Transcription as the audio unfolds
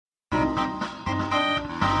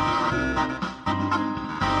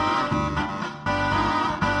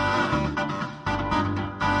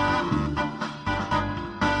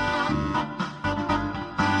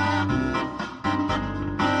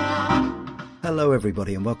Hello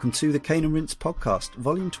everybody and welcome to the Cane and Rinse podcast,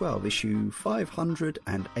 volume 12, issue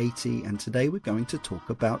 580, and today we're going to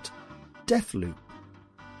talk about Deathloop.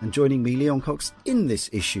 And joining me, Leon Cox, in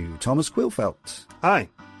this issue, Thomas Quillfelt. Hi.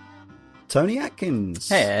 Tony Atkins.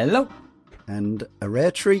 Hello. And a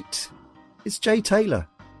rare treat, it's Jay Taylor.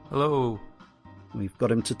 Hello. We've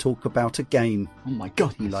got him to talk about a game. Oh my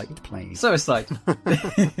god, he liked playing. So excited.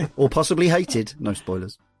 Or possibly hated, no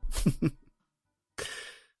spoilers.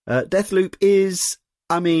 Deathloop is,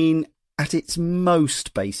 at its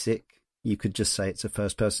most basic, you could just say it's a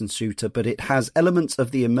first-person shooter, but it has elements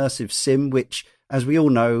of the immersive sim, which, as we all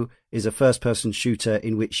know, is a first-person shooter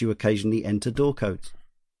in which you occasionally enter door codes.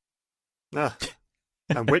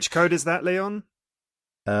 And which code is that, Leon?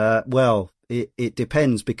 Well, it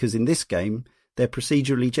depends, because in this game, they're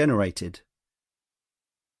procedurally generated.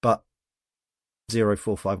 But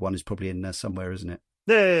 0451 is probably in there somewhere, isn't it?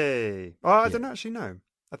 Yay! Oh, I don't actually know.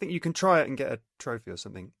 I think you can try it and get a trophy or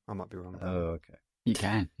something. I might be wrong. Oh, okay. You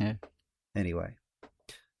can, yeah. Anyway.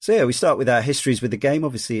 So, yeah, we start with our histories with the game.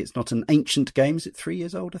 Obviously, it's not an ancient game. Is it 3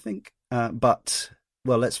 years old, I think? But,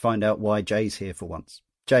 well, let's find out why Jay's here for once.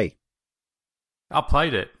 Jay. I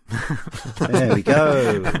played it. There we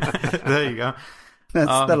go. There you go.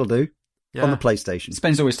 That'll do. Yeah. On the PlayStation.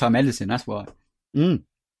 Spends all his time editing, that's why. Yeah.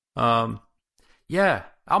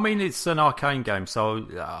 It's an arcane game,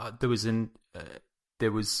 so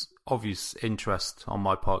there was obvious interest on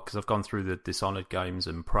my part because I've gone through the Dishonored games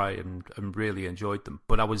and Prey and really enjoyed them.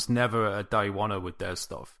 But I was never a day oneer with their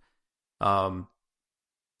stuff. For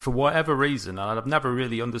whatever reason, and I've never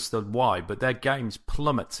really understood why, but their games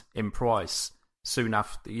plummet in price soon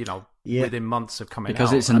after, within months of coming out.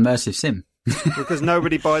 Because it's an immersive sim. Because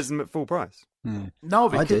nobody buys them at full price. Yeah. No,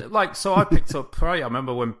 because, I picked up Prey. I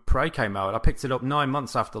remember when Prey came out, I picked it up 9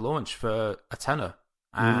 months after launch for a tenner.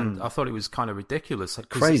 And I thought it was kind of ridiculous.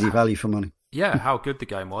 Crazy value for money. Yeah, how good the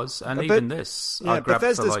game was. And even this, yeah, I grabbed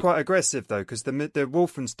Bethesda's quite aggressive, though, because the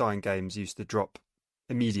Wolfenstein games used to drop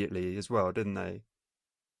immediately as well, didn't they?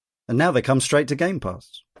 And now they come straight to Game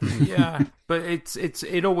Pass. Yeah, but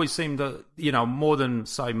it always seemed that, more than,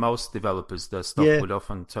 say, most developers, their stuff would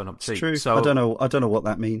often turn up cheap. True. So I don't know what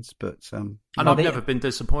that means, but and I've never been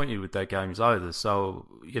disappointed with their games either. So,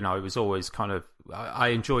 it was always kind of, I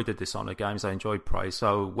enjoyed the Dishonored games, I enjoyed Prey.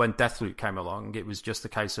 So when Deathloop came along, it was just a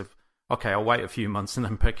case of, okay, I'll wait a few months and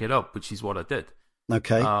then pick it up, which is what I did.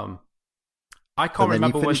 Okay. I can't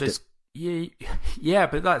remember when this. Yeah,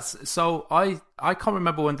 but that's so. I can't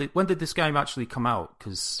remember when did this game actually come out?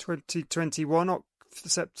 Because 2021,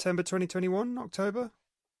 September 2021, October.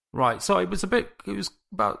 Right, so it was about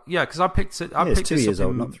because I picked it. I picked 2 this years up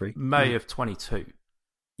old, in not 3. May of 22.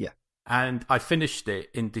 Yeah, and I finished it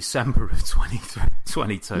in December of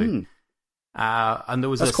 22. And there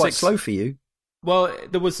was that's quite slow for you. Well,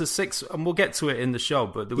 there was a 6, and we'll get to it in the show.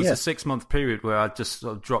 But there was a 6-month period where I just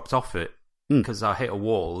sort of dropped off it. Because I hit a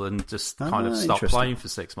wall and just kind of stopped playing for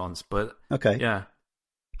 6 months. But okay, yeah,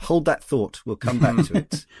 hold that thought. We'll come back to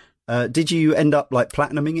it. Did you end up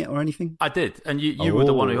platinuming it or anything? I did, and you were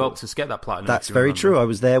the one who helped us get that platinum. That's very true. I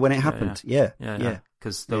was there when it happened. Yeah.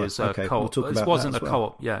 Because there was a co-op. We'll it wasn't a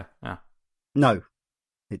co-op. Yeah. No,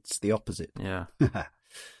 it's the opposite. Yeah.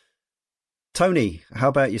 Tony, how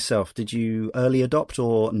about yourself? Did you early adopt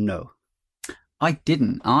or no? I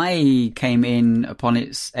didn't. I came in upon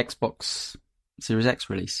its Xbox Series X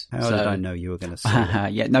release. How did I know you were going to say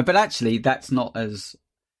that? Yeah, no, but actually that's not as...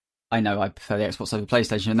 I know I prefer the Xbox over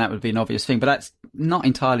PlayStation, and that would be an obvious thing, but that's not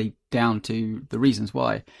entirely down to the reasons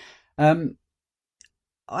why. I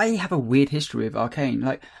have a weird history with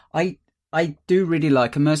Arcane. I do really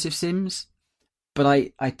like immersive sims, but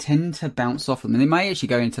I tend to bounce off them, and it may actually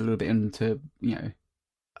go into a little bit into,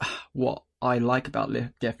 what I like about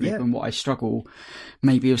Deathloop and what I struggle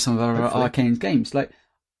maybe with some of our Arcane games.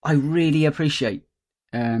 I really appreciate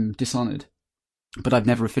Dishonored, but I've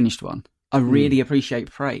never finished one. I really appreciate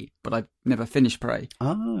Prey, but I've never finished Prey.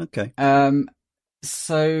 Oh, okay.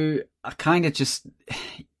 So I kind of came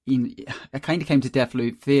to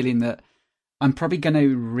Deathloop feeling that I'm probably going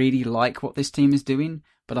to really like what this team is doing,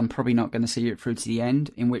 but I'm probably not going to see it through to the end,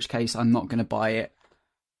 in which case I'm not going to buy it,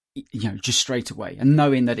 just straight away. And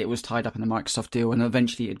knowing that it was tied up in the Microsoft deal and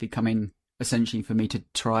eventually it'd be coming essentially for me to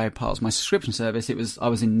try part of my subscription service, I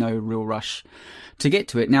was in no real rush to get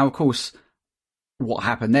to it. Now, of course, what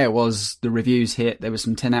happened there was the reviews hit. There was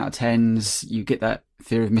some 10 out of 10s. You get that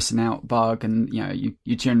fear of missing out bug, and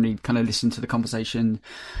you generally kind of listen to the conversation.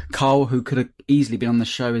 Carl, who could have easily been on the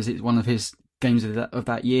show as it's one of his games of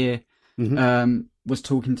that year, was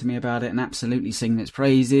talking to me about it and absolutely singing its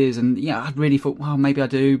praises. And I really thought, well, maybe I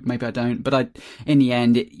do, maybe I don't. But in the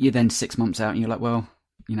end, you're then 6 months out and you're like, well,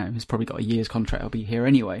 has probably got a year's contract. I'll be here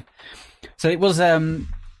anyway. So it wasn't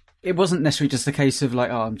necessarily just a case of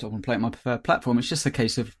like, oh, I'm going to play it on my preferred platform. It's just a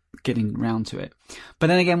case of getting round to it. But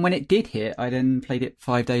then again, when it did hit, I then played it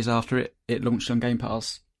 5 days after it launched on Game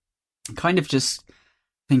Pass. Kind of just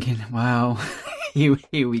thinking, wow,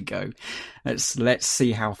 here we go. Let's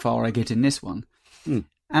see how far I get in this one.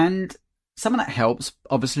 And some of that helps,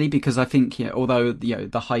 obviously, because I think, although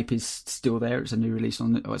the hype is still there, it's a new release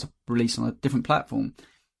it's a release on a different platform.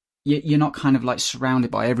 You're not kind of like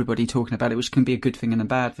surrounded by everybody talking about it, which can be a good thing and a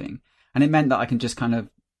bad thing. And it meant that I just kind of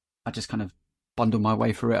bundle my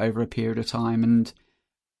way through it over a period of time. And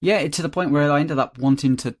yeah, to the point where I ended up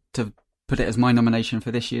wanting to put it as my nomination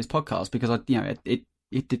for this year's podcast, because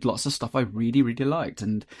it did lots of stuff I really, really liked.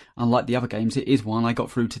 And unlike the other games, it is one I got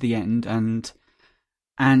through to the end. And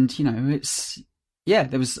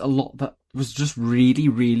there was a lot that was just really,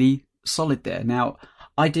 really solid there. Now,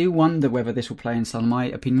 I do wonder whether this will play in some of my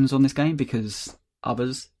opinions on this game, because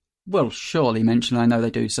others will surely mention, I know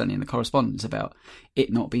they do, certainly in the correspondence, about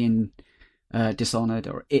it not being Dishonored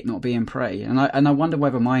or it not being Prey. And I wonder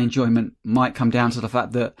whether my enjoyment might come down to the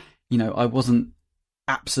fact that, I wasn't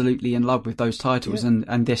absolutely in love with those titles,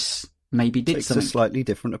 and this maybe did something. It's a slightly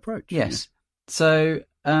different approach. Yes. Yeah. So,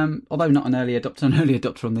 although not an early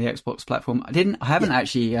adopter on the Xbox platform, I haven't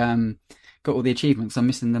actually got all the achievements. I'm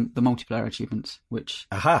missing the multiplayer achievements, which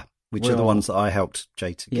are the ones that I helped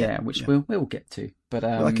Jay to get. Yeah, which we'll get to. But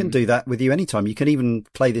I can do that with you anytime. You can even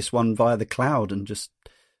play this one via the cloud and just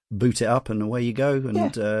boot it up, and away you go,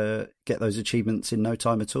 and get those achievements in no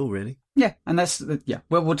time at all, really. Yeah, and that's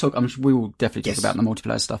Well, we'll talk. We will definitely talk about the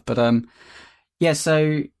multiplayer stuff. But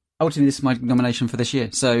so ultimately, this is my nomination for this year.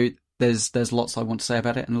 So there's lots I want to say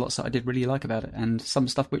about it, and lots that I did really like about it, and some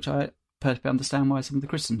stuff which I perfectly understand why some of the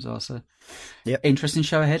criticisms are. So, interesting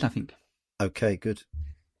show ahead, I think. Okay, good.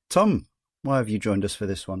 Tom, why have you joined us for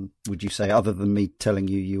this one, would you say, other than me telling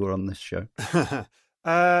you were on this show?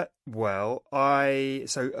 A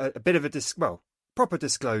bit of proper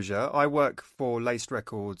disclosure. I work for Laced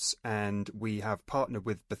Records, and we have partnered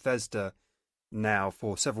with Bethesda now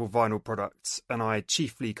for several vinyl products, and I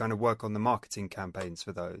chiefly kind of work on the marketing campaigns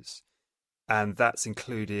for those. And that's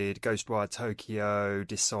included Ghostwire Tokyo,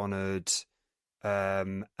 Dishonored,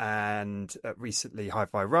 and recently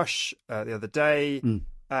Hi-Fi Rush the other day.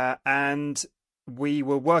 And we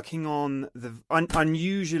were working on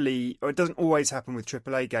unusually, or it doesn't always happen with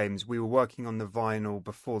AAA games, we were working on the vinyl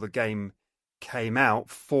before the game came out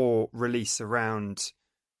for release around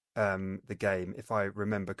the game, if I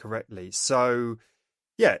remember correctly. So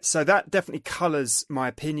that definitely colours my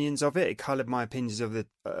opinions of it. It coloured my opinions of it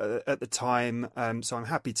at the time. So I'm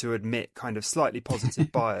happy to admit kind of slightly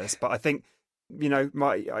positive bias, but I think,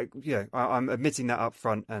 I'm admitting that up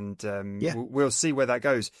front, and we'll see where that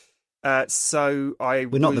goes. We're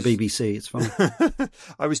not the BBC, it's fine.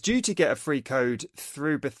 I was due to get a free code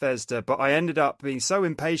through Bethesda, but I ended up being so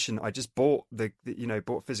impatient. I just bought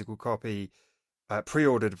bought a physical copy,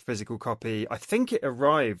 pre-ordered a physical copy. I think it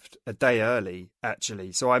arrived a day early,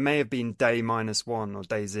 actually. So I may have been day -1 or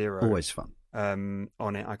day 0. Always fun.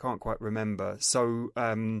 On it. I can't quite remember. So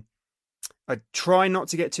I try not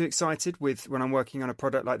to get too excited when I'm working on a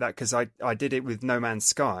product like that, because I did it with No Man's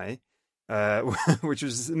Sky. Which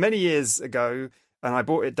was many years ago, and I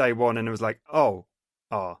bought it day 1, and it was like,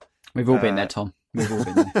 we've all been there, Tom. We've all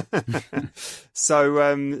been there.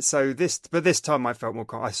 So this time I felt more.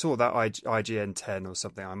 I saw that IGN 10 or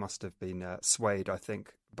something. I must have been swayed, I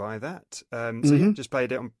think, by that. Just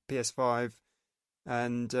played it on PS5,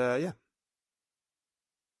 and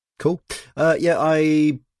cool.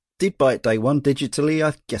 I did buy it day 1 digitally.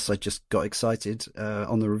 I guess I just got excited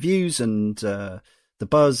on the reviews and the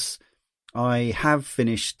buzz. I have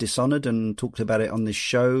finished Dishonored and talked about it on this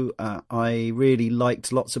show. I really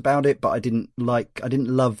liked lots about it, but I didn't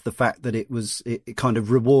love the fact that it kind of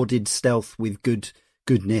rewarded stealth with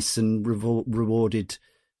goodness and rewarded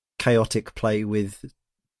chaotic play with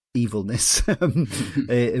evilness.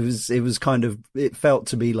 It felt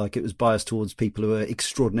to me like it was biased towards people who are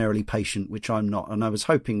extraordinarily patient, which I'm not. And I was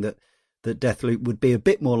hoping that Deathloop would be a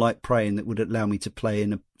bit more like Prey, and that would allow me to play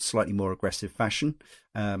in a slightly more aggressive fashion.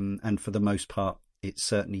 And for the most part, it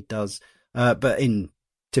certainly does. But in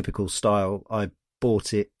typical style, I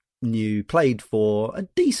bought it new, played for a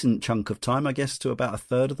decent chunk of time, I guess, to about a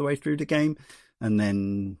third of the way through the game, and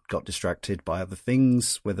then got distracted by other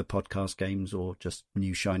things, whether podcast games or just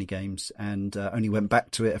new shiny games, and only went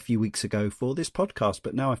back to it a few weeks ago for this podcast.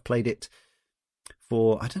 But now I've played it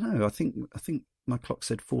for, I don't know, I think my clock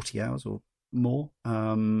said 40 hours or more,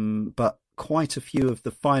 but quite a few of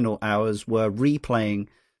the final hours were replaying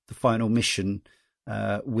the final mission,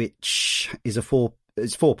 which is a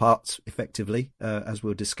it's 4 parts effectively, as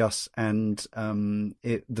we'll discuss. And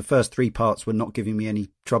the first 3 parts were not giving me any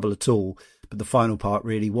trouble at all, but the final part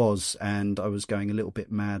really was, and I was going a little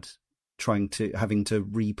bit mad having to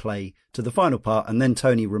replay to the final part. And then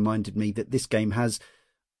Tony reminded me that this game has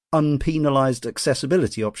unpenalized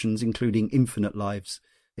accessibility options, including infinite lives.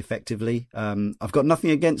 Effectively, I've got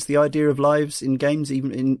nothing against the idea of lives in games.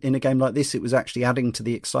 Even in a game like this, it was actually adding to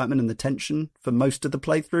the excitement and the tension for most of the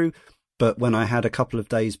playthrough. But when I had a couple of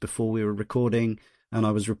days before we were recording and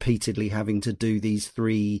I was repeatedly having to do these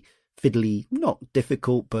 3 fiddly, not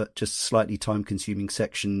difficult, but just slightly time consuming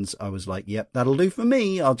sections, I was like, yep, that'll do for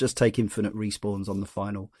me. I'll just take infinite respawns on the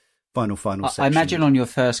final section. I imagine on your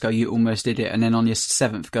first go you almost did it, and then on your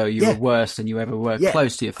 7th go you were worse than you ever were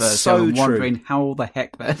close to your first go, and wondering how the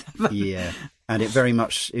heck that. Yeah, and it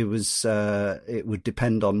would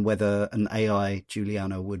depend on whether an AI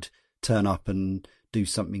Juliana would turn up and do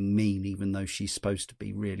something mean, even though she's supposed to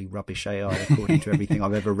be really rubbish AI according to everything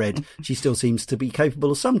I've ever read. She still seems to be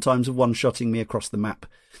capable sometimes of one-shotting me across the map.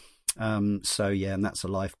 So yeah, and that's a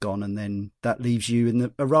life gone, and then that leaves you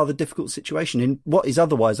in a rather difficult situation in what is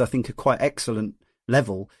otherwise, I think, a quite excellent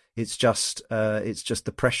level. It's just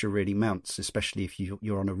the pressure really mounts, especially if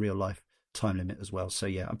you're on a real life time limit as well. So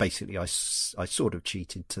yeah, basically I sort of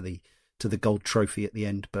cheated to the gold trophy at the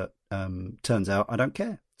end, but turns out I don't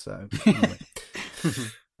care. So anyway.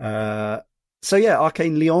 So yeah,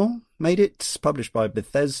 Arcane Lyon made it, published by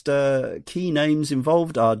Bethesda. Key names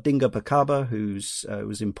involved are Dinga Bakaba, who's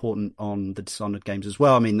was important on the Dishonored games as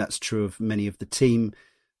well. I mean, that's true of many of the team.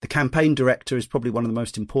 The campaign director is probably one of the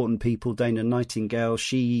most important people, Dana Nightingale.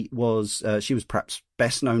 She was perhaps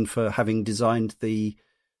best known for having designed the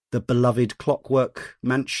beloved Clockwork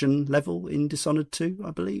Mansion level in Dishonored 2,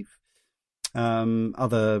 I believe.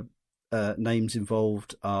 Other names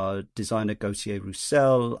involved are designer Gauthier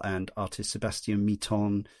Roussel and artist Sebastien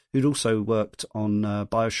Mitton, who'd also worked on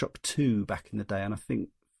BioShock 2 back in the day. And I think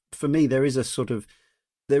for me there is a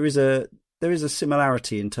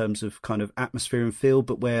similarity in terms of kind of atmosphere and feel,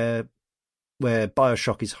 but where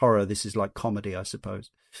BioShock is horror, this is like comedy, I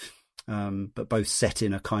suppose. But both set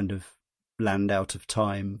in a kind of land out of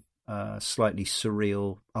time, slightly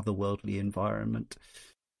surreal, otherworldly environment.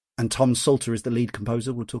 And Tom Salter is the lead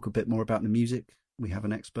composer. We'll talk a bit more about the music. We have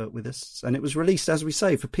an expert with us. And it was released, as we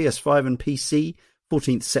say, for PS5 and PC,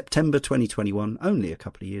 14th September 2021, only a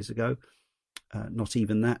couple of years ago. Not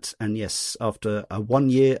even that. And yes, after a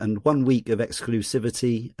 1 year and 1 week of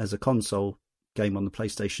exclusivity as a console game on the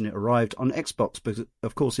PlayStation, it arrived on Xbox. But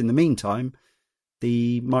of course, in the meantime,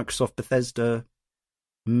 the Microsoft Bethesda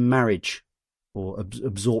marriage or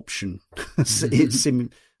absorption,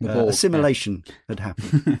 assimilation had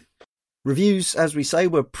happened. Reviews, as we say,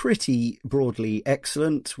 were pretty broadly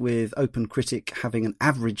excellent, with OpenCritic having an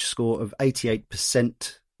average score of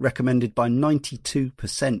 88%, recommended by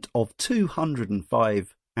 92% of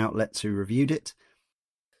 205 outlets who reviewed it.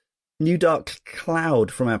 New Dark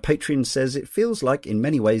Cloud from our Patreon says, it feels like in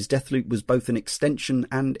many ways Deathloop was both an extension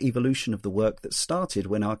and evolution of the work that started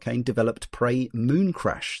when Arcane developed Prey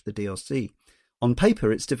Mooncrash, the DLC. On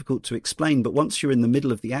paper, it's difficult to explain, but once you're in the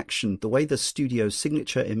middle of the action, the way the studio's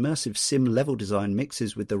signature immersive sim level design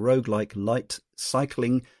mixes with the roguelike light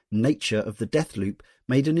cycling nature of the Deathloop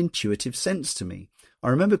made an intuitive sense to me. I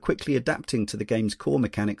remember quickly adapting to the game's core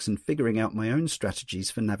mechanics and figuring out my own strategies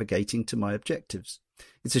for navigating to my objectives.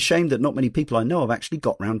 It's a shame that not many people I know have actually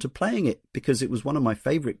got round to playing it, because it was one of my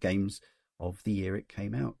favourite games of the year it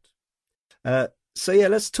came out. So yeah,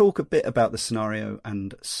 let's talk a bit about the scenario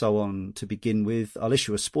and so on to begin with. I'll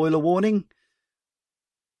issue a spoiler warning.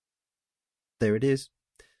 There it is.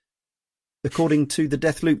 According to the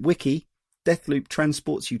Deathloop wiki, Deathloop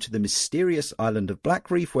transports you to the mysterious island of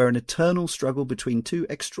Blackreef, where an eternal struggle between 2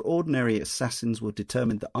 extraordinary assassins will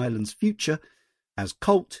determine the island's future. As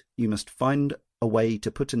Colt, you must find a way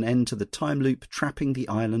to put an end to the time loop, trapping the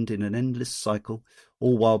island in an endless cycle,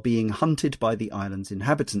 all while being hunted by the island's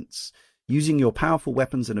inhabitants. Using your powerful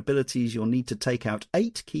weapons and abilities, you'll need to take out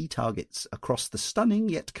 8 key targets across the stunning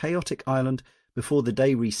yet chaotic island before the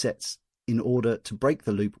day resets in order to break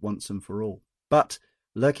the loop once and for all. But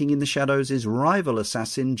lurking in the shadows is rival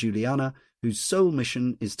assassin Juliana, whose sole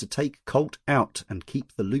mission is to take Colt out and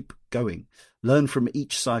keep the loop going. Learn from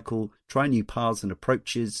each cycle, try new paths and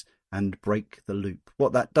approaches, and break the loop.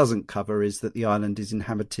 What that doesn't cover is that the island is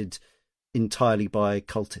inhabited entirely by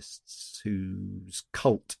cultists whose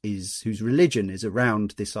religion is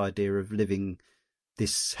around this idea of living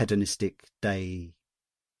this hedonistic day.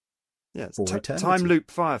 Yeah, it's for eternity. Time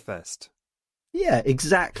Loop Firefest. Yeah,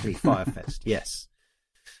 exactly. Firefest. Yes.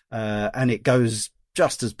 And it goes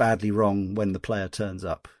just as badly wrong when the player turns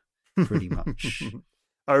up. pretty much.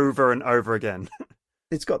 Over and over again.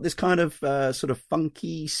 It's got this kind of sort of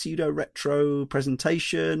funky pseudo-retro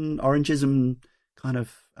presentation, orangism kind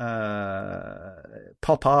of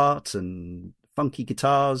pop art and funky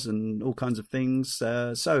guitars and all kinds of things.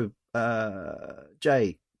 So,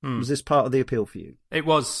 Jay, was this part of the appeal for you? It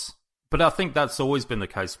was, but I think that's always been the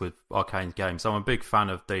case with Arcane games. I'm a big fan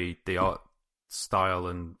of the art style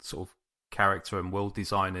and sort of character and world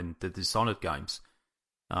design in the Dishonored games,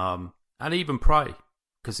 and even Prey,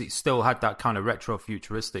 because it still had that kind of retro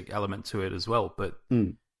futuristic element to it as well. But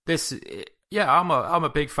this, yeah, I'm a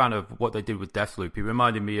big fan of what they did with Deathloop. It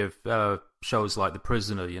reminded me of shows like The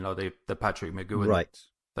Prisoner, you know, the Patrick McGowan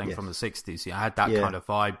thing from the 60s. It had that kind of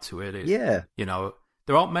vibe to it. You know,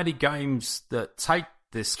 there aren't many games that take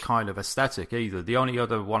this kind of aesthetic either. The only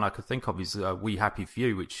other one I could think of is We Happy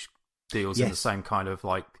Few, which deals in the same kind of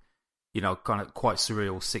like, you know, kind of quite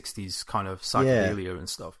surreal 60s kind of psychedelia and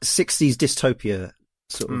stuff. 60s dystopia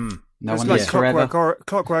sort of. No one like lives forever.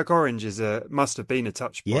 Clockwork Orange must have been a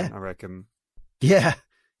touch point, I reckon. Yeah.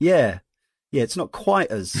 It's not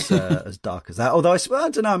quite as as dark as that. Although I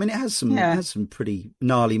don't know. I mean, it has some pretty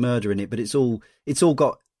gnarly murder in it, but it's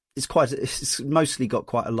mostly got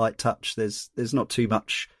quite a light touch. There's not too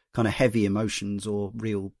much kind of heavy emotions or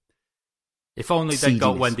real. If only they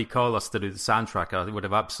got Wendy Carlos to do the soundtrack, it would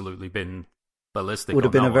have absolutely been ballistic. Would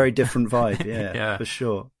have been a very different vibe, yeah, for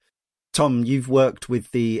sure. Tom, you've worked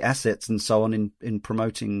with the assets and so on in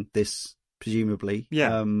promoting this, presumably.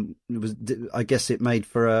 Yeah. I guess it made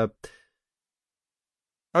for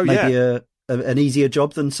an easier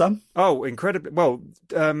job than some. Oh, incredibly. Well,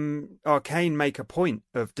 Arcane make a point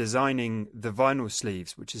of designing the vinyl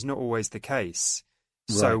sleeves, which is not always the case.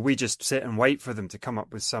 So we just sit and wait for them to come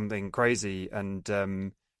up with something crazy, and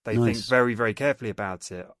they think very, very carefully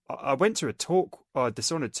about it. I went to a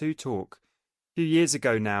Dishonored 2 talk a few years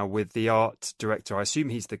ago now with the art director. I assume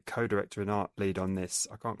he's the co-director and art lead on this.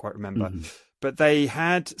 I can't quite remember. But they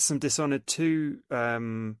had some Dishonored 2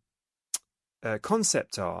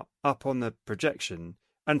 concept art up on the projection.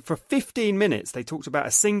 And for 15 minutes, they talked about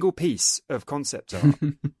a single piece of concept art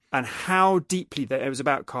and how deeply it was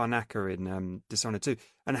about Karnaka in Dishonored 2,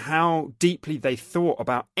 and how deeply they thought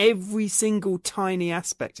about every single tiny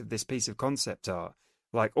aspect of this piece of concept art,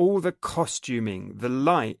 like all the costuming, the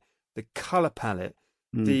light, the color palette,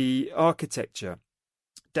 the architecture,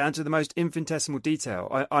 down to the most infinitesimal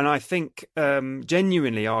detail. And I think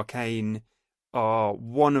genuinely Arcane are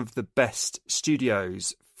one of the best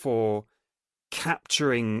studios for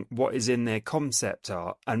capturing what is in their concept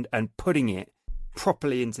art and putting it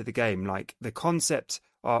properly into the game. Like the concept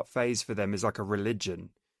art phase for them is like a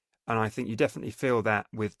religion, and I think you definitely feel that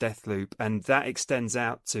with Deathloop, and that extends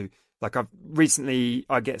out to, like,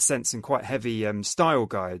 I get sent some quite heavy style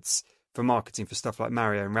guides for marketing for stuff like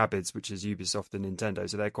Mario and Rabbids, which is Ubisoft and Nintendo,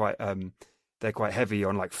 so they're quite heavy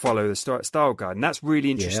on like follow the style guide, and that's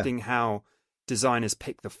really interesting how designers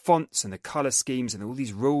pick the fonts and the color schemes and all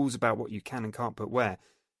these rules about what you can and can't put where.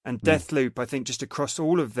 And Deathloop, I think, just across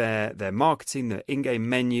all of their marketing, the in-game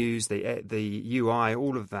menus, the UI,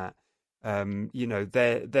 all of that, you know,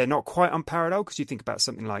 they're not quite unparalleled, because you think about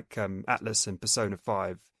something like Atlas and Persona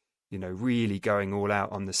 5, you know, really going all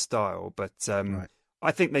out on the style. But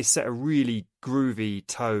I think they set a really groovy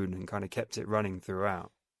tone and kind of kept it running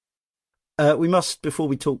throughout. We must, before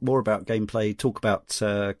we talk more about gameplay, talk about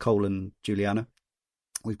Cole and Juliana.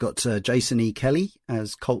 We've got Jason E. Kelly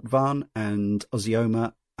as Colt Vaughn and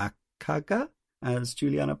Ozioma Akaga as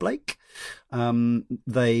Juliana Blake.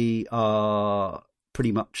 They are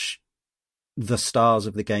pretty much the stars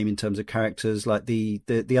of the game in terms of characters. Like the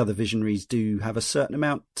other visionaries do have a certain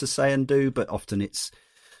amount to say and do, but often it's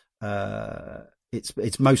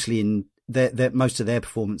mostly in their most of their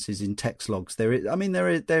performances in text logs.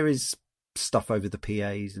 There is stuff over the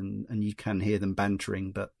PAs and you can hear them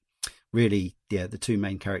bantering, but really, the two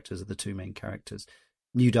main characters are the two main characters.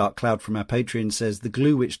 New Dark Cloud from our Patreon says the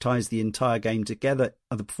glue which ties the entire game together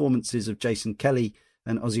are the performances of Jason Kelly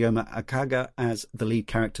and Ozioma Akaga as the lead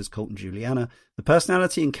characters, Colt and Juliana. The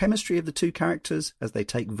personality and chemistry of the two characters as they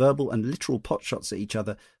take verbal and literal potshots at each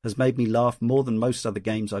other has made me laugh more than most other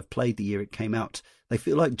games I've played the year it came out. They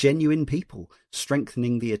feel like genuine people,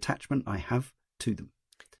 strengthening the attachment I have to them.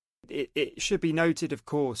 It should be noted, of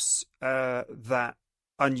course, that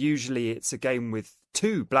unusually it's a game with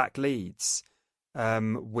two black leads,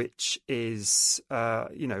 which is a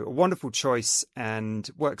wonderful choice and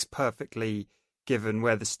works perfectly given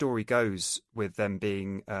where the story goes with them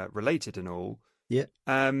being related and all. Yeah.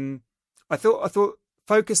 I thought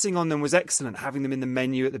focusing on them was excellent, having them in the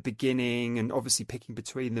menu at the beginning and obviously picking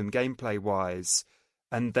between them gameplay wise.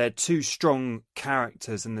 and they're two strong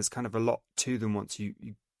characters, and there's kind of a lot to them once you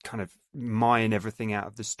kind of mine everything out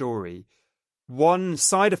of the story. One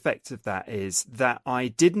side effect of that is that I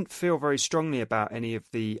didn't feel very strongly about any of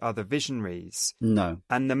the other visionaries. No.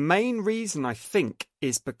 And the main reason, I think,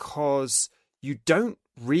 is because you don't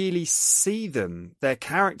really see them. They're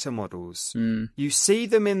character models. You see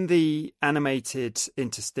them in the animated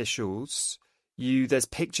interstitials. There's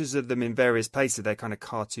pictures of them in various places. They're kind of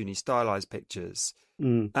cartoony, stylized pictures.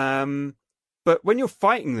 But when you're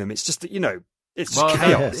fighting them, it's just, it's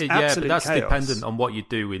chaos. Yeah, but that's chaos. dependent on what you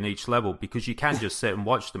do in each level, because you can just sit and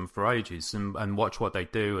watch them for ages and watch what they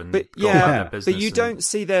do and go about their business. But you don't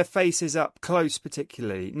see their faces up close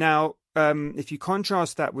particularly. Now, if you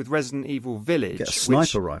contrast that with Resident Evil Village, get a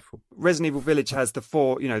sniper rifle. Resident Evil Village has the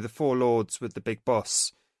four lords with the big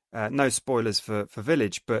boss. No spoilers for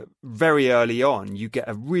Village, but very early on, you get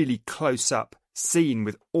a really close-up scene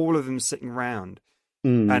with all of them sitting around.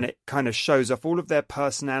 And it kind of shows off all of their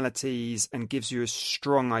personalities and gives you a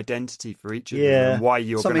strong identity for each of them and why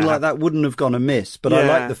you're something like that wouldn't have gone amiss. But I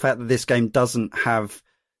like the fact that this game doesn't have.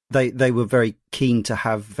 They were very keen to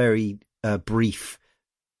have very brief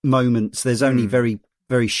moments. There's only very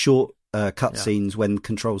very short cutscenes when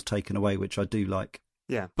control's taken away, which I do like.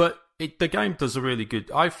 Yeah, but the game does a really good...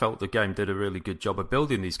 I felt the game did a really good job of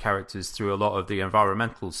building these characters through a lot of the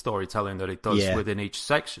environmental storytelling that it does within each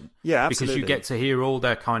section. Yeah, absolutely. Because you get to hear all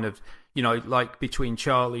their kind of... like between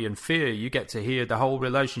Charlie and Fear, you get to hear the whole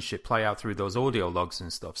relationship play out through those audio logs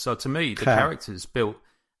and stuff. So to me, the characters built...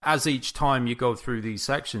 As each time you go through these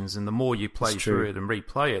sections and the more you play through it and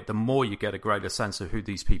replay it, the more you get a greater sense of who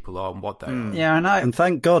these people are and what they are. Yeah, I know. And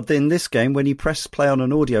thank God in this game, when you press play on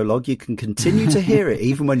an audio log, you can continue to hear it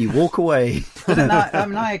even when you walk away.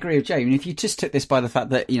 I agree with Jay. If you just took this by the fact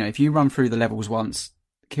that, if you run through the levels once,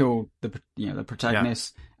 kill the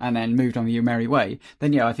protagonist and then moved on with your merry way,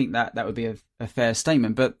 then I think that would be a fair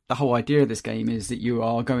statement. But the whole idea of this game is that you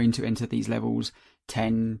are going to enter these levels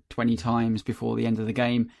 10, 20 times before the end of the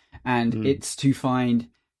game, and it's to find...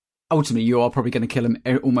 Ultimately, you are probably going to kill them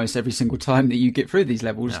almost every single time that you get through these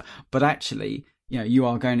levels, but actually, you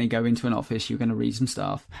are going to go into an office, you're going to read some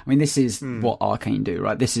stuff. I mean, this is what Arcane do,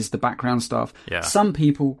 right? This is the background stuff. Yeah. Some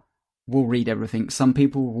people will read everything. Some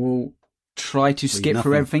people will try to skip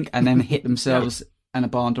through everything and then hit themselves in a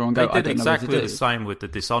barn door and go, they did I don't know what to do. exactly the same with the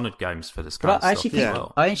Dishonored games for this kind of I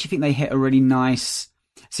stuff. I actually think they hit a really nice...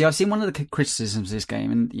 See, I've seen one of the criticisms of this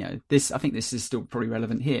game, and I think this is still probably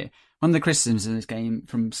relevant here. One of the criticisms in this game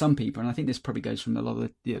from some people, and I think this probably goes from a lot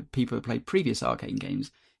of the people who played previous Arcane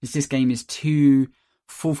games, is this game is too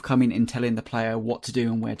forthcoming in telling the player what to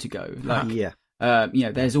do and where to go.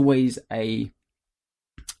 There's always a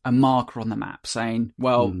marker on the map saying,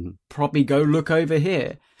 well, probably go look over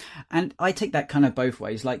here. And I take that kind of both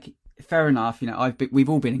ways. Like, fair enough, we've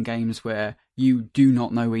all been in games where you do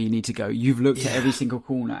not know where you need to go. You've looked at every single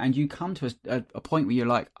corner, and you come to a point where you're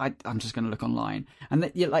like, I'm just going to look online.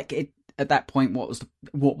 And you're like, at that point, what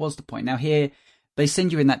was the point? Now here, they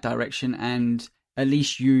send you in that direction, and at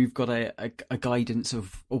least you've got a guidance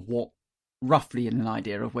of what, roughly an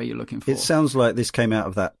idea of where you're looking for. It sounds like this came out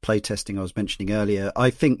of that playtesting I was mentioning earlier. I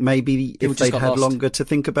think maybe if they'd had longer to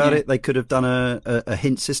think about it, they could have done a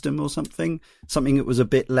hint system or something that was a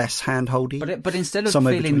bit less hand-holdy. But instead of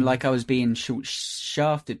feeling like I was being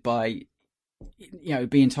shafted by,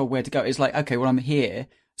 being told where to go, it's like, okay, well, I'm here,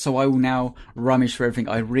 so I will now rummage through everything.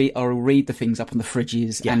 I will read the things up on the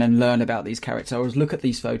fridges and then learn about these characters. I will look at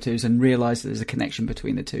these photos and realise that there's a connection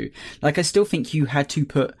between the two. Like, I still think you had to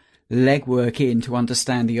put legwork in to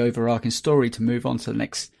understand the overarching story to move on to the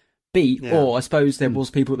next beat, or I suppose there was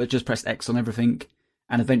people that just pressed X on everything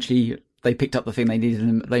and eventually they picked up the thing they needed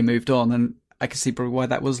and they moved on, and I can see probably why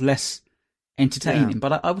that was less entertaining,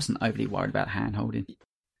 but I wasn't overly worried about hand-holding.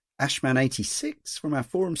 Ashman86 from our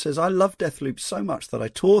forum says, I love Deathloop so much that I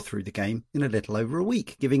tore through the game in a little over a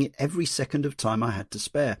week, giving it every second of time I had to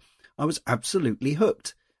spare. I was absolutely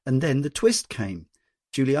hooked, and then the twist came,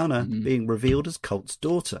 Juliana being revealed as Colt's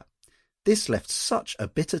daughter. This left such a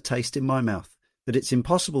bitter taste in my mouth that it's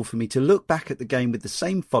impossible for me to look back at the game with the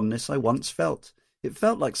same fondness I once felt. It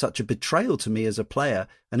felt like such a betrayal to me as a player,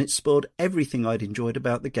 and it spoiled everything I'd enjoyed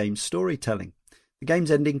about the game's storytelling. The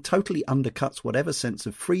game's ending totally undercuts whatever sense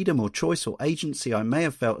of freedom or choice or agency I may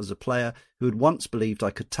have felt as a player who had once believed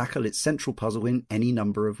I could tackle its central puzzle in any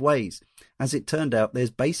number of ways. As it turned out,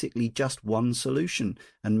 there's basically just one solution,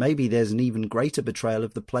 and maybe there's an even greater betrayal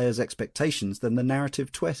of the player's expectations than the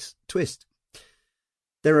narrative twist.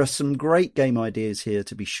 There are some great game ideas here,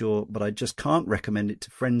 to be sure, but I just can't recommend it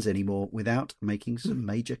to friends anymore without making some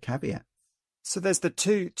major caveats. So there's the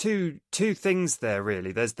two things there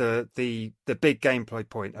really. There's the big gameplay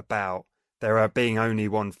point about there are being only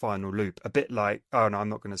one final loop. A bit like, oh no, I'm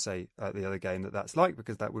not going to say the other game that's like,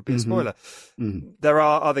 because that would be a spoiler. There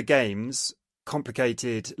are other games,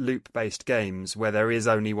 complicated loop-based games, where there is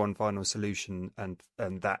only one final solution, and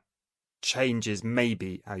that changes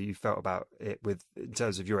maybe how you felt about it in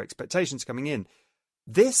terms of your expectations coming in.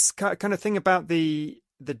 This kind of thing about the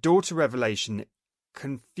daughter revelation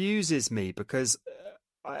confuses me, because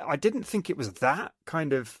I didn't think it was that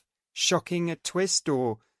kind of shocking a twist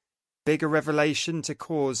or bigger revelation to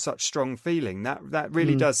cause such strong feeling. That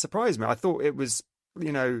really does surprise me. I thought it was,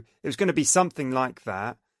 it was going to be something like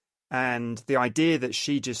that, and the idea that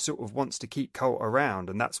she just sort of wants to keep Colt around,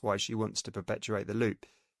 and that's why she wants to perpetuate the loop,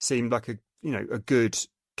 seemed like a good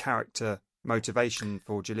character motivation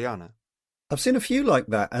for Juliana. I've seen a few like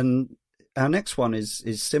that, and our next one is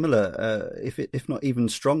similar, if not even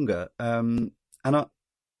stronger. It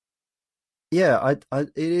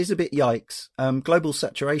is a bit yikes. Global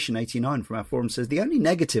Saturation 89 from our forum says, the only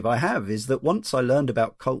negative I have is that once I learned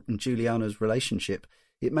about Colt and Juliana's relationship,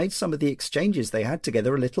 it made some of the exchanges they had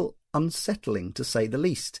together a little unsettling, to say the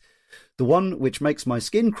least. The one which makes my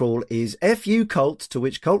skin crawl is F you, Colt, to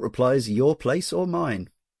which Colt replies, your place or mine.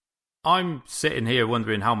 I'm sitting here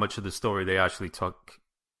wondering how much of the story they actually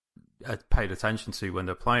paid attention to when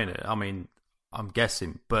they're playing it. I mean, I'm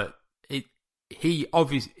guessing, but he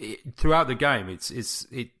obviously throughout the game,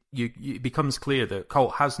 it becomes clear that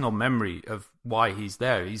Colt has no memory of why he's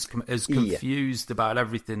there. He's as confused about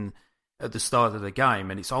everything at the start of the game,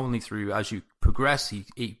 and it's only through as you progress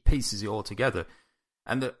he pieces it all together.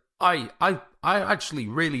 And I actually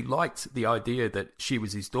really liked the idea that she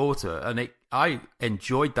was his daughter, and I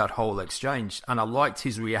enjoyed that whole exchange, and I liked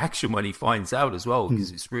his reaction when he finds out as well,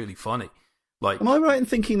 because it's really funny. Like, am I right in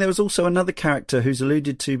thinking there was also another character who's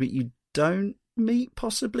alluded to, but you don't meet,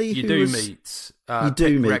 possibly? You do meet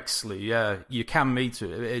Rexley, yeah. You can meet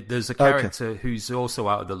her. There's a character who's also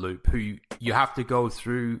out of the loop, who you have to go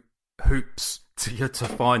through hoops to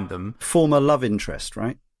find them. Former love interest,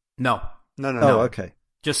 right? No. Oh, okay.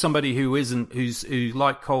 Just somebody who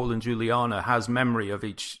like Cole and Juliana has memory of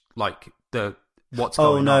each, like what's going on.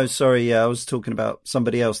 Oh no, sorry, yeah, I was talking about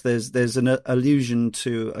somebody else. There's an allusion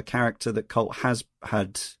to a character that Colt has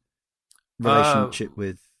had relationship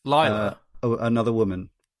with, Lila, another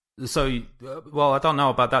woman. So, well, I don't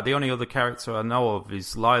know about that. The only other character I know of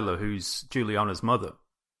is Lila, who's Juliana's mother.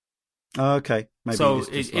 Oh, okay. Maybe so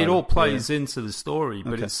it all plays into the story,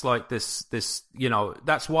 but it's like this,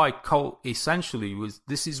 that's why Colt essentially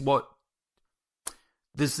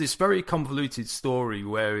there's this very convoluted story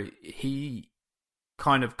where he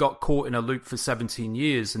kind of got caught in a loop for 17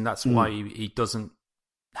 years, and that's why he doesn't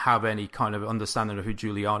have any kind of understanding of who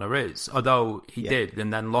Juliana is, although he did,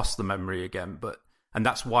 and then lost the memory again. And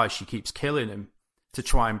that's why she keeps killing him to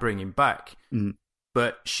try and bring him back.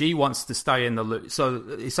 But she wants to stay in the loop. So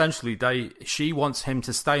essentially, she wants him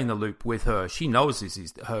to stay in the loop with her. She knows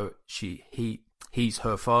he's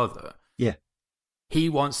her father. Yeah. He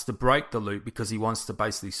wants to break the loop because he wants to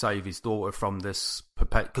basically save his daughter from this,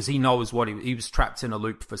 because he knows what he was trapped in a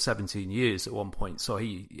loop for 17 years at one point. So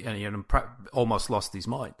he almost lost his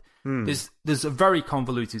mind. There's a very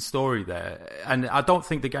convoluted story there, and I don't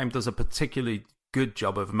think the game does a particularly good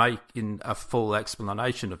job of making a full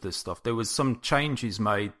explanation of this stuff. There was some changes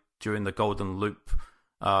made during the Golden Loop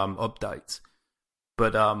update,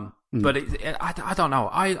 but I don't know.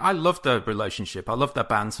 I love the relationship. I love the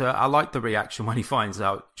banter. I like the reaction when he finds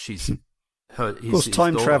out she's her. Of course,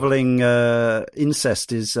 time traveling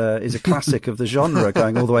incest is a classic of the genre,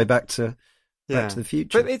 going all the way back to the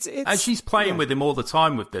Future. But it's and she's playing with him all the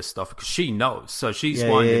time with this stuff, because she knows. So she's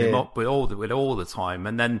winding him up with all the time.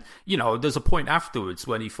 And then, there's a point afterwards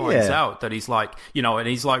when he finds out that he's like, and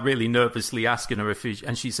he's like really nervously asking her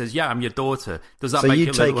and she says, yeah, I'm your daughter. Does that make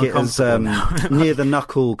you take it as near the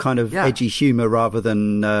knuckle kind of edgy humor rather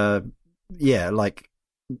than like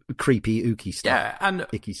creepy ooky stuff? Yeah, and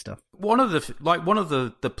icky stuff. One of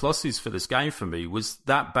the pluses for this game for me was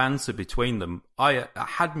that banter between them. I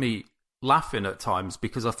had me laughing at times,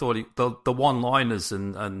 because I thought the one-liners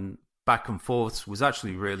and back and forths was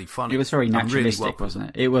actually really funny. It was very naturalistic, wasn't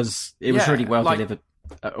it? It was really well delivered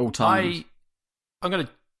at all times. I'm going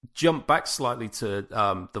to jump back slightly to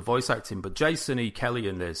the voice acting, but Jason E. Kelly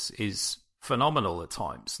in this is phenomenal at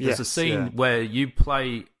times. There's a scene where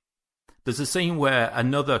there's a scene where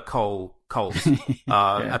another Colt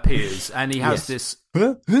appears, and he has this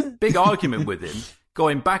big argument with him,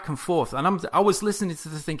 going back and forth, and I was listening to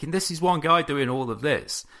this thinking, this is one guy doing all of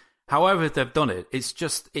this. However they've done it,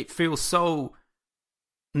 it feels so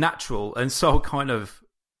natural and so kind of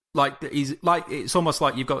like he's like it's almost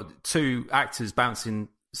like you've got two actors bouncing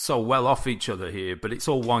so well off each other here, but it's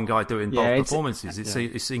all one guy doing both performances.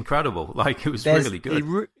 It's incredible. Like, it was really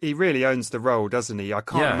good. He really owns the role, doesn't he? I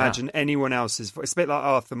can't imagine anyone else's voice. It's a bit like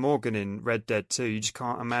Arthur Morgan in Red Dead 2. You just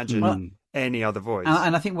can't imagine any other voice.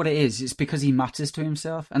 And I think what it is, it's because he mutters to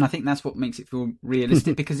himself, and I think that's what makes it feel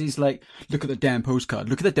realistic. Because he's like, "Look at the damn postcard.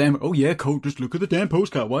 Look at the damn. Oh yeah, Colt. Just look at the damn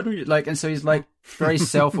postcard. Why don't you like?" And so he's like very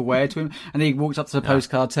self-aware to him, and then he walks up to the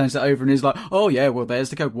postcard, turns it over, and he's like, "Oh yeah, well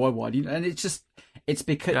there's the code. Why do you?" And it's just. It's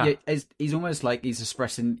because he's almost like he's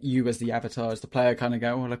expressing you as the avatar, as the player, kind of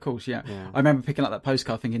go, well, of course, yeah. I remember picking up that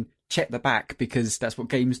postcard thinking, check the back, because that's what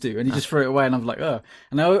games do. And he just threw it away, and I was like, oh.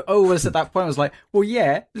 And I always at that point I was like, well,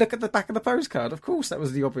 yeah, look at the back of the postcard. Of course, that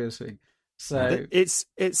was the obvious thing. So it's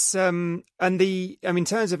and in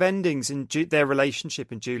terms of endings and their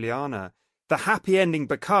relationship and Juliana, the happy ending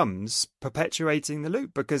becomes perpetuating the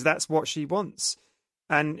loop, because that's what she wants.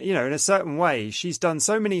 And, in a certain way, she's done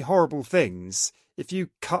so many horrible things. If you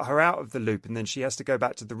cut her out of the loop and then she has to go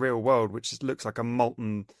back to the real world, which just looks like a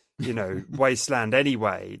molten, wasteland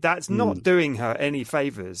anyway, that's not doing her any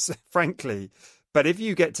favours, frankly. But if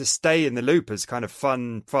you get to stay in the loop as kind of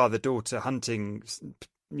fun father-daughter hunting,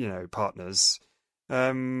 partners,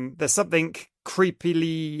 there's something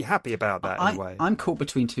creepily happy about that in a way. I'm caught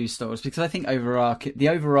between two stories, because I think the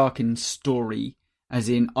overarching story, as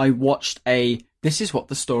in I watched this is what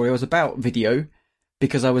the story was about video,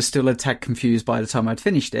 because I was still a tad confused by the time I'd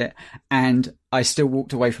finished it, and I still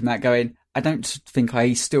walked away from that going, I don't think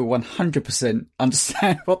I still 100%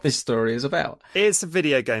 understand what this story is about. It's a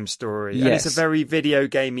video game story, and it's a very video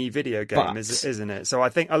game, isn't it? So I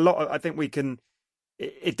think we can.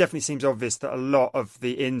 It definitely seems obvious that a lot of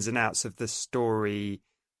the ins and outs of the story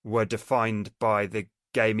were defined by the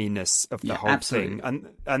gaminess of the whole thing,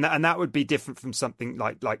 and that would be different from something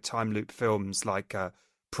like time loop films like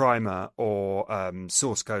Primer or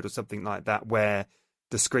Source Code or something like that, where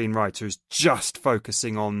the screenwriter is just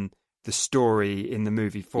focusing on the story in the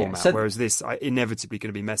movie format, whereas this inevitably going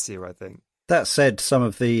to be messier, I think. That said, some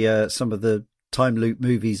of the time loop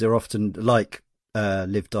movies are often like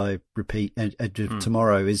Live, Die, Repeat, Edge of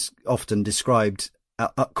Tomorrow is often described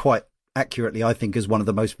quite accurately, I think, as one of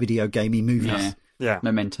the most video gamey movies. Yeah.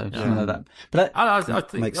 Memento, something like that. But I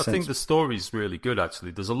think the story's really good,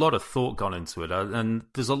 actually. There's a lot of thought gone into it, and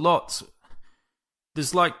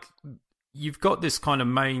you've got this kind of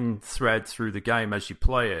main thread through the game as you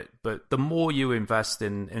play it, but the more you invest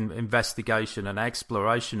in investigation and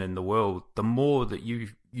exploration in the world, the more that you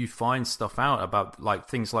find stuff out about, like,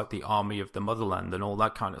 things like the Army of the Motherland and all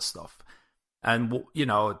that kind of stuff. And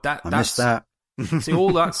I missed that. See,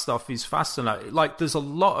 all that stuff is fascinating. Like, there's a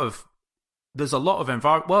lot of I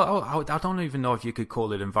don't even know if you could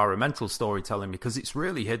call it environmental storytelling, because it's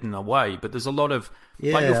really hidden away, but there's a lot of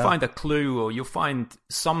like, you'll find a clue or you'll find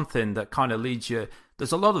something that kind of leads you.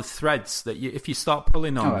 There's a lot of threads that if you start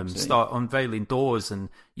pulling on them, start unveiling doors, and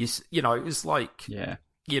it was like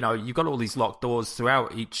you've got all these locked doors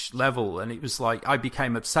throughout each level, and it was like I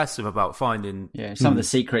became obsessive about finding some of the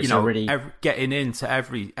secrets already getting into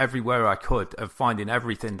everywhere I could, of finding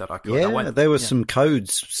everything that I could. There were some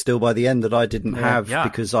codes still by the end that I didn't have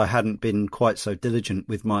because I hadn't been quite so diligent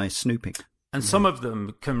with my snooping. And some of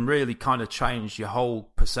them can really kind of change your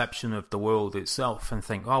whole perception of the world itself, and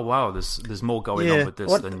think, oh wow, there's more going on with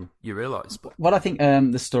this than you realise. What I think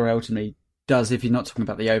the story ultimately does, if you're not talking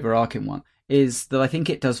about the overarching one, is that I think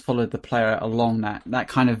it does follow the player along that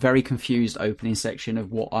kind of very confused opening section of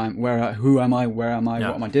who am I, what am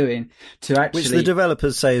I doing, to actually, which the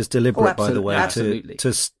developers say is deliberate, by the way,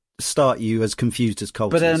 to start you as confused as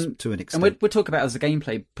Colt is, to an extent. And we'll talk about as the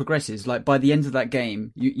gameplay progresses. Like, by the end of that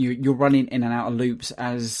game, you're running in and out of loops,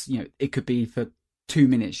 as it could be for 2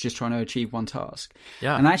 minutes just trying to achieve one task.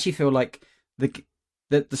 Yeah, and I actually feel like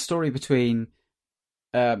the story between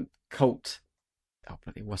Colt. Oh,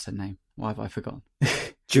 bloody, what's her name? Why have I forgotten?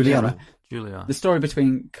 Juliana. The story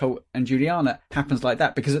between Colt and Juliana happens like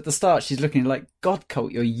that, because at the start she's looking like, God,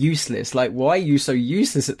 Colt, you're useless. Like, why are you so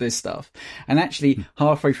useless at this stuff? And actually,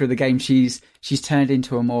 halfway through the game, she's turned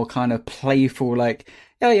into a more kind of playful, like,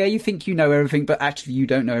 oh yeah, you think you know everything, but actually you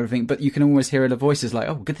don't know everything. But you can almost hear her voices like,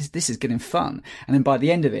 oh, this is getting fun. And then by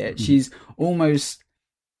the end of it,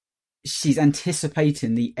 she's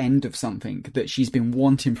anticipating the end of something that she's been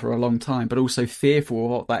wanting for a long time, but also fearful of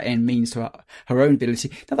what that end means to her own ability.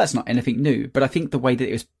 Now, that's not anything new, but I think the way that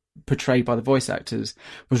it was portrayed by the voice actors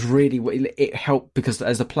was really it helped, because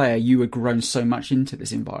as a player, you had grown so much into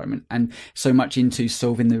this environment and so much into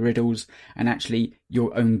solving the riddles, and actually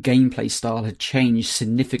your own gameplay style had changed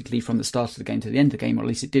significantly from the start of the game to the end of the game, or at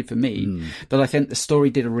least it did for me, that I think the story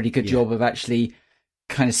did a really good job of actually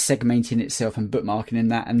kind of segmenting itself and bookmarking in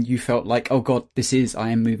that, and you felt like, oh god, I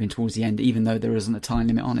am moving towards the end, even though there isn't a time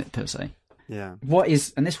limit on it per se. Yeah. What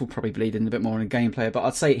is, and this will probably bleed in a bit more in a gameplay, but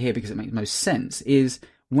I'd say it here because it makes most sense, is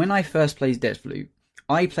when I first played Deathloop,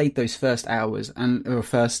 I played those first hours or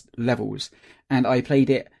first levels, and I played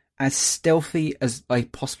it as stealthy as I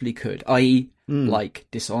possibly could, i.e. like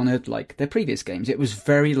Dishonored, like their previous games. It was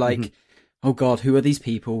very like, oh god, who are these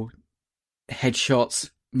people?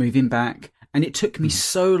 Headshots, moving back. And it took me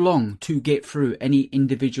so long to get through any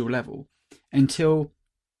individual level until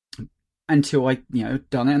I,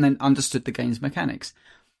 done it and then understood the game's mechanics.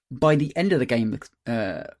 By the end of the game,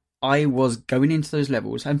 I was going into those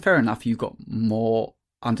levels, and fair enough, you've got more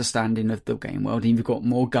understanding of the game world, and you've got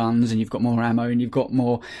more guns, and you've got more ammo, and you've got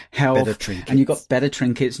more health, and you've got better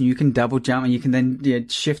trinkets, and you can double jump, and you can then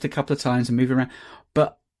shift a couple of times and move around.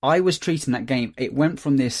 But I was treating that game, it went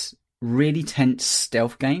from this really tense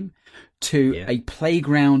stealth game to a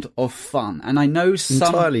playground of fun. And I know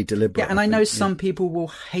entirely deliberate. Yeah, and I know some people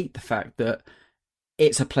will hate the fact that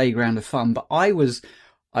it's a playground of fun, but I was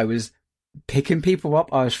picking people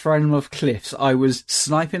up, I was throwing them off cliffs, I was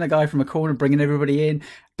sniping a guy from a corner, bringing everybody in,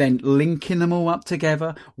 then linking them all up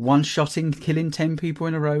together, one-shotting, killing 10 people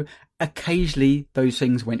in a row. Occasionally, those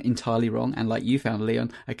things went entirely wrong, and like you found,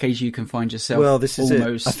 Leon, occasionally you can find yourself. Well, this is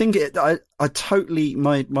almost... it. I think I totally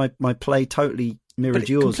my play totally mirrored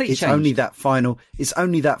yours. It's only that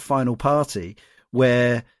final party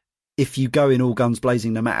where if you go in all guns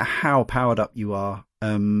blazing, no matter how powered up you are,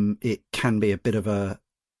 it can be a bit of a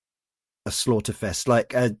slaughter fest.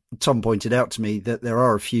 Like Tom pointed out to me that there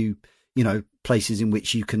are a few, places in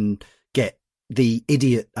which you can get the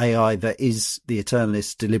idiot AI that is the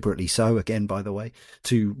Eternalist, deliberately so, again, by the way,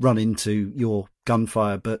 to run into your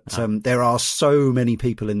gunfire. But there are so many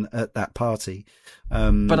people at that party.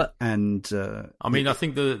 I think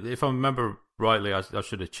if I remember rightly, I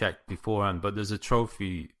should have checked beforehand, but there's a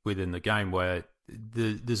trophy within the game where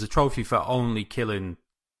there's a trophy for only killing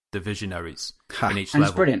the visionaries in each level.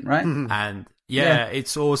 It's brilliant, right? And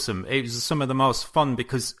it's awesome. It was some of the most fun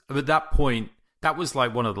because at that point, that was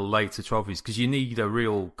like one of the later trophies because you need a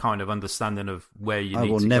real kind of understanding of where you need to go.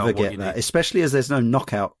 I will never get that, especially as there's no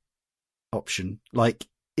knockout option. Like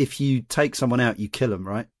if you take someone out, you kill them,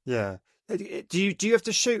 right? Yeah. Do you have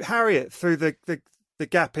to shoot Harriet through the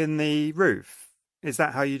gap in the roof? Is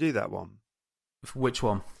that how you do that one? Which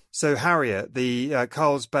one? So Harriet, the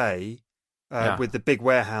Carl's Bay, with the big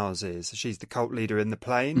warehouses. She's the cult leader in the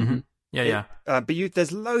plane. Mm-hmm. But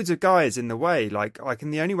there's loads of guys in the way. Like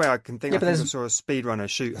the only way I can think, I saw a speedrunner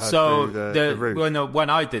shoot her through the roof. When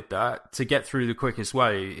I did that to get through the quickest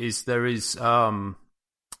way is there is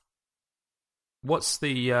what's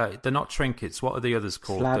they're not trinkets. What are the others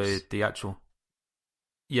called? Slabs. The actual.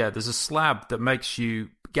 Yeah, there's a slab that makes you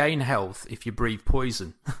gain health if you breathe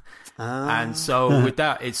poison. And so with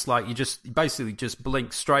that, it's like you just basically just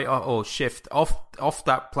blink straight or shift off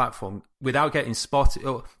that platform without getting spotted.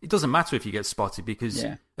 Or it doesn't matter if you get spotted because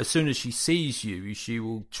as soon as she sees you, she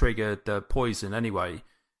will trigger the poison anyway.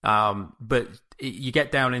 But you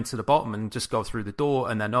get down into the bottom and just go through the door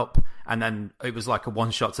and then up, and then it was like a one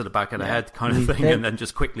shot to the back of the head kind of thing, and then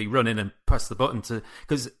just quickly run in and press the button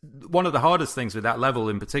because one of the hardest things with that level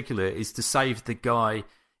in particular is to save the guy.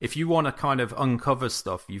 If you want to kind of uncover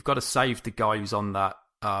stuff, you've got to save the guy who's on that,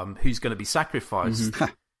 who's going to be sacrificed. Mm-hmm.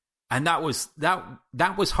 And that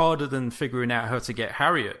was harder than figuring out how to get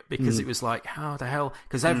Harriet because it was like, how the hell?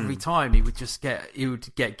 Because every time he would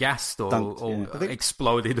get gassed or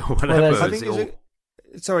exploded or whatever.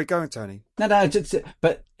 Sorry, go on, Tony. No,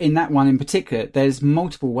 but in that one in particular, there's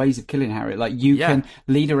multiple ways of killing Harriet. Like you can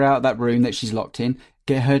lead her out of that room that she's locked in,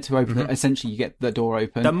 get her to open it. Essentially, you get the door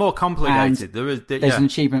open. They're more complicated. There's an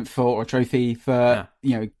achievement or a trophy for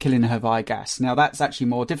killing her via gas. Now that's actually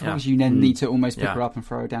more difficult because you then need to almost pick her up and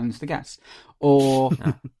throw her down into the gas. Or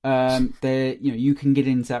you can get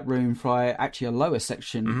into that room via actually a lower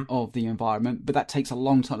section of the environment, but that takes a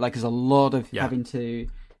long time. Like there's a lot of having to.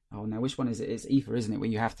 Oh no, which one is it? It's Ether, isn't it? Where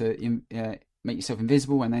you have to make yourself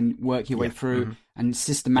invisible and then work your way through and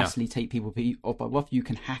systematically take people off by off. You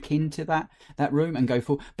can hack into that room and go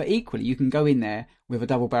for. But equally, you can go in there with a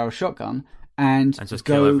double barrel shotgun and just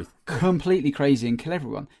go completely crazy and kill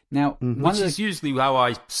everyone. Now, which is usually how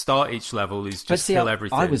I start each level is just kill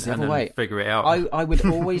everything. I was the other way. Figure it out. I would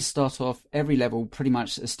always start off every level pretty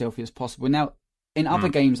much as stealthy as possible. Now, in other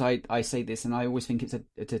games, I say this, and I always think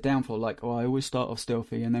it's a downfall. Like, I always start off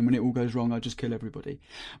stealthy, and then when it all goes wrong, I just kill everybody.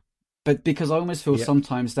 But because I almost feel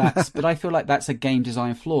sometimes but I feel like that's a game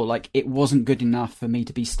design flaw. Like, it wasn't good enough for me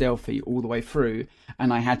to be stealthy all the way through,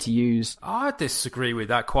 and I had to use... I disagree with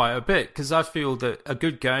that quite a bit, because I feel that a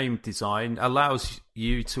good game design allows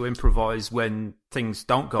you to improvise when things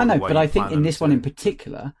don't go the way you plan. I know, but I think in this one in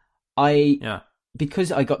particular,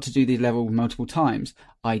 because I got to do these levels multiple times,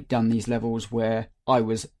 I'd done these levels where I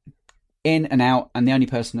was in and out, and the only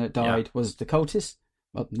person that died was the cultist.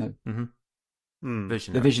 Well, no. Mm-hmm.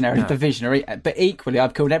 The visionary. But equally,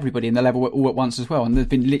 I've killed everybody in the level all at once as well, and there's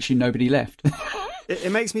been literally nobody left.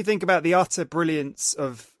 It makes me think about the utter brilliance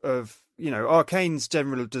of Arcane's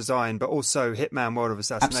general design, but also Hitman: World of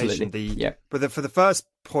Assassination. Absolutely. But for the first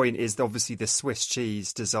point is obviously the Swiss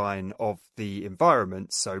cheese design of the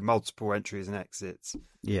environment, so multiple entries and exits.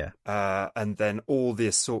 Yeah. And then all the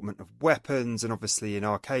assortment of weapons, and obviously in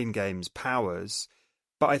Arcane games, powers.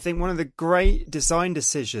 But I think one of the great design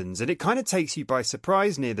decisions, and it kind of takes you by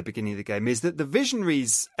surprise near the beginning of the game, is that the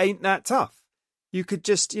visionaries ain't that tough. You could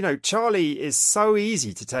just, Charlie is so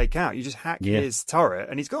easy to take out. You just hack his turret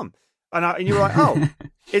and he's gone. And you're like, oh,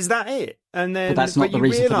 is that it? And then, but that's not the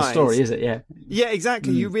reason for the story, is it? Yeah. Yeah,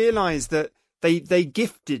 exactly. You realise that they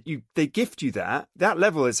gift you that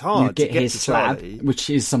level is hard you to get his to slab, Charlie, which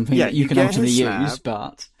is something that you can ultimately use,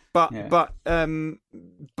 but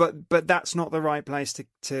that's not the right place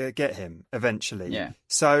to get him eventually. Yeah.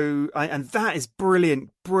 So and that is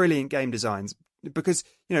brilliant game designs, because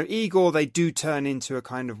Igor, they do turn into a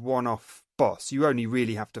kind of one-off boss. You only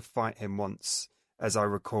really have to fight him once, as I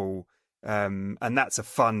recall, and that's a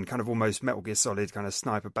fun kind of almost Metal Gear Solid kind of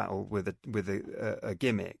sniper battle with a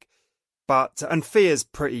gimmick. But and Fia's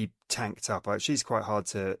pretty tanked up. She's quite hard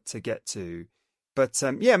to get to. But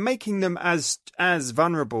making them as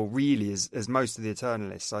vulnerable really as most of the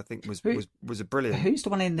Eternalists, I think was a brilliant. Who's the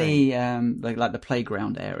one in the like the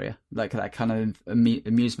playground area, like that kind of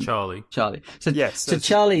amusement? Charlie. So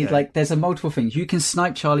Charlie, like there's a multiple things. You can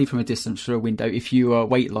snipe Charlie from a distance through a window if you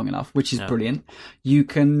wait long enough, which is brilliant. You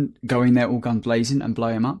can go in there all guns blazing and blow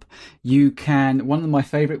him up. You can, one of my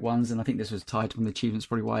favourite ones, and I think this was tied to one of the achievements,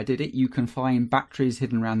 probably why I did it. You can find batteries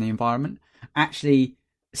hidden around the environment. Actually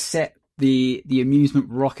set the amusement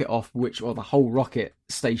rocket off, or the whole rocket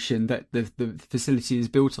station that the facility is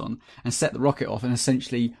built on, and set the rocket off and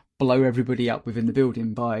essentially blow everybody up within the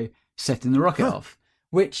building by setting the rocket off.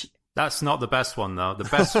 Which, that's not the best one though. The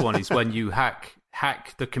best one is when you hack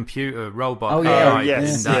the computer robot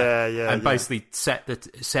and basically set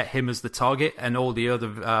him as the target, and all the other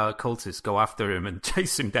cultists go after him and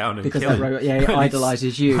chase him down and because kill that robot, he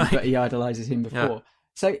idolizes you, but he idolizes him before.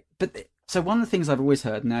 So one of the things I've always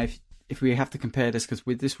heard, now if we have to compare this, because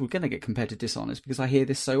with this we're going to get compared to Dishonored, because I hear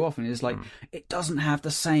this so often, is like it doesn't have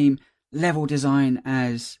the same level design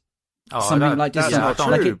as something like Dishonored.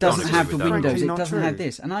 Like it doesn't have the windows, it doesn't have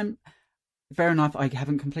this. And I'm fair enough, I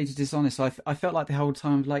haven't completed Dishonored, so I felt like the whole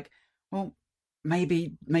time like, well,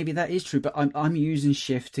 maybe that is true, but I'm using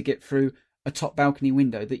shift to get through a top balcony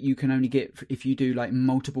window that you can only get if you do like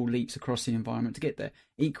multiple leaps across the environment to get there.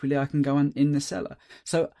 Equally, I can go in the cellar.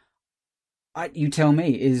 So you tell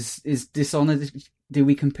me, is Dishonored? Do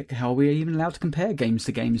we compare? How are we even allowed to compare games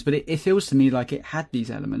to games? But it feels to me like it had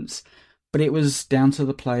these elements, but it was down to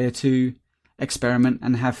the player to experiment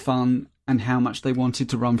and have fun, and how much they wanted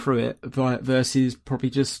to run through it, versus probably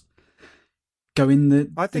just going the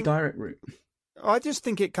direct route. I just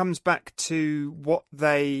think it comes back to what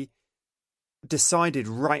they decided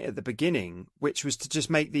right at the beginning, which was to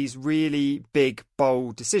just make these really big,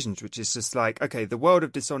 bold decisions, which is just like, okay, the world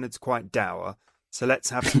of Dishonored's quite dour, so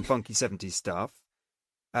let's have some funky 70s stuff.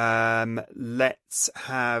 Let's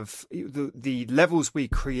have the levels we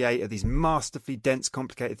create are these masterfully dense,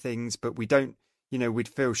 complicated things, but we don't, we'd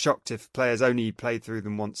feel shocked if players only played through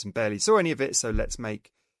them once and barely saw any of it, so let's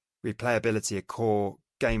make replayability a core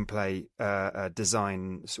gameplay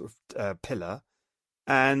design sort of pillar.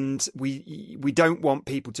 And we don't want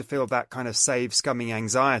people to feel that kind of save scumming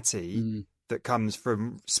anxiety that comes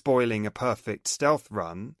from spoiling a perfect stealth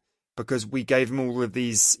run, because we gave them all of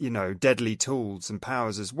these, deadly tools and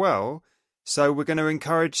powers as well. So we're going to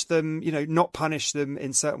encourage them, not punish them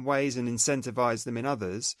in certain ways and incentivize them in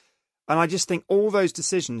others. And I just think all those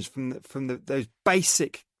decisions from those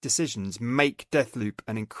basic decisions make Deathloop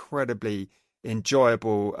an incredibly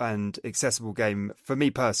enjoyable and accessible game for me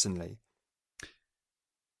personally.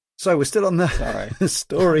 So we're still on the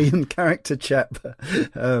story and character chat, but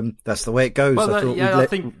that's the way it goes. Well, I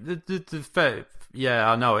think the fair,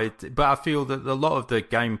 I know it, but I feel that a lot of the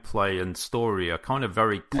gameplay and story are kind of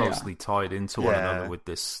very closely tied into one another with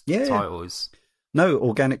this title. No,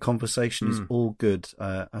 organic conversation is all good.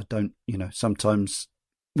 I don't, sometimes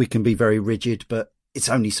we can be very rigid, but it's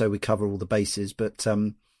only so we cover all the bases, but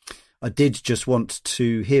I did just want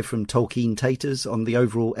to hear from Tolkien Taters on the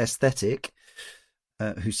overall aesthetic,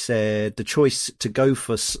 who said the choice to go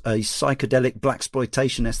for a psychedelic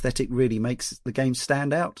blaxploitation aesthetic really makes the game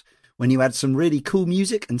stand out. When you add some really cool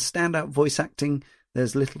music and standout voice acting,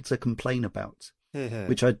 there's little to complain about.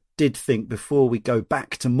 Which I did think before we go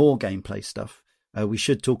back to more gameplay stuff, we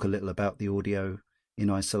should talk a little about the audio in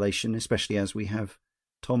isolation, especially as we have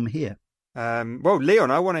Tom here. Well, Leon,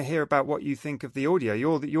 I want to hear about what you think of the audio.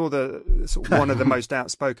 You're the sort of one of the most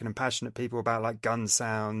outspoken and passionate people about like gun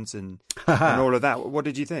sounds and all of that. What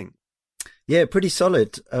did you think? Yeah, pretty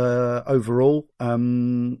solid overall. I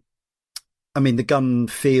mean, the gun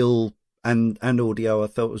feel and audio I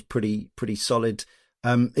thought was pretty solid.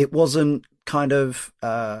 It wasn't kind of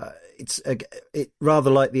it rather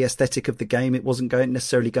like the aesthetic of the game. It wasn't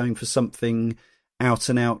necessarily going for something out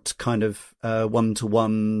and out kind of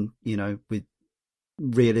 1-to-1,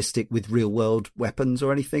 with real world weapons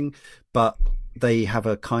or anything, but they have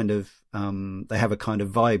a kind of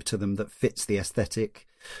vibe to them that fits the aesthetic.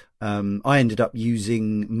 I ended up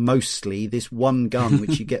using mostly this one gun,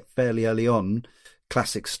 which you get fairly early on,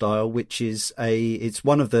 classic style, which is it's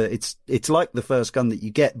like the first gun that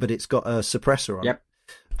you get, but it's got a suppressor on. Yep.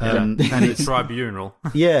 And it's tribunal.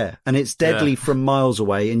 Yeah, and it's deadly from miles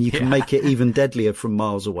away, and you can make it even deadlier from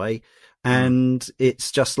miles away. And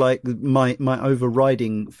it's just like my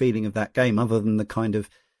overriding feeling of that game, other than the kind of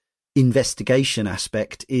investigation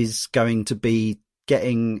aspect, is going to be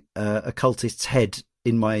getting a cultist's head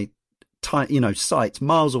in my sight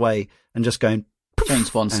miles away and just going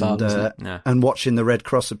James Bond style, isn't it? And watching the red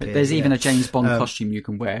cross appear. There's even a James Bond costume you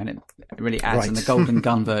can wear, and it really adds in the Golden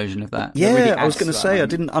Gun version of that. Yeah, really I was going to say I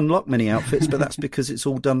didn't unlock many outfits, but that's because it's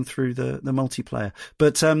all done through the multiplayer.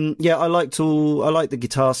 But I liked the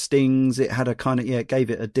guitar stings. It had a kind of it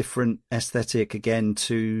gave it a different aesthetic again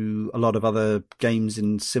to a lot of other games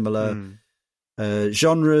in similar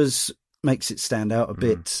genres. Makes it stand out a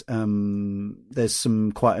bit. There's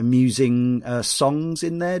some quite amusing songs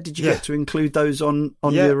in there. Did you get to include those on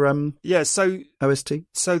your so OST?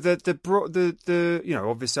 So the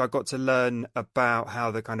obviously I got to learn about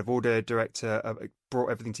how the kind of audio director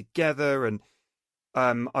brought everything together, and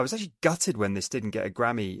I was actually gutted when this didn't get a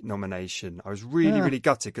Grammy nomination. I was really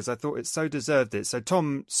gutted because I thought it so deserved it. So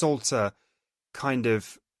Tom Salter kind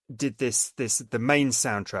of did the main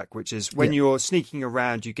soundtrack, which is when you're sneaking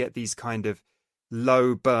around, you get these kind of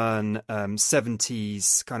low burn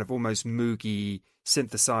 70s kind of almost moogie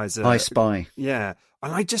synthesizer. I Spy. Yeah.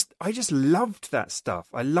 And I just loved that stuff.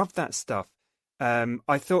 I loved that stuff.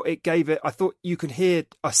 I thought you could hear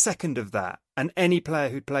a second of that, and any player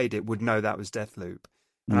who played it would know that was Deathloop.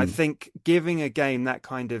 And I think giving a game that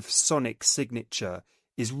kind of sonic signature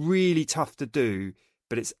is really tough to do,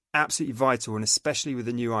 but it's absolutely vital, and especially with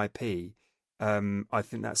the new IP, I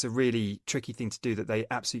think that's a really tricky thing to do that they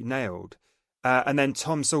absolutely nailed. And then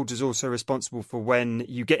Tom Salter's also responsible for when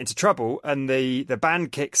you get into trouble and the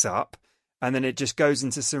band kicks up, and then it just goes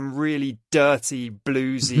into some really dirty,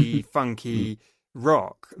 bluesy, funky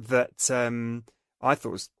rock that I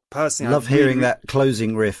thought was personally... Love hearing that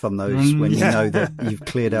closing riff on those when you know that you've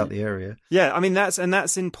cleared out the area. Yeah, I mean, that's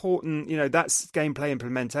important. That's gameplay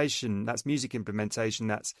implementation, that's music implementation,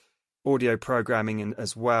 that's audio programming, and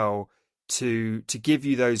as well to give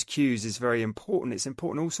you those cues is very important. It's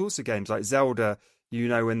important in all sorts of games like Zelda.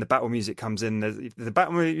 When the battle music comes in, the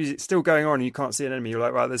battle music's still going on and you can't see an enemy. You're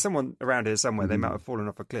like, right, there's someone around here somewhere. They might have fallen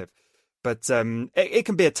off a cliff. But it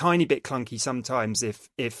can be a tiny bit clunky sometimes if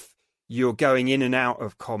you're going in and out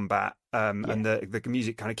of combat, and the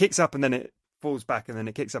music kind of kicks up and then it falls back and then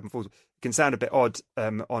it kicks up and falls. It can sound a bit odd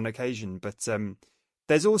on occasion, but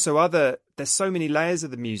there's also there's so many layers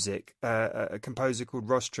of the music. A composer called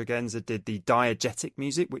Ross Tregenza did the diegetic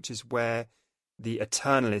music, which is where the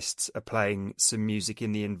Eternalists are playing some music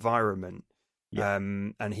in the environment. Yeah.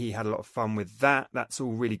 And he had a lot of fun with that. That's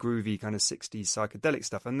all really groovy, kind of 60s psychedelic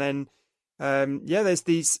stuff. And then there's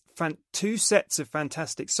these two sets of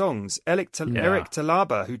fantastic songs. Eric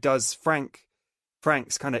Talaba, who does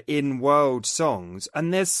Frank's kind of in-world songs,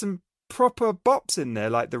 and there's some proper bops in there,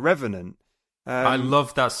 like The Revenant. I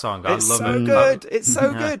love that song. It's so good. It's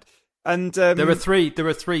so good. And there are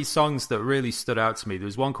three songs that really stood out to me.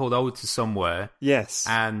 There's one called "Ode to Somewhere." Yes,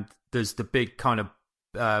 and there's the big kind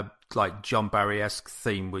of like John Barry-esque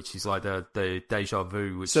theme, which is like the Deja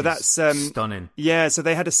Vu, which is stunning. Yeah, so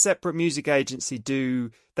they had a separate music agency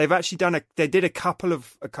they've actually they did a couple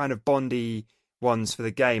of kind of Bondy ones for the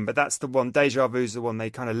game, but that's the one, Deja Vu's the one they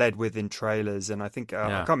kind of led with in trailers, and I think, I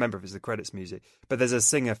can't remember if it's the credits music, but there's a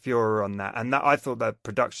singer Fiora on that, and that I thought the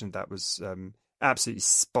production of that was absolutely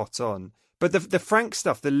spot on. But the Frank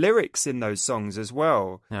stuff, the lyrics in those songs as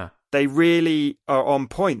well, Yeah. they really are on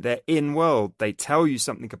point. They're in world. They tell you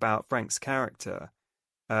something about Frank's character,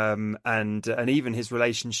 and even his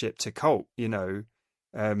relationship to Colt.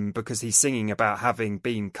 Because he's singing about having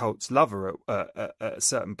been Colt's lover at a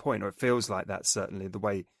certain point, or it feels like that, certainly the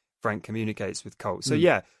way Frank communicates with Colt. So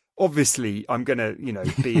yeah, obviously I'm going to,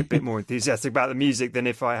 be a bit more enthusiastic about the music than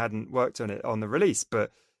if I hadn't worked on it on the release.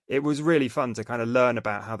 But it was really fun to kind of learn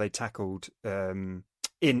about how they tackled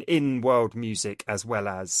in world music as well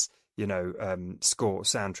as, score,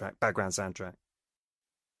 soundtrack, background soundtrack.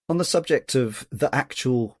 On the subject of the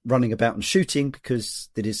actual running about and shooting, because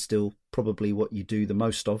it is still probably what you do the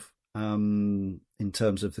most of, in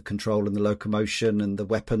terms of the control and the locomotion and the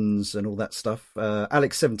weapons and all that stuff.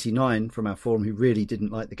 Alex79 from our forum, who really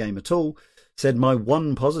didn't like the game at all, said, my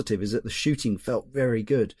one positive is that the shooting felt very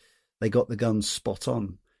good. They got the guns spot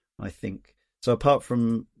on, I think. So apart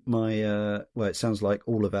from my, it sounds like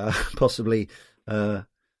all of our possibly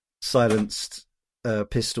silenced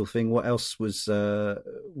pistol thing, what else was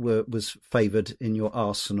favoured in your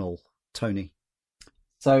arsenal, Tony?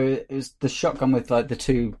 So it was the shotgun with like the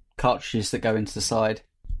two cartridges that go into the side.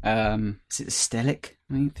 Is it the Stelic?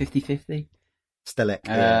 I mean, 50-50? Stelic,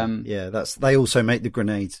 yeah. They also make the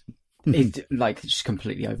grenades. It's just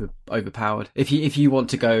completely overpowered. If you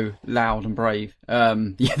want to go loud and brave,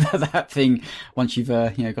 that thing, once you've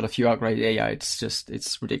got a few upgrades,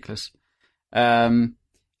 it's ridiculous. I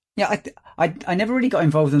never really got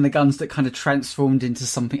involved in the guns that kind of transformed into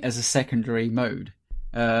something as a secondary mode.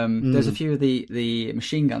 There's a few of the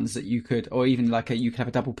machine guns that you could, or even you could have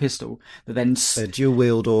a double pistol that then dual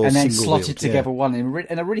wield or and then single slotted wield, together one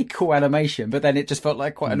in a really cool animation. But then it just felt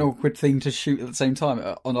like quite an awkward thing to shoot at the same time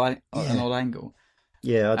on an odd angle.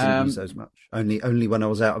 Yeah, I didn't use those much. Only when I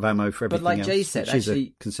was out of ammo for everything. But like else, Jay said,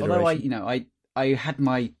 actually, although I had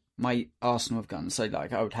my arsenal of guns, so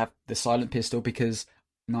I would have the silent pistol because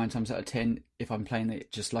 9 times out of 10, if I'm playing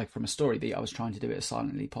it just like from a story beat, I was trying to do it as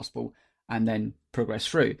silently possible and then progress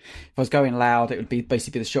through. If I was going loud, it would be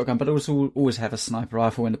basically the shotgun, but also always have a sniper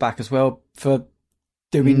rifle in the back as well for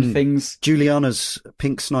doing things. Juliana's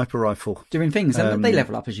pink sniper rifle. Doing things. And they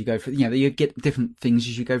level up as you go through. You get different things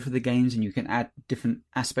as you go through the games and you can add different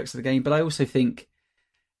aspects of the game. But I also think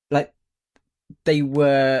they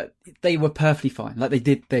were perfectly fine. They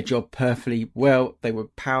did their job perfectly well. They were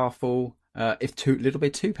powerful. If a little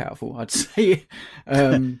bit too powerful, I'd say.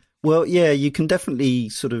 Well, yeah, you can definitely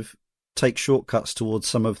sort of take shortcuts towards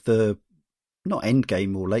some of the not end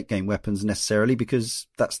game or late game weapons necessarily, because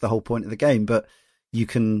that's the whole point of the game. But you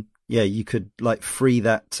could free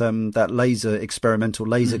that experimental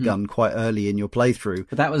laser gun quite early in your playthrough.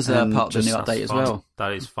 But that was part of the new update as well.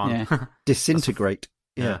 That is fun. Yeah. Disintegrate.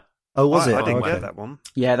 Yeah. Oh, was it? I didn't get that one.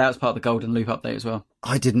 Yeah, that was part of the Golden Loop update as well.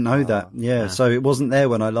 I didn't know that. Yeah, so it wasn't there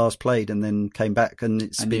when I last played and then came back, and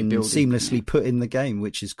it's been seamlessly put in the game,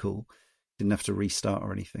 which is cool. Didn't have to restart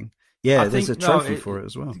or anything. Yeah, there's a trophy for it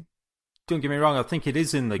as well. Don't get me wrong, I think it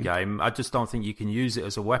is in the game. I just don't think you can use it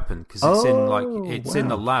as a weapon because it's in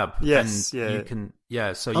the lab. Yes, and you can.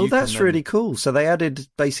 Yeah, so that's really cool. So they added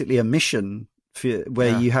basically a mission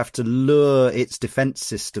where you have to lure its defense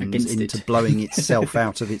systems into blowing itself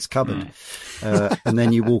out of its cupboard, and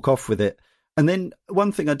then you walk off with it. And then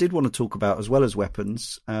one thing I did want to talk about as well as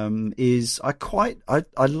weapons is I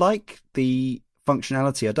like the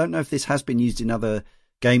functionality. I don't know if this has been used in other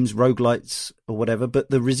games, roguelites or whatever, but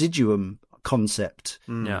the residuum concept,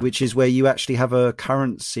 which is where you actually have a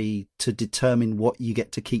currency to determine what you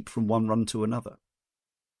get to keep from one run to another.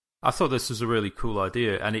 I thought this was a really cool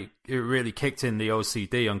idea, and it really kicked in the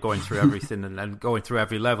OCD on going through everything and going through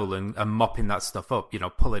every level and mopping that stuff up,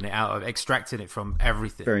 pulling it out, extracting it from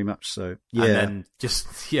everything. Very much so. Yeah. And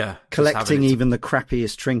then collecting even the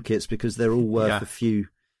crappiest trinkets because they're all worth a few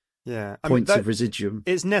points of residuum.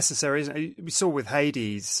 It's necessary, isn't it? We saw with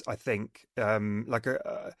Hades, I think, if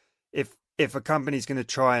a company's going to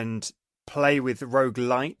try and play with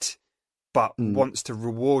roguelite, but wants to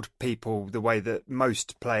reward people the way that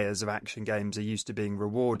most players of action games are used to being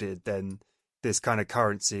rewarded, then this kind of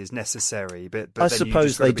currency is necessary. But I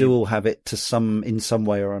suppose they do all have it in some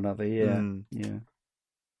way or another. Yeah, yeah.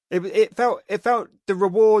 It felt the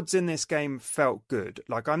rewards in this game felt good.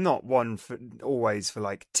 I'm not one for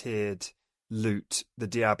tiered loot, the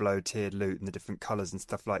Diablo tiered loot and the different colours and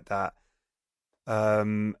stuff like that.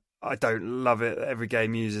 I don't love it. Every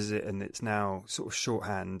game uses it, and it's now sort of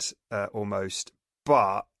shorthand almost.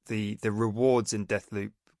 But the rewards in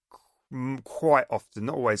Deathloop quite often,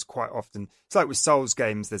 not always, quite often. It's like with Souls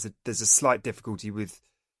games. There's a slight difficulty with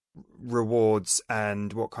rewards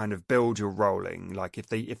and what kind of build you're rolling. Like if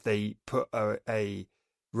they put a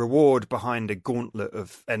reward behind a gauntlet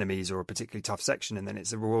of enemies or a particularly tough section, and then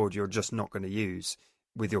it's a reward you're just not going to use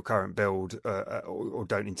with your current build, or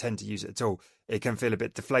don't intend to use it at all, it can feel a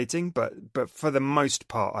bit deflating. But for the most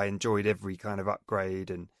part, I enjoyed every kind of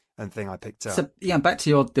upgrade and thing I picked up. So yeah, back to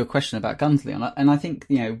your question about guns, Leon, and I think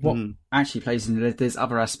what actually plays in it, there's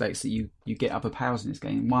other aspects that you get upper powers in this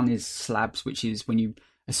game. One is slabs, which is when you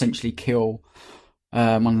essentially kill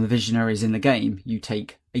one of the visionaries in the game, you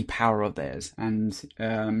take a power of theirs, and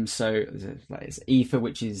so it's Ether,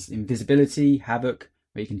 which is invisibility, Havoc,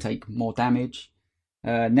 where you can take more damage,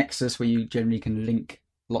 Nexus, where you generally can link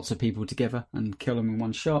lots of people together and kill them in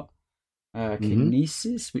one shot,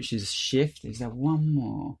 Kinesis, which is shift. Is there one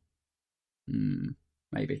more?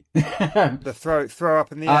 Maybe the throw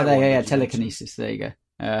up in the air. Yeah, telekinesis. There you go.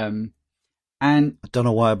 And I don't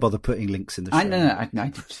know why I bother putting links in the show. No,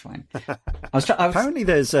 it's fine. Apparently,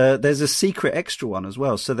 there's a secret extra one as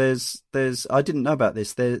well. So there's I didn't know about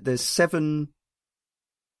this. There's 7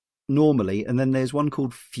 normally, and then there's one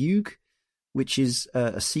called Fugue, which is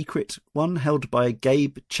a secret one held by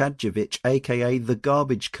Gabe Chadjevich, aka the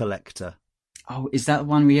Garbage Collector. Oh, is that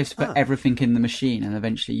one where you have to put everything in the machine and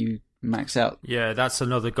eventually you max out? Yeah, that's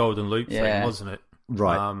another golden loop thing, wasn't it?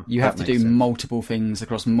 Right. You have to do multiple things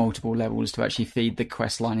across multiple levels to actually feed the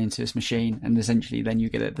quest line into this machine, and essentially then you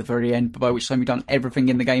get it at the very end, by which time you've done everything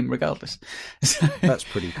in the game regardless. So, that's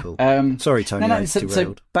pretty cool. Sorry, Tony.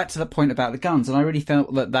 So back to the point about the guns, and I really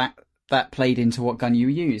felt that played into what gun you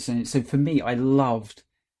use. And so for me, I loved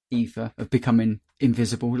Ether of becoming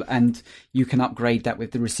invisible, and you can upgrade that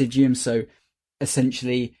with the Residuum. So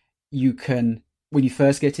essentially, you can, when you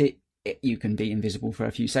first get it, you can be invisible for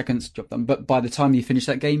a few seconds, drop them. But by the time you finish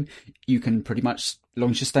that game, you can pretty much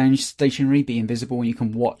launch your stationary, be invisible, and you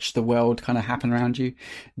can watch the world kind of happen around you.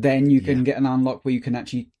 Then you can get an unlock where you can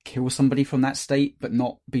actually kill somebody from that state, but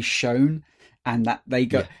not be shown. And that they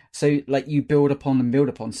go, so like you build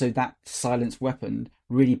upon. So that silenced weapon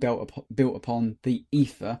really built upon the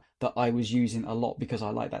Ether that I was using a lot because I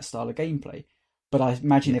like that style of gameplay. But I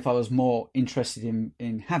imagine if I was more interested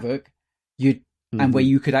in Havoc, and where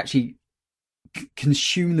you could actually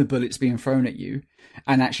consume the bullets being thrown at you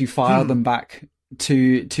and actually fire them back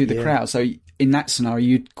to the crowd. So in that scenario,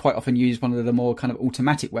 you'd quite often use one of the more kind of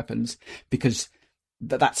automatic weapons because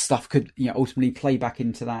that stuff could ultimately play back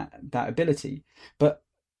into that ability. But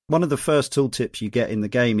one of the first tooltips you get in the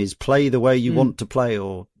game is play the way you want to play,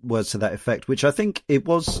 or words to that effect, which I think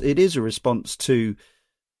it is a response to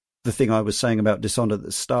the thing I was saying about Dishonored at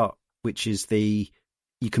the start, which is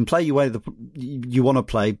you can play your way you want to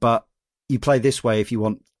play, but you play this way if you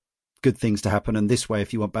want good things to happen, and this way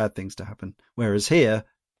if you want bad things to happen. Whereas here,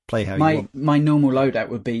 play how you want. My normal loadout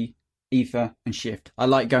would be Ether and Shift. I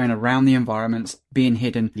like going around the environments, being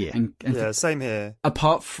hidden. Yeah, same here.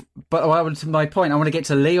 But to my point, I want to get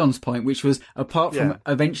to Leon's point, which was apart from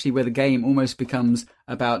eventually where the game almost becomes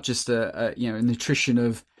about just a nutrition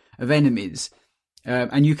of enemies.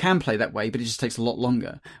 And you can play that way, but it just takes a lot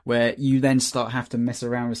longer, where you then have to mess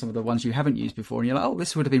around with some of the ones you haven't used before, and you're like, oh,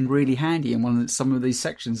 this would have been really handy in some of these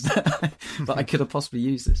sections that I could have possibly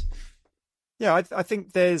used this. Yeah, I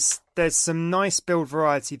think there's some nice build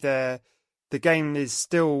variety there. The game is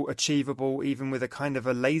still achievable, even with a kind of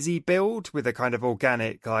a lazy build, with a kind of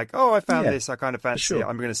organic, like, oh, I found this, I kind of fancy it,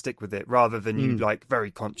 I'm going to stick with it, rather than you like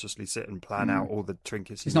very consciously sit and plan out all the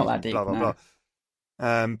trinkets. It's not that deep, blah, blah, no. blah.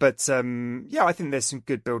 I think there's some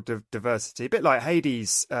good build diversity, a bit like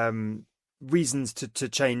Hades. Reasons to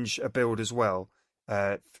change a build as well,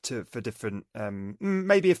 for different,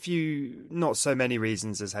 maybe a few, not so many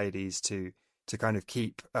reasons as Hades to kind of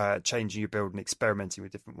keep changing your build and experimenting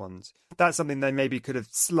with different ones. That's something they maybe could have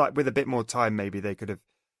with a bit more time. Maybe they could have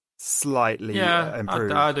slightly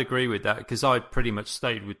improved. I'd agree with that, because I pretty much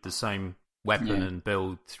stayed with the same weapon and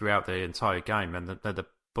build throughout the entire game, and the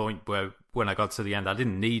point where when I got to the end, I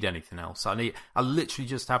didn't need anything else. I literally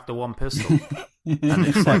just have the one pistol, and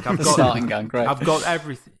it's like I've got starting gun. Great. I've got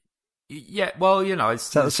everything. Yeah, well, it's is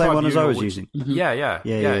that the same one as I was using. Yeah.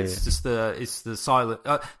 It's just the silent,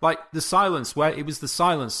 like the silence, where it was the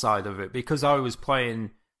silence side of it, because I was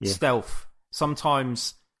playing stealth.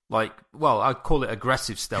 Sometimes, I call it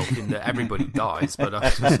aggressive stealth in that everybody dies, but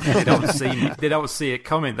they don't see it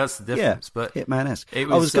coming. That's the difference. But Hitman-esque. I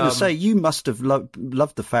was going to say, you must have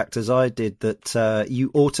loved the fact, as I did, that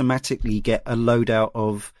you automatically get a loadout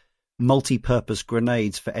of multi-purpose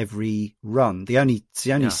grenades for every run. The only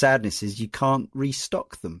sadness is you can't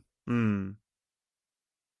restock them.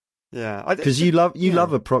 Yeah, because you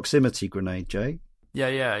love a proximity grenade, Jay.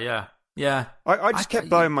 Yeah. I just kept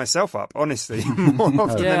blowing myself up, honestly. More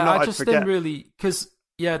often than not, I just didn't really, because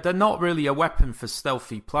they're not really a weapon for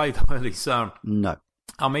stealthy play, though, really. So no.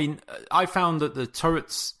 I mean, I found that the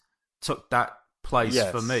turrets took that place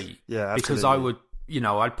for me. Yeah, because I would,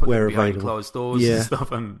 I'd put them behind closed doors Yeah. and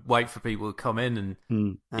stuff and wait for people to come in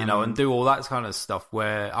and, and do all that kind of stuff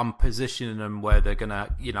where I'm positioning them where they're going to,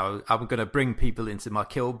 I'm going to bring people into my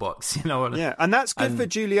kill box, Yeah, and that's good for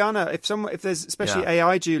Juliana. If there's especially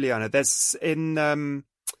AI Juliana, there's in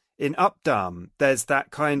Updam, there's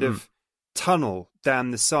that kind of tunnel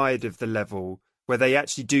down the side of the level where they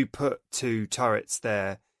actually do put 2 turrets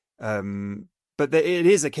there. But it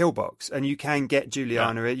is a kill box, and you can get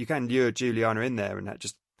Juliana. You can lure Juliana in there and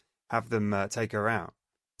just have them take her out.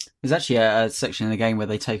 There's actually a section in the game where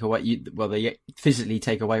they take away, they physically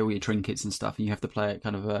take away all your trinkets and stuff, and you have to play it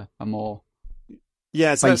kind of a more so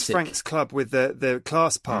basic. That's Frank's club with the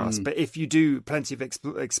class pass. But if you do plenty of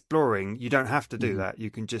exploring, you don't have to do that. You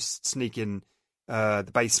can just sneak in the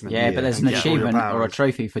basement. Yeah, but there's an achievement or a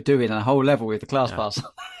trophy for doing a whole level with the class pass.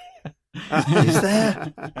 Is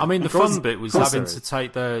there? I mean, the fun bit was having to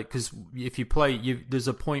take because if you play, there's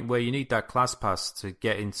a point where you need that class pass to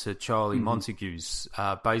get into Charlie Montague's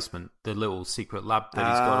basement, the little secret lab that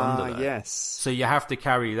he's got under there. Yes. So you have to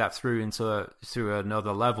carry that through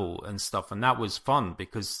another level and stuff, and that was fun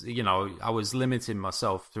because I was limiting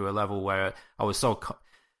myself through a level where I was so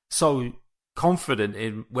confident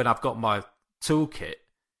in when I've got my toolkit.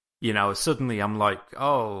 Suddenly I'm like,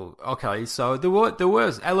 oh, okay. So there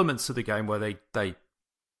were elements of the game where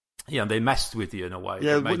they messed with you in a way.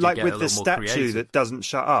 Yeah, like with the statue creative. that doesn't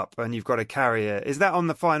shut up, and you've got to carry it. Is that on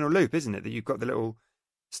the final loop? Isn't it that you've got the little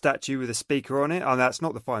statue with a speaker on it? Oh, that's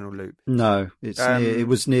not the final loop. No, it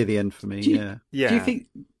was near the end for me. Yeah. Do you think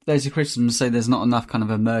there's a criticism to say there's not enough kind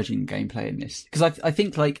of emerging gameplay in this? Because I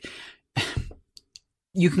think like.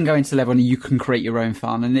 You can go into the level and you can create your own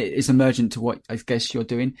fun, and it is emergent to what I guess you're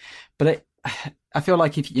doing. But I feel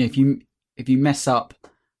like if you mess up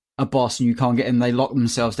a boss and you can't get in, they lock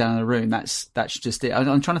themselves down in a room. That's just it.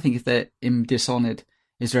 I'm trying to think if they're in Dishonored.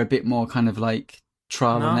 Is there a bit more kind of like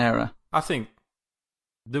trial and error? I think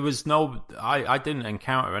there was I didn't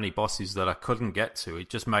encounter any bosses that I couldn't get to. It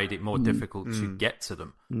just made it more difficult to get to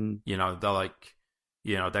them. They're like.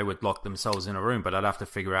 They would lock themselves in a room, but I'd have to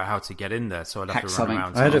figure out how to get in there. So I'd have to run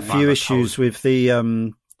around. I had a few issues with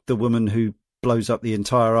the woman who blows up the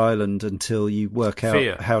entire island until you work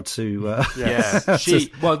out how to.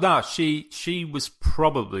 She was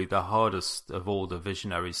probably the hardest of all the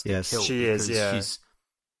visionaries to kill. She is. Yeah,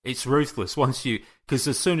 it's ruthless because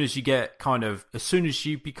as soon as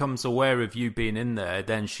she becomes aware of you being in there,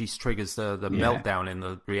 then she triggers the meltdown in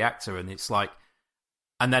the reactor, and it's like.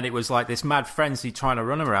 And then it was like this mad frenzy trying to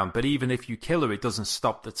run around. But even if you kill her, it doesn't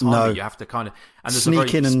stop the timer. No. You have to kind of... And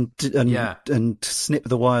sneak in and snip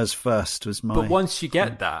the wires first was my... But once you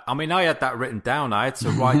get that... I mean, I had that written down. I had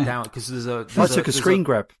to write down... because I took a screen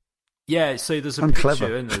grab. Yeah, so there's a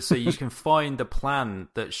picture in there. So you can find a plan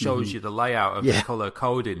that shows you the layout of the colour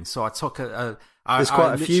coding. So I took There's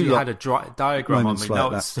quite a few. Had a diagram on my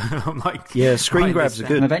notes. I'm like, screen grabs are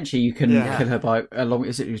good. And eventually you can kill her by along.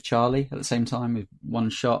 Is it with Charlie at the same time with one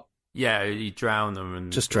shot? Yeah, you drown them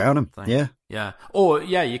and just drown them. Yeah. Or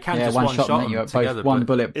you can just one shot them you together. One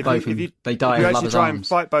bullet, both they die. If you actually try and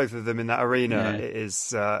fight both of them in that arena, it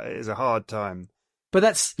is a hard time.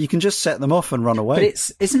 But you can just set them off and run away.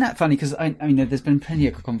 But isn't that funny? Because I mean, there's been plenty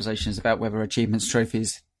of conversations about whether achievements,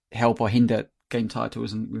 trophies help or hinder game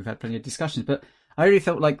titles, and we've had plenty of discussions. But I really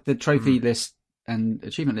felt like the trophy list and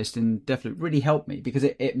achievement list in Deathloop really helped me because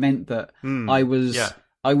it meant that I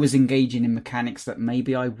was engaging in mechanics that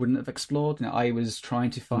maybe I wouldn't have explored. I was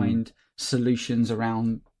trying to find solutions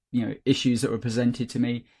around issues that were presented to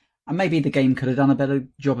me. And maybe the game could have done a better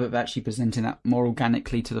job of actually presenting that more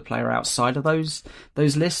organically to the player outside of those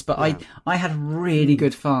lists. But I had really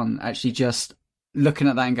good fun actually just looking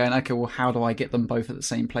at that and going, okay, well, how do I get them both at the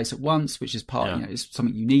same place at once? Which is part, is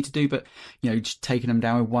something you need to do. But just taking them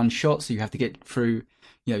down with one shot, so you have to get through,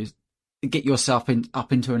 get yourself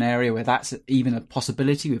up into an area where that's even a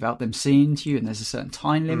possibility without them seeing you, and there's a certain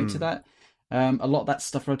time limit to that. A lot of that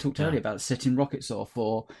stuff I talked earlier about setting rockets off,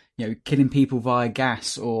 or killing people via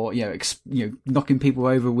gas, or knocking people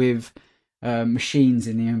over with machines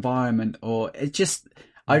in the environment, or it just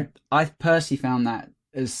I personally found that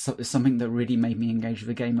as something that really made me engage with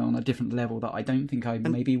the game on a different level that I don't think I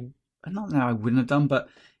wouldn't have done, but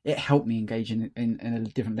it helped me engage in a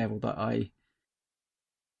different level that I.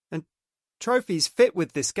 And trophies fit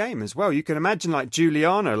with this game as well. You can imagine like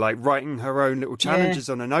Juliana writing her own little challenges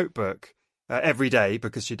on a notebook. Every day,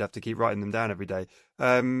 because she'd have to keep writing them down every day.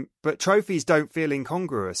 But trophies don't feel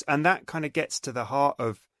incongruous, and that kind of gets to the heart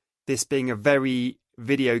of this being a very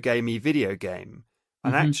video game,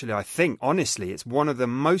 And actually, I think, honestly, it's one of the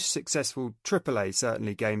most successful AAA,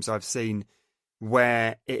 certainly, games I've seen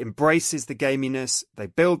where it embraces the gaminess. They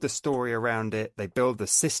build the story around it. They build the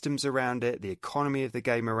systems around it, the economy of the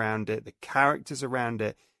game around it, the characters around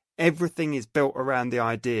it. Everything is built around the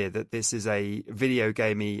idea that this is a video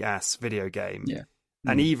gamey-ass video game. Yeah.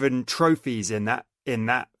 And even trophies in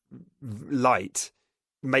that light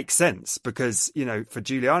make sense because, you know, for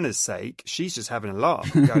Juliana's sake, she's just having a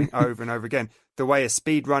laugh going over and over again. The way a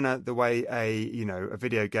speedrunner, the way a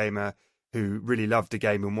video gamer who really loved the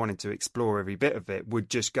game and wanted to explore every bit of it would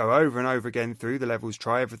just go over and over again through the levels,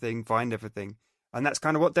 try everything, find everything. And that's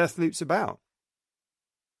kind of what Deathloop's about.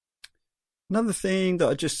 Another thing that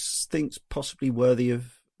I just think's possibly worthy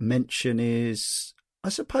of mention is, I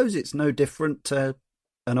suppose it's no different to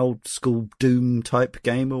an old school Doom type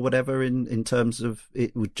game or whatever in terms of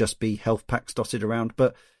it would just be health packs dotted around.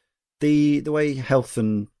 But the way health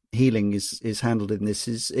and healing is handled in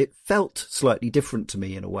this it felt slightly different to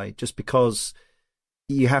me in a way, just because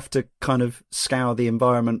you have to kind of scour the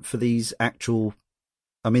environment for these actual,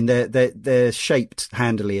 I mean, they're shaped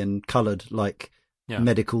handily and coloured like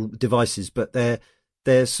medical devices, but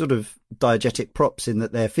they're sort of diegetic props in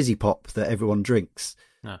that they're fizzy pop that everyone drinks.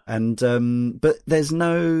 Yeah. And but there's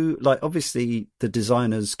no, like, obviously the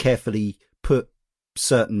designers carefully put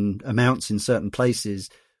certain amounts in certain places,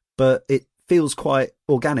 but it feels quite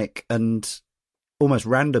organic and almost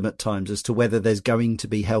random at times as to whether there's going to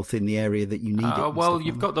be health in the area that you need it. Well,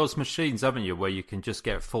 you've got those machines, haven't you, where you can just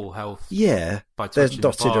get full health. Yeah, by touching there's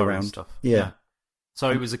dotted the around and stuff. Yeah.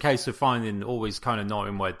 So it was a case of always kind of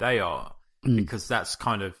knowing where they are, because that's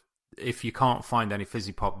kind of, if you can't find any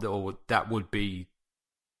fizzy pop, that would be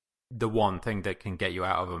the one thing that can get you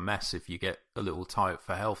out of a mess if you get a little tight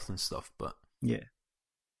for health and stuff. But yeah.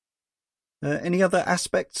 Any other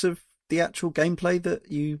aspects of the actual gameplay that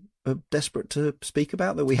you are desperate to speak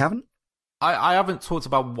about that we haven't? I haven't talked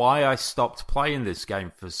about why I stopped playing this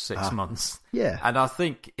game for 6 months. Yeah. And I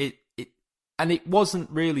think it wasn't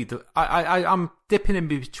really I'm dipping in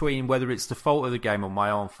between whether it's the fault of the game or my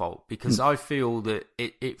own fault, because I feel that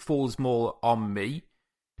it falls more on me,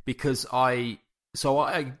 because I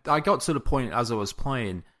got to the point as I was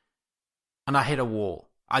playing and I hit a wall.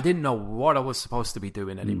 I didn't know what I was supposed to be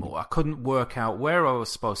doing anymore. I couldn't work out where I was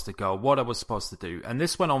supposed to go, what I was supposed to do. And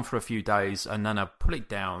this went on for a few days, and then I put it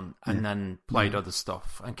down and then played other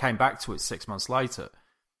stuff and came back to it 6 months later.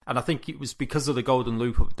 And I think it was because of the Golden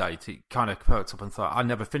Loop update, it kind of perked up and thought, I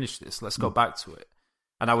never finished this, let's go back to it.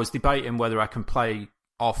 And I was debating whether I can play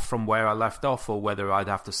off from where I left off or whether I'd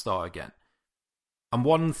have to start again. And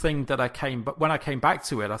one thing that when I came back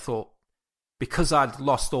to it, I thought, because I'd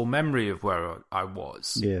lost all memory of where I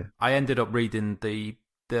was, I ended up reading the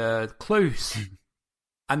clues.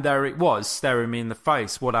 And there it was, staring me in the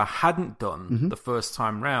face, what I hadn't done the first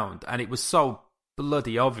time round. And it was so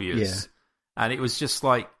bloody obvious. Yeah. And it was just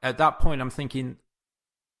like, at that point, I'm thinking,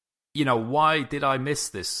 you know, why did I miss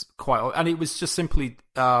this? And it was just simply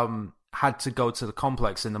had to go to the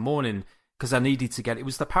complex in the morning because I needed to it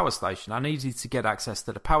was the power station. I needed to get access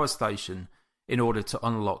to the power station in order to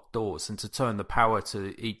unlock doors and to turn the power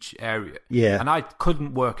to each area. Yeah. And I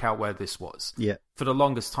couldn't work out where this was. Yeah. For the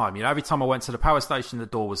longest time. You know, every time I went to the power station, the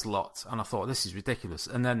door was locked. And I thought, this is ridiculous.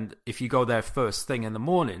 And then if you go there first thing in the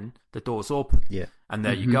morning, the door's open. Yeah. And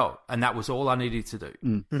there you go. And that was all I needed to do.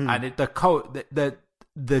 Mm-hmm. And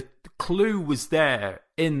the clue was there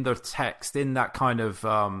in the text, in that kind of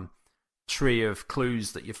tree of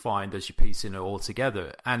clues that you find as you're piecing it all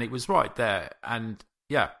together. And it was right there. And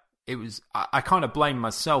yeah, it was. I kind of blame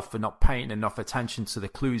myself for not paying enough attention to the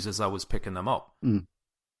clues as I was picking them up. Mm.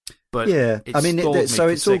 But yeah, I mean, so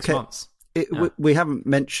it's all 6 months. We haven't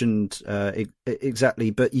mentioned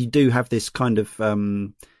exactly, but you do have this kind of.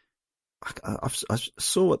 I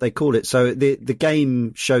saw what they call it. So the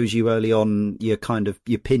game shows you early on your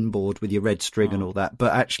pin board with your red string and all that,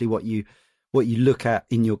 but actually what you look at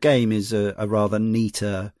in your game is a rather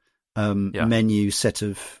neater menu set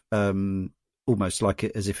of almost like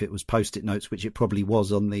it as if it was post-it notes, which it probably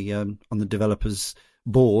was on the developer's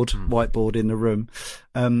board, whiteboard in the room,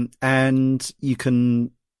 and you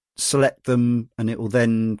can select them, and it will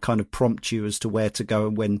then kind of prompt you as to where to go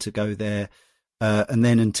and when to go there. And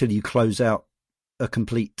then until you close out a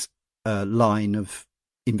complete line of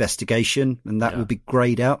investigation, and that will be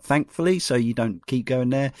grayed out, thankfully, so you don't keep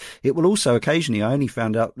going there. It will also occasionally, I only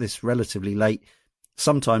found out this relatively late,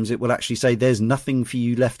 sometimes it will actually say there's nothing for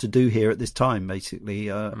you left to do here at this time, basically.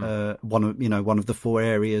 One of the 4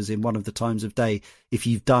 areas in one of the times of day. If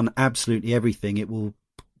you've done absolutely everything, it will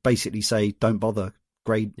basically say don't bother,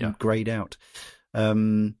 grayed out.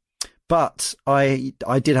 But I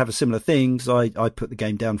did have a similar thing, because I put the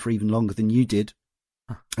game down for even longer than you did.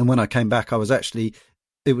 And when I came back,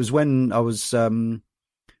 it was when I was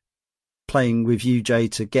playing with you, Jay,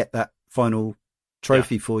 to get that final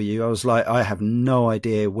trophy for you. I was like, I have no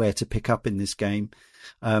idea where to pick up in this game.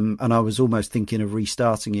 And I was almost thinking of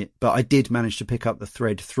restarting it, but I did manage to pick up the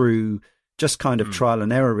thread through just kind of trial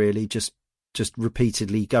and error, really, just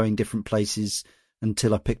repeatedly going different places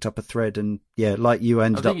until I picked up a thread. And like you I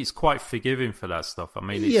think it's quite forgiving for that stuff. I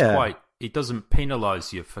mean, it doesn't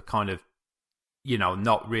penalise you for kind of,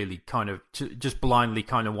 not really kind of just blindly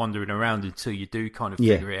kind of wandering around until you do kind of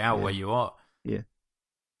figure it out where you are. Yeah.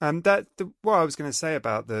 What I was going to say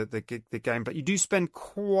about the game, but you do spend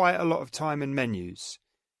quite a lot of time in menus,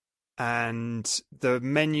 and the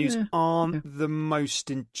menus aren't the most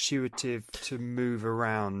intuitive to move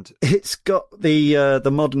around. It's got the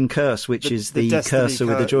modern curse, which is the cursor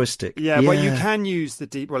with the joystick. Yeah, well, you can use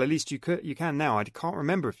the well, at least you can now. I can't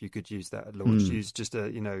remember if you could use that at launch. Use just a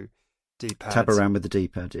D-pad. Tab around with the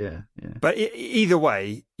D-pad, yeah. But either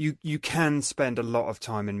way, you can spend a lot of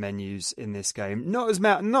time in menus in this game. Not as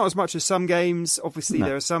much as some games. Obviously,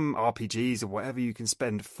 there are some RPGs or whatever you can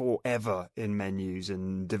spend forever in menus,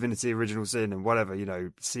 and Divinity: Original Sin and whatever,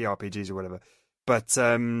 CRPGs or whatever. But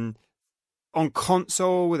on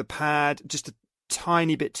console with a pad, just a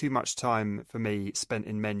tiny bit too much time for me spent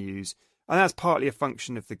in menus, and that's partly a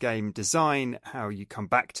function of the game design, how you come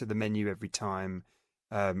back to the menu every time.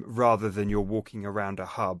 Rather than you're walking around a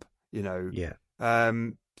hub, Yeah.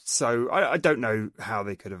 So I don't know how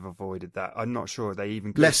they could have avoided that. I'm not sure they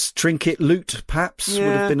even could. Less trinket loot, perhaps, would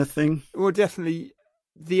have been a thing. Well, definitely.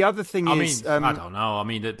 The other thing is... I don't know. I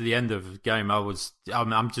mean, at the end of the game,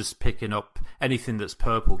 I'm just picking up anything that's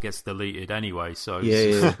purple gets deleted anyway. So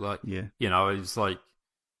it's it's like...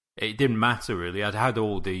 It didn't matter, really. I'd had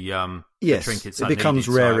all the trinkets. It becomes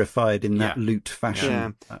rarefied in that loot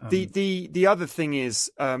fashion. Yeah. The other thing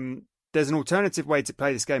is there's an alternative way to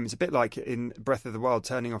play this game. It's a bit like in Breath of the Wild,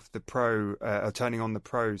 turning off the Pro or turning on the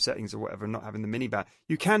Pro settings or whatever, and not having the mini-bat.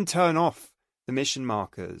 You can turn off the mission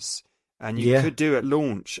markers, and you could do at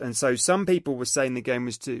launch. And so some people were saying the game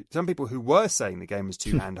was too. Some people who were saying the game was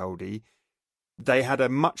too handholdy, they had a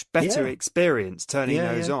much better experience turning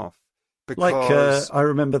those off. Because... Like, I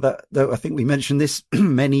remember that, though, I think we mentioned this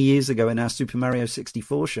many years ago in our Super Mario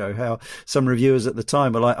 64 show, how some reviewers at the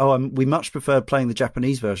time were like, we much preferred playing the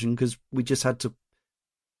Japanese version because we just had to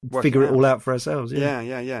figure it all out for ourselves. Yeah.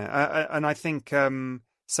 And I think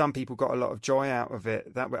some people got a lot of joy out of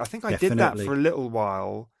it that way. I think I did that for a little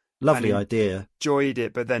while. Lovely idea. Enjoyed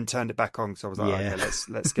it, but then turned it back on. So I was like, okay,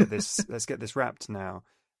 let's get this wrapped now.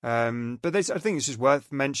 But I think it's just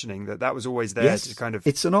worth mentioning that was always there to kind of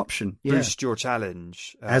it's an option boost your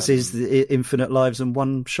challenge, as is the infinite lives and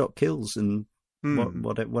one shot kills and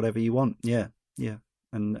whatever you want.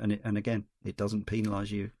 And again, it doesn't penalise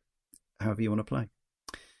you however you want to play.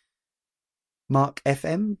 Mark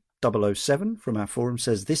FM 007 from our forum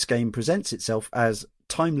says this game presents itself as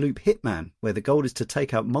time loop Hitman, where the goal is to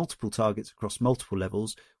take out multiple targets across multiple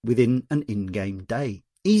levels within an in-game day.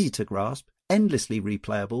 Easy to grasp, endlessly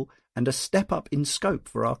replayable, and a step up in scope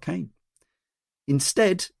for Arcane.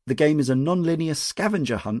 Instead, the game is a non-linear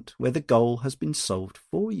scavenger hunt where the goal has been solved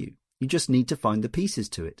for you. You just need to find the pieces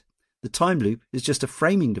to it. The time loop is just a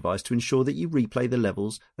framing device to ensure that you replay the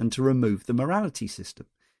levels and to remove the morality system.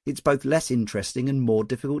 It's both less interesting and more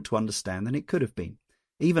difficult to understand than it could have been.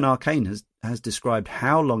 Even Arcane has described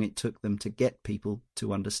how long it took them to get people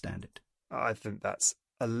to understand it. I think that's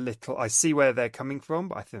a little... I see where they're coming from,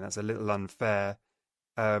 but I think that's a little unfair.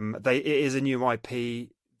 It is a new IP.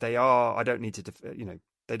 They are... I don't need to...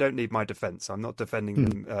 they don't need my defence. I'm not defending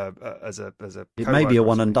them as a... It may be a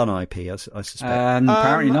one and done IP, I suspect.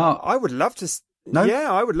 Apparently not. I would love to... No?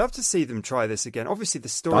 Yeah, I would love to see them try this again. Obviously, the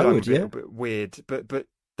storyline was a little bit weird, but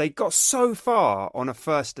they got so far on a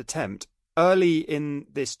first attempt early in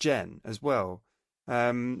this gen as well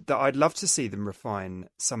that I'd love to see them refine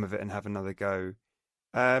some of it and have another go.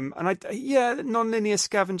 Non-linear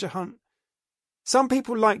scavenger hunt. Some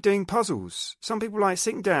people like doing puzzles. Some people like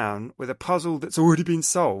sitting down with a puzzle that's already been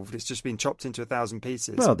solved. It's just been chopped into 1,000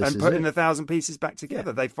 pieces and putting 1,000 pieces back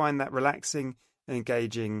together. Yeah. They find that relaxing and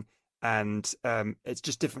engaging, and it's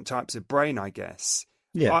just different types of brain, I guess.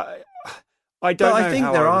 Yeah. I don't know. I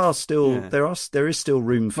think there is still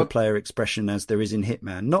room for player expression as there is in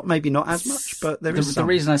Hitman. Maybe not as much, but there is. The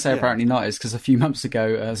reason I say apparently not is because a few months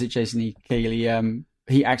ago, was it Jason E. Keighley?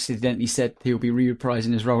 he accidentally said he'll be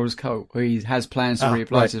reprising his role as Colt, or he has plans to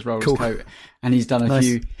reprise his role as Colt, and he's done a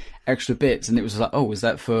few extra bits, and it was like, oh, was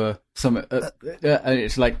that for some? And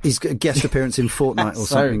it's like he's got a guest appearance in Fortnite or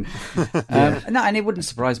something. No, and it wouldn't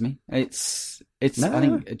surprise me. It's. No. I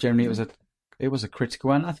think generally it was a critical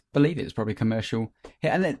one. I believe it was probably commercial,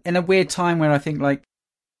 and in a weird time where I think like.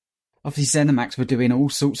 Obviously, ZeniMax were doing all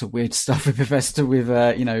sorts of weird stuff with Bethesda, with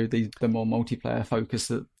the more multiplayer focus.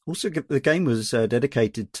 That also the game was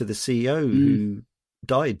dedicated to the CEO who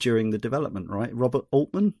died during the development, right? Robert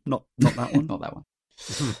Altman, not that one, not that one.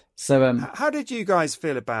 So, how did you guys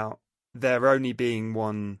feel about there only being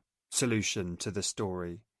one solution to the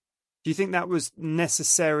story? Do you think that was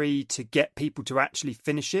necessary to get people to actually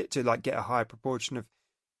finish it, to like get a higher proportion of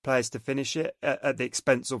players to finish it at the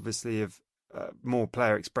expense, obviously, of more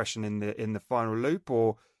player expression in the final loop,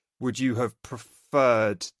 or would you have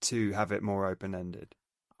preferred to have it more open-ended?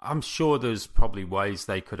 I'm sure there's probably ways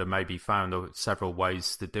they could have maybe found several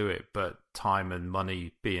ways to do it, but time and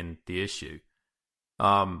money being the issue.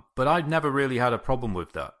 But I've never really had a problem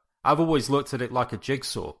with that. I've always looked at it like a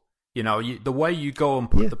jigsaw. You know, the way you go and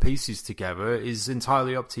put the pieces together is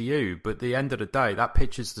entirely up to you. But at the end of the day, that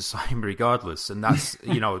picture's the same regardless. And that's,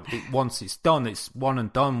 once it's done, it's one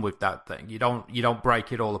and done with that thing. You don't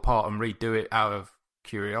break it all apart and redo it out of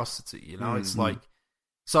curiosity. It's like,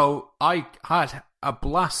 so I had a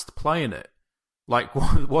blast playing it. Like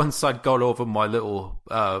once I'd got over my little,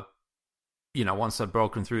 once I'd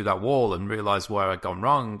broken through that wall and realized where I'd gone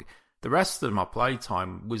wrong, the rest of my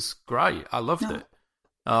playtime was great. I loved it.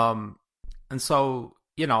 And so,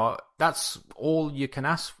 that's all you can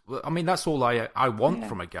ask. I mean, that's all I want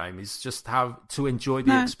from a game is just to enjoy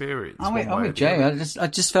the experience. I'm with Jay. I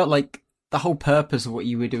just felt like the whole purpose of what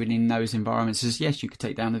you were doing in those environments is, yes, you could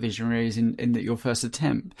take down the visionaries in your first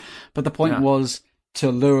attempt, but the point was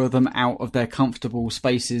to lure them out of their comfortable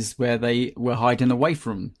spaces where they were hiding away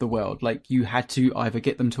from the world. Like, you had to either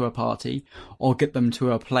get them to a party or get them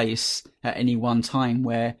to a place at any one time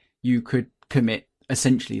where you could commit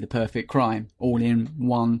essentially the perfect crime all in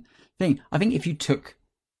one thing. I think if you took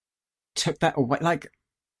that away, like,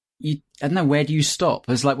 I don't know, where do you stop?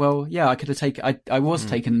 It's like, well, yeah, I could have taken, I was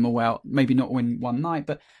taking them all out, maybe not in one night,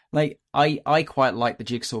 but like, I quite like the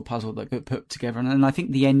jigsaw puzzle that got put together. And I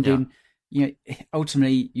think the ending,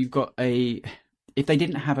 ultimately you've got if they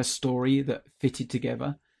didn't have a story that fitted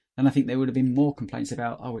together, then I think there would have been more complaints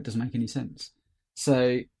about, it doesn't make any sense.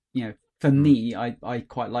 So, for me, I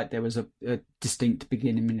quite like there was a distinct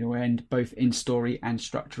beginning, middle, end, both in story and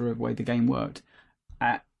structure of the way the game worked.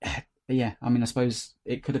 Yeah, I mean, I suppose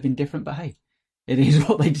it could have been different, but hey, it is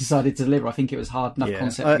what they decided to deliver. I think it was hard enough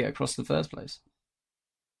concept to get across in the first place.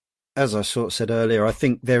 As I sort of said earlier, I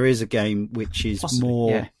think there is a game which is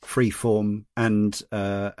more freeform and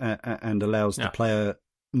allows the player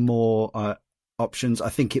more options. I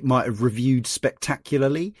think it might have reviewed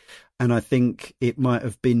spectacularly, and I think it might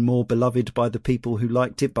have been more beloved by the people who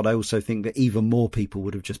liked it, but I also think that even more people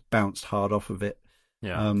would have just bounced hard off of it,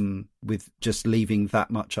 with just leaving that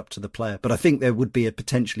much up to the player. But I think there would be a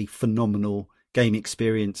potentially phenomenal game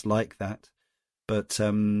experience like that. But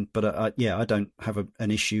I don't have an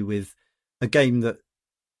issue with a game that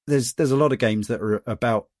there's a lot of games that are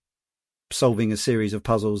about solving a series of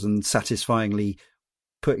puzzles and satisfyingly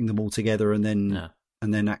putting them all together and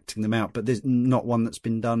then acting them out. But there's not one that's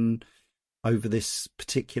been done over this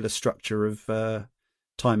particular structure of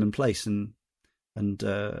time and place and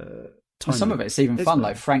time. Some of it's even fun,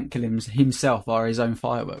 like Frank killing himself via his own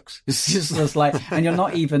fireworks. It's just like, and you're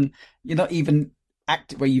not even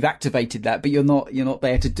where you've activated that, but you're not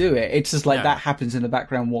there to do it. It's just like that happens in the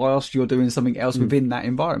background whilst you're doing something else within that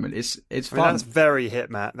environment. It's fun. I mean, that's very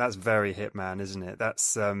Hitman, isn't it?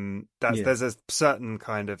 That's there's a certain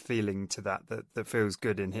kind of feeling to that feels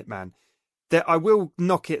good in Hitman. I will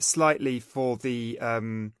knock it slightly for the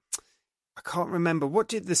I can't remember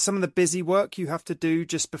some of the busy work you have to do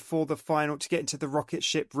just before the final to get into the rocket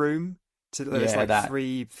ship room. There's like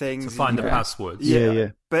 3 things to find the password.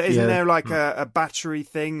 Yeah. But isn't there like a battery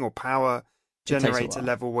thing or power generator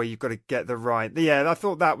level where you've got to get the right? Yeah, I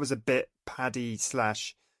thought that was a bit paddy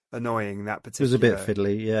 / annoying. That particular. It was a bit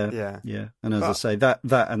fiddly. Yeah. And as I say, that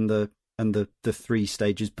and the 3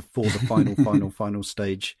 stages before the final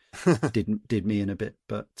stage did me in a bit.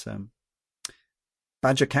 But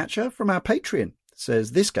Badger Catcher from our Patreon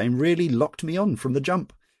says this game really locked me on from the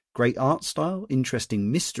jump. Great art style,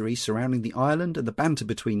 interesting mystery surrounding the island, and the banter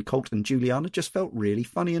between Colt and Juliana just felt really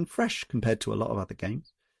funny and fresh compared to a lot of other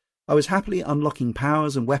games. I was happily unlocking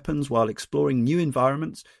powers and weapons while exploring new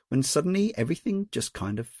environments when suddenly everything just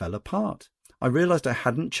kind of fell apart. I realised I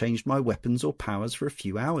hadn't changed my weapons or powers for a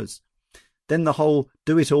few hours. Then the whole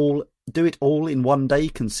do it all in one day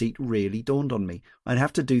conceit really dawned on me. I'd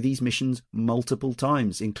have to do these missions multiple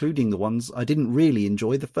times, including the ones I didn't really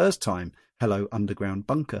enjoy the first time. Hello, underground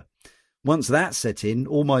bunker. Once that set in,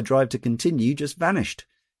 all my drive to continue just vanished.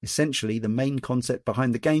 Essentially, the main concept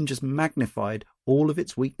behind the game just magnified all of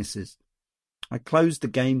its weaknesses. I closed the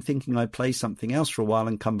game thinking I'd play something else for a while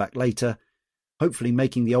and come back later, hopefully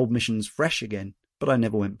making the old missions fresh again, but I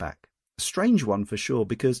never went back. A strange one for sure,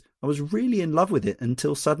 because I was really in love with it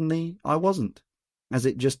until suddenly I wasn't, as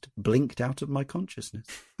it just blinked out of my consciousness.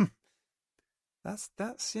 That's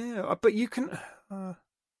yeah. But you can.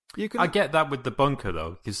 I get that with the bunker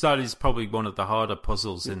though, because that is probably one of the harder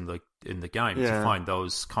puzzles in the game to find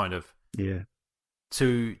those kind of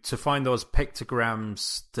to find those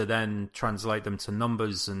pictograms to then translate them to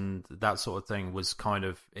numbers and that sort of thing was kind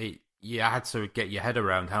of it. You had to get your head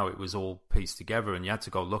around how it was all pieced together, and you had to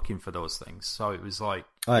go looking for those things. So it was like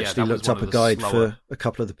I actually looked up a guide for a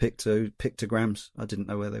couple of the pictograms. I didn't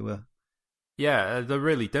know where they were. Yeah, they're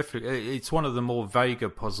really difficult. It's one of the more vaguer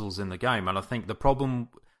puzzles in the game, and I think the problem,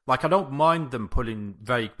 like, I don't mind them putting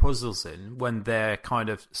vague puzzles in when they're kind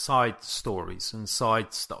of side stories and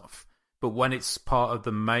side stuff, but when it's part of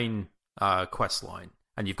the main quest line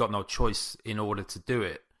and you've got no choice in order to do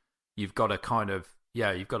it, you've got to kind of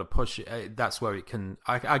you've got to push it. That's where it can.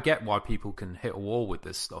 I get why people can hit a wall with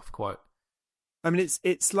this stuff. Quite. I mean,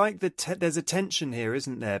 it's like there's a tension here,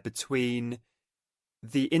 isn't there, between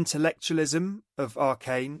the intellectualism of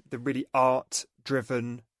Arcane, the really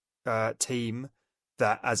art-driven team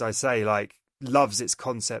that, as I say, like loves its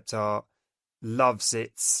concept art, loves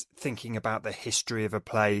its thinking about the history of a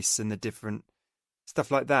place and the different stuff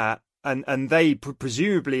like that. And they,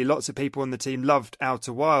 presumably, lots of people on the team loved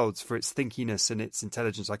Outer Wilds for its thinkiness and its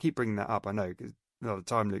intelligence. I keep bringing that up, I know, because it's not a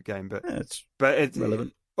time loop game, but it's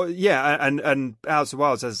relevant. Yeah, and Outer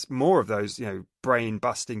Wilds has more of those,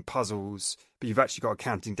 brain-busting puzzles, but you've actually got a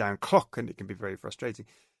counting down clock, and it can be very frustrating.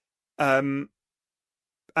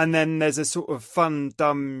 And then there's a sort of fun,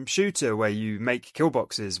 dumb shooter where you make kill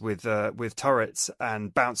boxes with turrets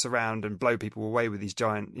and bounce around and blow people away with these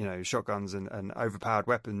giant, shotguns and overpowered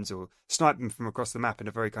weapons, or snipe them from across the map in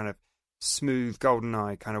a very kind of smooth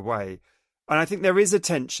GoldenEye kind of way. And I think there is a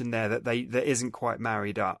tension there that isn't quite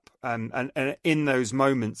married up. And in those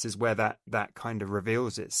moments is where that kind of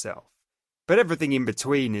reveals itself. But everything in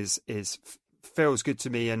between feels good to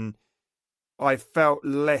me, and I felt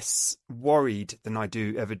less worried than I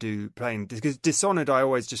ever do playing. Because Dishonored, I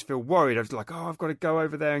always just feel worried. I was like, I've got to go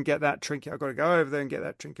over there and get that trinket. I've got to go over there and get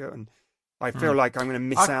that trinket. And I feel like I'm going to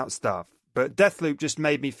miss out stuff. But Deathloop just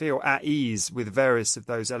made me feel at ease with various of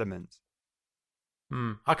those elements.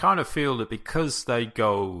 I kind of feel that because they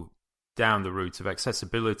go down the route of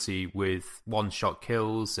accessibility with one-shot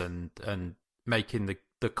kills and making the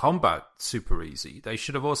combat super easy, they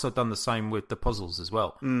should have also done the same with the puzzles as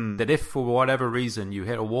well. That if for whatever reason you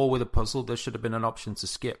hit a wall with a puzzle, there should have been an option to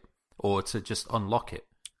skip or to just unlock it.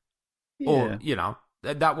 Or,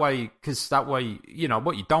 that way, because that way,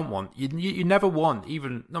 what you don't want, you never want,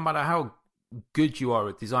 even no matter how good you are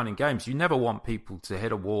at designing games, you never want people to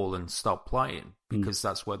hit a wall and stop playing, because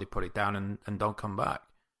that's where they put it down and don't come back.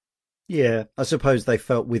 Yeah, I suppose they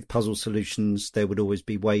felt with puzzle solutions there would always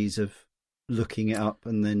be ways of looking it up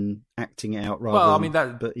and then acting it out rather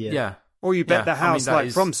Or you bet the house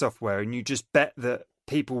From Software, and you just bet that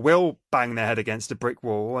people will bang their head against a brick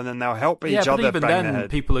wall and then they'll help each other but even bang then their head.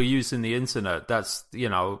 People are using the internet. That's,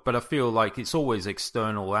 but I feel like it's always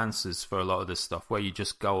external answers for a lot of this stuff, where you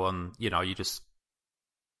just go on, you just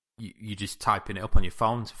typing it up on your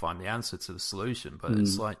phone to find the answer to the solution. But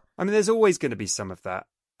it's like, I mean, there's always going to be some of that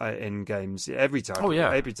in games. Every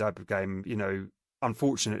type of game,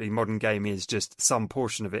 unfortunately, modern game is just some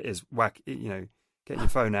portion of it is get your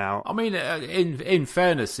phone out. I mean, in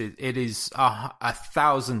fairness, it is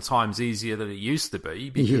 1,000 times easier than it used to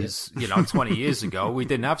be, because 20 years ago we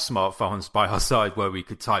didn't have smartphones by our side where we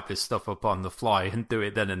could type this stuff up on the fly and do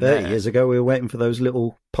it then and there. 30 years ago we were waiting for those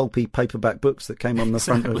little pulpy paperback books that came on the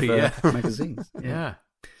front of magazines. Yeah.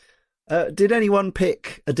 Did anyone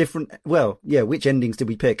pick a different? Well, yeah. Which endings did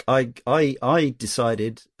we pick? I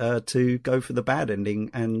decided to go for the bad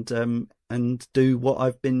ending and do what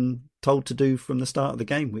I've been told to do from the start of the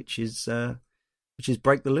game, which is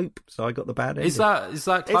break the loop. So I got the bad ending. Is that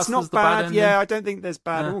classed it's not as the bad? Bad ending? Yeah, I don't think there's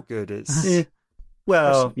bad or good. It's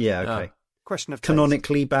okay. Question of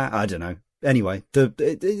canonically bad. I don't know. Anyway,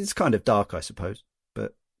 it's kind of dark, I suppose.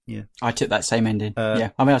 But yeah, I took that same ending. I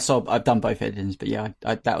mean, I've done both endings, but yeah,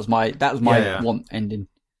 that was my want ending.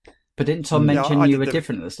 But didn't Tom mention you were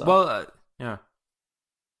different at the start? Well, yeah.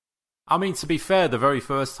 I mean, to be fair, the very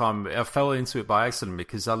first time I fell into it by accident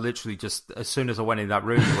because I literally just, as soon as I went in that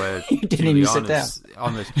room where you didn't even sit down,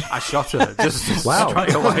 I shot her just wow.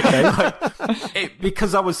 straight away.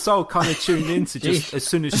 Because I was so kind of tuned into just as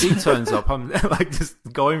soon as she turns up, I'm like just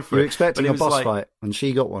going for it. You're expecting a boss fight, and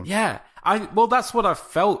she got one. Yeah. Well, that's what I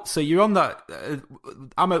felt. So you're on that.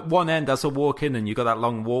 I'm at one end as I walk in, and you got that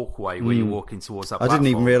long walkway where you're walking towards that platform. I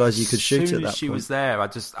didn't even realise you could shoot at that point. As soon as she was there, I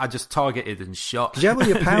just targeted and shot. Because you have all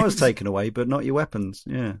your powers taken away, but not your weapons.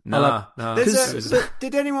 Yeah. No.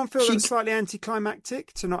 Did anyone feel that was slightly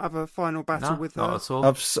anticlimactic to not have a final battle with her? Not at all.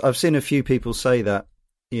 I've seen a few people say that.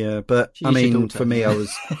 Yeah, but I mean, for me, I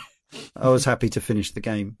was happy to finish the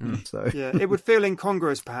game. So yeah, it would feel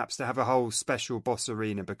incongruous perhaps to have a whole special boss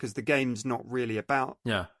arena because the game's not really about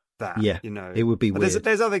that. Yeah, it would be weird.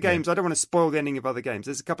 There's other games. I don't want to spoil the ending of other games.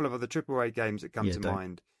 There's a couple of other AAA games that come to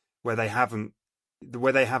mind where they have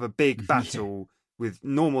a big battle with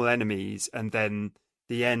normal enemies, and then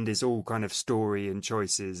the end is all kind of story and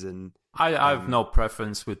choices. And I have no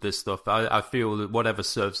preference with this stuff. I feel that whatever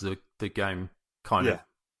serves the game kind of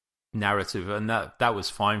narrative, and that was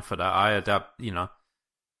fine for that. I had I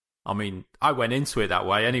mean, I went into it that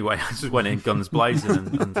way anyway. I just went in guns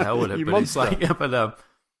blazing and hell with it. But it's like,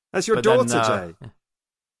 that's your daughter, Jay.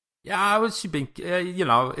 Yeah, I was. She been,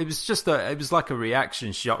 it was just it was like a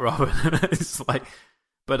reaction shot, rather. It's like,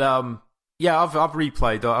 but yeah, I've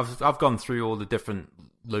replayed. I've gone through all the different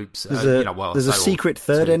loops. There's a secret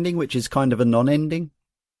third ending, which is kind of a non-ending.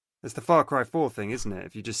 It's the Far Cry 4 thing, isn't it?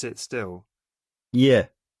 If you just sit still. Yeah.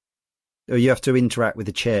 Or you have to interact with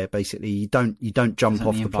the chair. Basically, you don't jump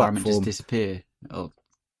off the platform. Just disappear. Oh.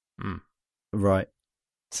 Right.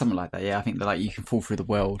 Something like that. Yeah, I think that you can fall through the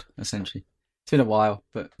world. Essentially, it's been a while,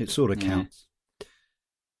 but it sort of counts.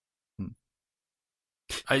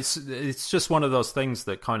 It's just one of those things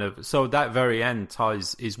that kind of, so that very end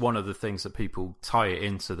is one of the things that people tie it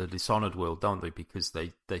into the Dishonored world, don't they? Because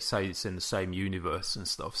they say it's in the same universe and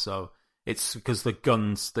stuff. So it's because the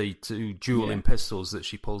guns, the two dueling pistols that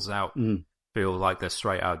she pulls out feel like they're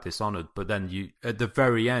straight out Dishonored. But then you, at the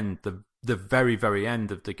very end, the very, very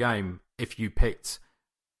end of the game, if you picked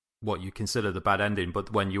what you consider the bad ending,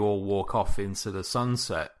 but when you all walk off into the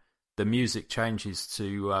sunset, the music changes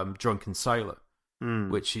to Drunken Sailor,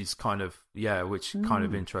 which is kind of, kind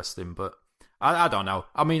of interesting. But I don't know.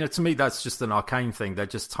 I mean, to me, that's just an Arcane thing. They're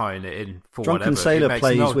just tying it in for Drunken whatever. Sailor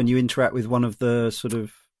plays when you interact with one of the sort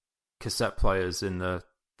of cassette players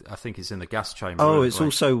I think it's in the gas chamber. Oh, it's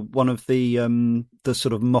also one of the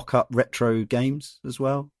sort of mock-up retro games as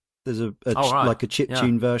well. There's like a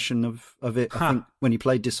chip-tune version of it, I think, when you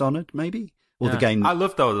play Dishonored, maybe? Or the game. I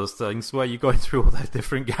loved all those things where you're going through all those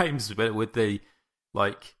different games with the,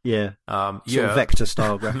 like... Yeah, sort of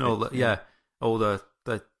vector-style graphics. All the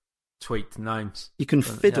tweaked names. You can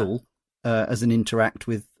fiddle as an interact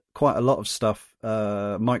with quite a lot of stuff,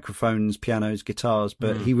 microphones, pianos, guitars,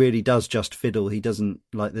 but he really does just fiddle. He doesn't,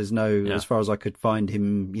 there's no, as far as I could find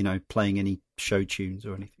him, playing any show tunes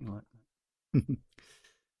or anything like that.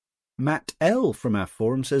 Matt L. from our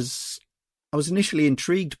forum says, I was initially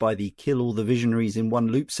intrigued by the kill all the visionaries in one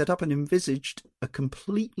loop setup and envisaged a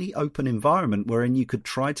completely open environment wherein you could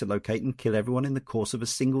try to locate and kill everyone in the course of a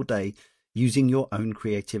single day using your own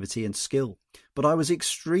creativity and skill. But I was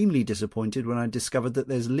extremely disappointed when I discovered that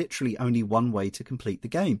there's literally only one way to complete the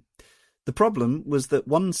game. The problem was that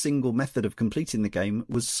one single method of completing the game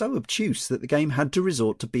was so obtuse that the game had to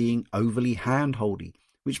resort to being overly hand-holdy,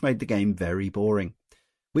 which made the game very boring.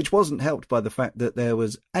 Which wasn't helped by the fact that there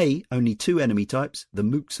was A, only two enemy types, the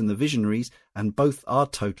mooks and the visionaries, and both are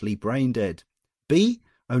totally brain dead. B,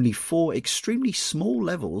 only 4 extremely small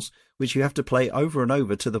levels, which you have to play over and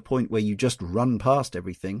over to the point where you just run past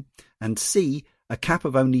everything. And C, a cap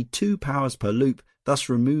of only 2 powers per loop, thus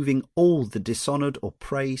removing all the Dishonored or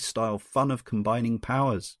Prey style fun of combining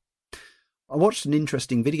powers. I watched an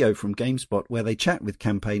interesting video from GameSpot where they chat with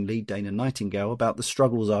campaign lead Dana Nightingale about the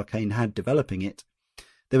struggles Arcane had developing it.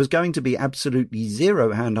 There was going to be absolutely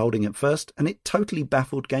zero hand-holding at first, and it totally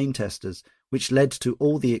baffled game testers, which led to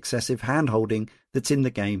all the excessive hand-holding that's in the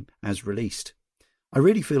game as released. I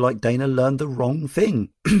really feel like Dana learned the wrong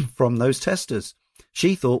thing from those testers.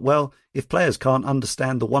 She thought, well, if players can't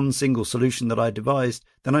understand the one single solution that I devised,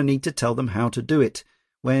 then I need to tell them how to do it,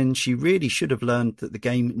 when she really should have learned that the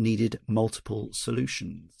game needed multiple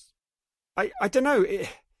solutions. I don't know.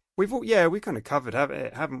 We kind of covered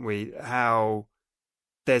it, haven't we? How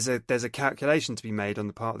there's a calculation to be made on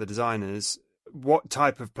the part of the designers. What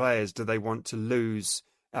type of players do they want to lose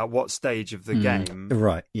at what stage of the game?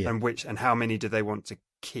 Right, yeah. And how many do they want to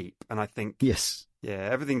keep? And I think yes. Yeah,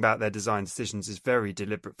 everything about their design decisions is very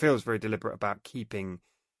deliberate, feels very deliberate about keeping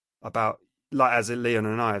about, like as Leon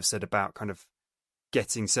and I have said, about kind of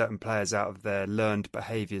getting certain players out of their learned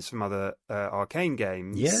behaviours from other Arcane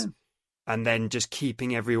games. Yeah. And then just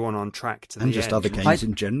keeping everyone on track to the end. And just other games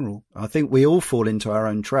in general. I think we all fall into our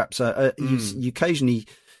own traps. You occasionally...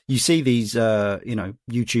 You see these,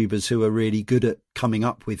 YouTubers who are really good at coming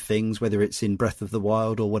up with things, whether it's in Breath of the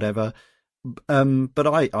Wild or whatever. But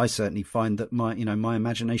I certainly find that my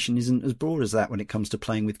imagination isn't as broad as that when it comes to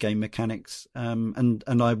playing with game mechanics. And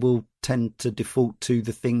I will tend to default to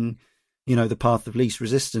the thing, the path of least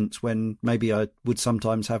resistance, when maybe I would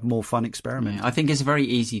sometimes have more fun experimenting. Yeah, I think it's a very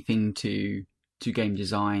easy thing to game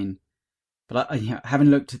design. But having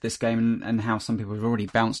looked at this game and how some people have already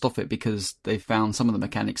bounced off it because they found some of the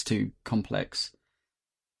mechanics too complex,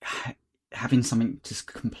 having something just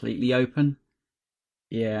completely open,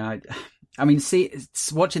 yeah. I mean,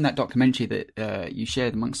 watching that documentary that you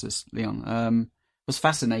shared amongst us, Leon, was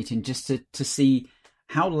fascinating just to see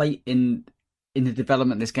how late in the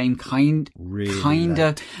development this game kind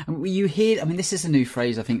of. You hear, I mean, this is a new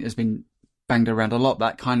phrase I think has been banged around a lot.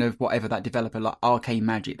 That kind of whatever that developer, like Arcane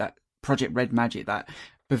Magic, that Project Red Magic, that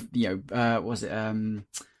was it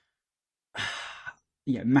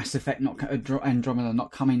Mass Effect Andromeda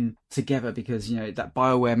not coming together because that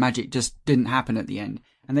BioWare magic just didn't happen at the end,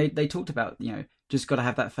 and they talked about just got to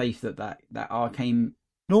have that faith that Arcane,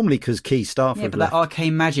 normally because key staff but that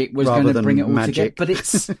Arcane Magic was going to bring it all together. But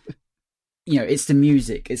it's it's the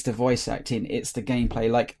music, it's the voice acting, it's the gameplay.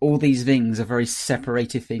 Like all these things are very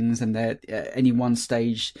separated things, and they're at any one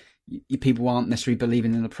stage. People aren't necessarily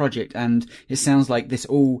believing in the project, and it sounds like this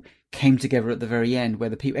all came together at the very end, where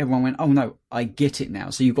everyone went, "Oh no, I get it now."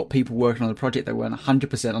 So you've got people working on the project that weren't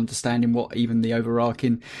 100% understanding what even the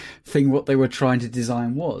overarching thing, what they were trying to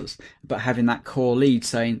design was, but having that core lead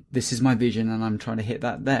saying, "This is my vision, and I'm trying to hit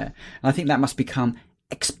that there." And I think that must become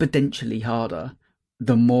exponentially harder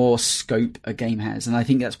the more scope a game has, and I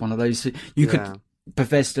think that's one of those could.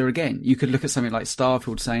 Bethesda again, you could look at something like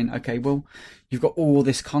Starfield saying, okay, well, you've got all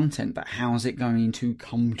this content, but how's it going to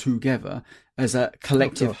come together as a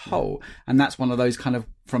collective whole? And that's one of those kind of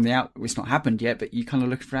from the out, it's not happened yet, but you kind of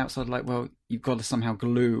look from outside like, well, you've got to somehow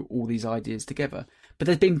glue all these ideas together. But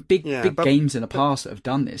there's been big games in the past that have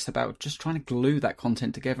done this about just trying to glue that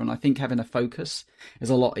content together. And I think having a focus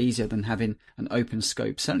is a lot easier than having an open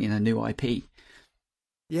scope, certainly in a new IP.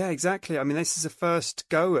 Yeah, exactly. I mean, this is a first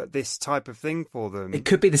go at this type of thing for them. It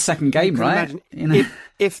could be the second game, right? Imagine,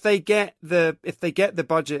 if they get the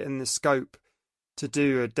budget and the scope to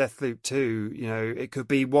do a Deathloop 2, it could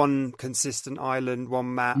be one consistent island,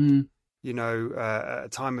 one map. A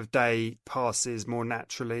time of day passes more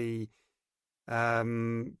naturally.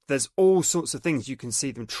 There's all sorts of things you can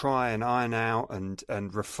see them try and iron out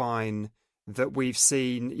and refine that we've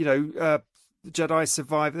seen. Jedi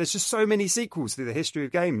Survivor. There's just so many sequels through the history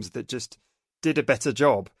of games that just did a better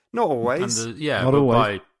job. Not always. Not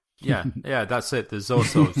always. That's it. There's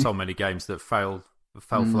also so many games that fell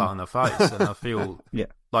flat on their face, and I feel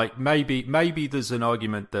like maybe there's an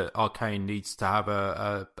argument that Arcane needs to have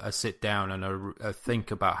a sit down and a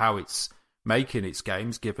think about how it's making its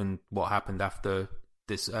games, given what happened after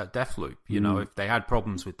this Deathloop. If they had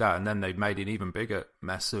problems with that, and then they made an even bigger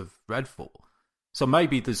mess of Redfall. So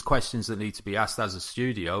maybe there's questions that need to be asked as a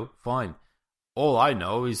studio. Fine. All I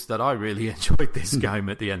know is that I really enjoyed this game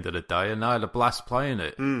at the end of the day, and I had a blast playing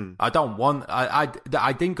it. I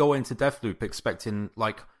I didn't go into Deathloop expecting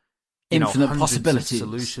infinite possibilities,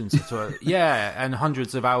 solutions to and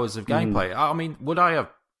hundreds of hours of gameplay. I mean, would I have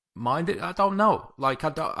minded? I don't know.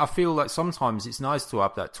 I feel like sometimes it's nice to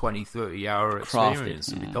have that 20-30 hour experience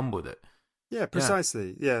and be done with it. Yeah,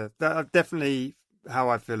 precisely. Yeah, that's definitely how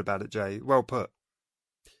I feel about it, Jay. Well put.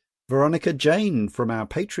 Veronica Jane from our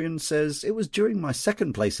Patreon says, it was during my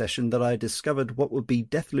second play session that I discovered what would be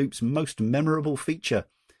Deathloop's most memorable feature.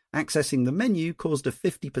 Accessing the menu caused a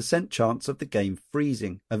 50% chance of the game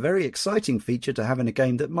freezing. A very exciting feature to have in a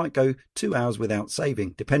game that might go 2 hours without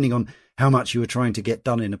saving, depending on how much you were trying to get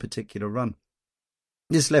done in a particular run.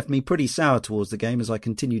 This left me pretty sour towards the game as I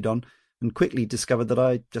continued on and quickly discovered that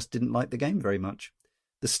I just didn't like the game very much.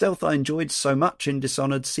 The stealth I enjoyed so much in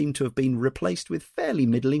Dishonored seemed to have been replaced with fairly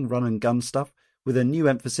middling run-and-gun stuff, with a new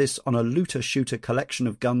emphasis on a looter-shooter collection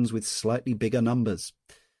of guns with slightly bigger numbers.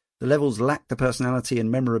 The levels lacked the personality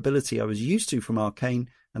and memorability I was used to from Arcane,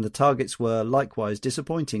 and the targets were likewise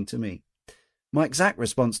disappointing to me. My exact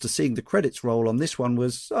response to seeing the credits roll on this one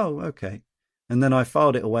was, oh, okay, and then I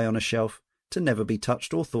filed it away on a shelf to never be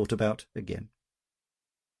touched or thought about again.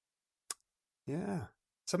 Yeah.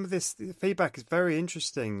 Some of this feedback is very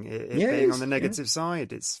interesting. Being on the negative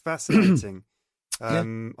side, it's fascinating. I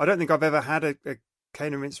don't think I've ever had a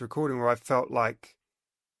Cane and Rinse recording where I felt like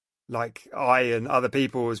like I and other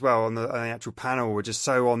people as well on the actual panel were just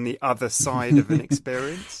so on the other side of an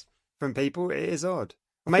experience from people. It is odd.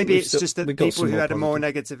 Or maybe it's just that people who had a more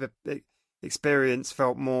negative experience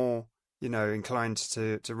felt more, inclined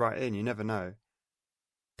to write in. You never know.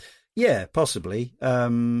 Yeah, possibly.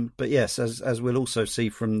 But yes, as we'll also see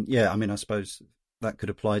from, I suppose that could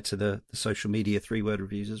apply to the social media 3-word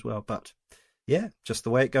reviews as well. But yeah, just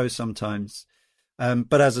the way it goes sometimes.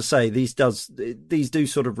 But as I say, these do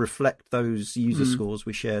sort of reflect those user scores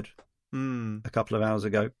we shared a couple of hours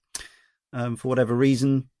ago. For whatever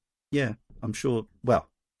reason, yeah, I'm sure. Well,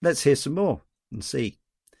 let's hear some more and see.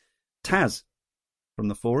 Taz from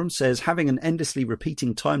the forum says, having an endlessly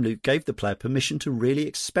repeating time loop gave the player permission to really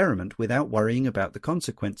experiment without worrying about the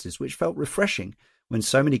consequences, which felt refreshing when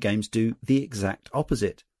so many games do the exact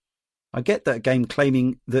opposite. I get that a game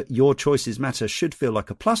claiming that your choices matter should feel like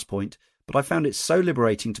a plus point, but I found it so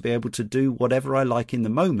liberating to be able to do whatever I like in the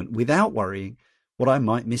moment without worrying that I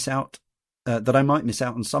might miss out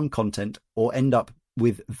on some content or end up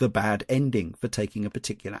with the bad ending for taking a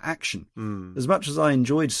particular action. As much as I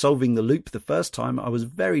enjoyed solving the loop the first time, I was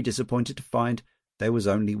very disappointed to find there was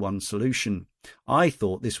only one solution. I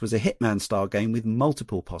thought this was a Hitman-style game with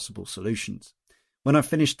multiple possible solutions. When I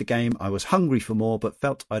finished the game, I was hungry for more, but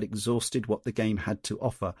felt I'd exhausted what the game had to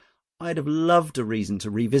offer. I'd have loved a reason to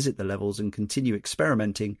revisit the levels and continue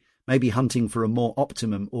experimenting, maybe hunting for a more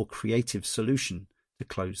optimum or creative solution to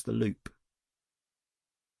close the loop.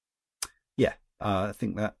 Yeah, I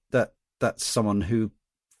think that's someone who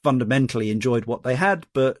fundamentally enjoyed what they had,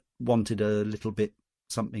 but wanted a little bit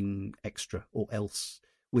something extra or else,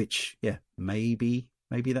 which, yeah, maybe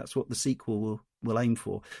that's what the sequel will aim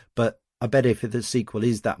for. But I bet if the sequel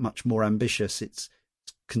is that much more ambitious, it's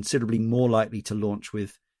considerably more likely to launch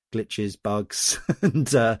with glitches, bugs,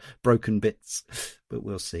 and broken bits. But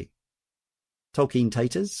we'll see. Tolkien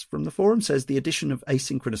Taters from the forum says, the addition of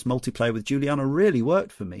asynchronous multiplayer with Juliana really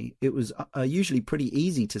worked for me. It was usually pretty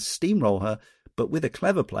easy to steamroll her, but with a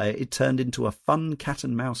clever player, it turned into a fun cat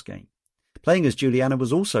and mouse game. Playing as Juliana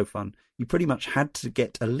was also fun. You pretty much had to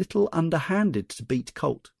get a little underhanded to beat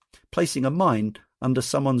Colt. Placing a mine under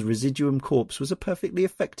someone's residuum corpse was a perfectly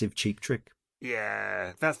effective cheap trick.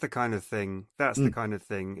 Yeah, that's the kind of thing. The kind of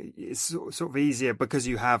thing. It's sort of easier because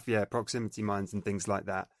you have, proximity mines and things like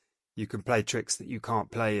that. You can play tricks that you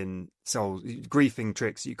can't play in Souls, griefing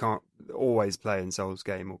tricks you can't always play in Souls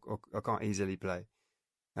game or can't easily play.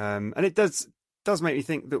 And it does make me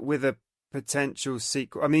think that with a potential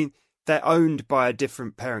sequel, I mean, they're owned by a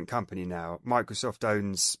different parent company now. Microsoft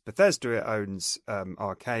owns Bethesda, it owns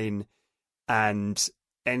Arcane, and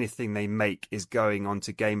anything they make is going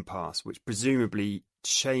onto Game Pass, which presumably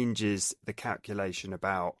changes the calculation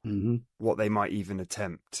about what they might even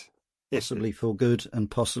attempt. Possibly for good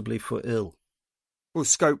and possibly for ill. Well,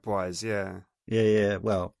 scope-wise, yeah. Yeah,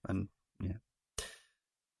 well, and yeah.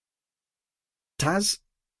 Taz,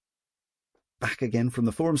 back again from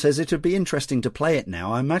the forum, says, it would be interesting to play it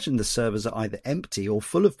now. I imagine the servers are either empty or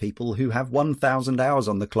full of people who have 1,000 hours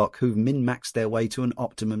on the clock who've min-maxed their way to an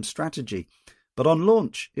optimum strategy. But on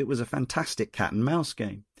launch, it was a fantastic cat and mouse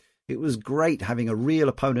game. It was great having a real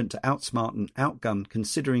opponent to outsmart and outgun,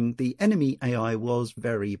 considering the enemy AI was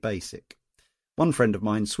very basic. One friend of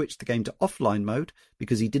mine switched the game to offline mode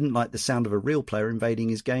because he didn't like the sound of a real player invading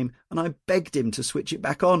his game, and I begged him to switch it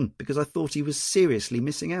back on because I thought he was seriously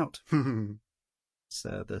missing out.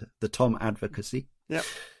 So the Tom advocacy. Yep.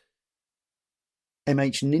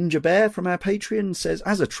 MH Ninja Bear from our Patreon says,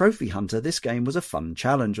 as a trophy hunter, this game was a fun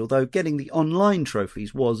challenge, although getting the online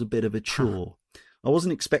trophies was a bit of a chore. I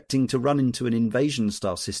wasn't expecting to run into an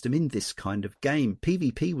invasion-style system in this kind of game.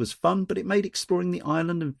 PvP was fun, but it made exploring the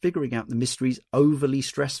island and figuring out the mysteries overly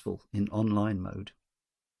stressful in online mode.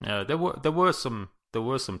 Yeah, there were some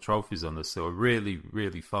trophies on this that were really,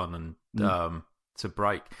 really fun and to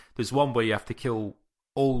break. There's one where you have to kill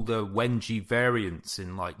all the Wenji variants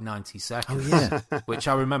in like 90 seconds. Oh, yeah. Which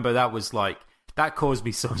I remember that caused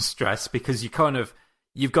me some stress because you've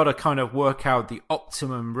got to kind of work out the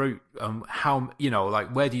optimum route, how,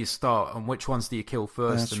 where do you start and which ones do you kill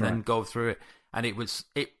first. That's then go through it. And it was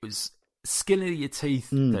skin of your teeth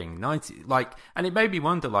thing. 90, and it made me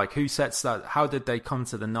wonder, who sets that? How did they come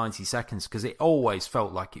to the 90 seconds? Because it always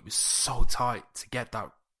felt like it was so tight to get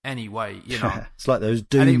that anyway, It's like those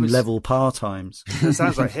Doom level par times. It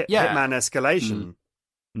sounds like Hitman escalation.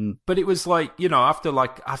 But it was after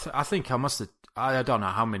I think I must have, I don't know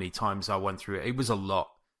how many times I went through it. It was a lot.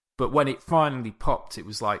 But when it finally popped, it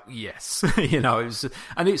was like, yes. It was,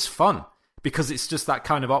 and it's fun because it's just that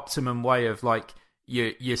kind of optimum way of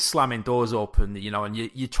you're slamming doors open, and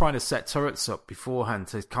you're trying to set turrets up beforehand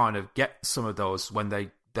to kind of get some of those when they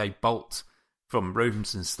they bolt from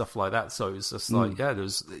rooms and stuff like that. So it's just like,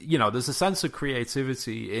 there's a sense of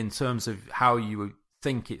creativity in terms of how you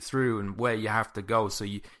think it through and where you have to go. So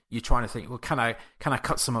you're trying to think, well, can I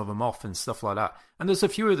cut some of them off and stuff like that? And there's a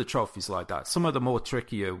few of the trophies like that. Some of the more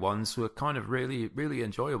trickier ones were kind of really, really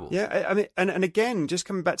enjoyable. Yeah, I mean, and again, just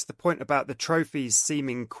coming back to the point about the trophies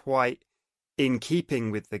seeming quite in keeping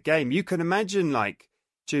with the game, you can imagine like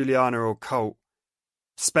Juliana or Colt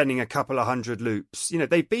spending a couple of hundred loops.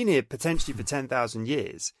 They've been here potentially for 10,000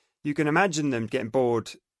 years. You can imagine them getting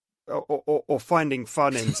bored or finding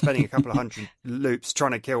fun in spending a couple of hundred loops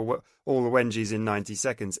trying to kill all the Wenjis in 90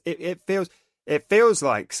 seconds. It feels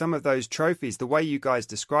like some of those trophies, the way you guys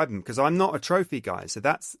describe them, because I'm not a trophy guy, so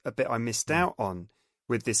that's a bit I missed out on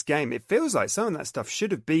with this game. It feels like some of that stuff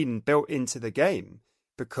should have been built into the game,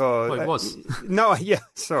 because it was.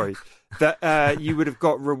 Sorry, that you would have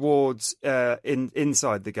got rewards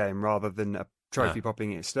inside the game rather than a trophy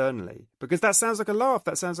popping externally, because that sounds like a laugh.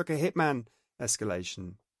 That sounds like a Hitman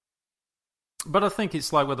escalation. But I think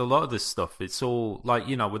it's like with a lot of this stuff, it's all like,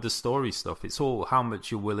 with the story stuff, it's all how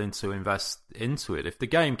much you're willing to invest into it. If the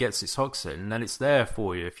game gets its hooks in, then it's there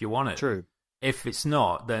for you if you want it. True. If it's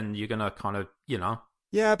not, then you're going to kind of,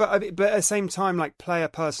 Yeah, but at the same time, like, player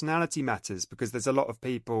personality matters, because there's a lot of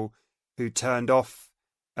people who turned off,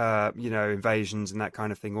 invasions and that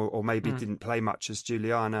kind of thing, or maybe didn't play much as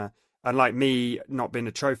Juliana. And like me, not being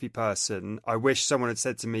a trophy person, I wish someone had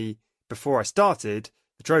said to me before I started,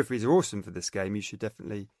 the trophies are awesome for this game. You should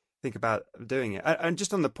definitely think about doing it. And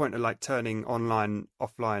just on the point of like turning online,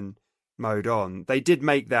 offline mode on, they did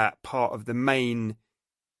make that part of the main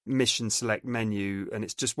mission select menu, and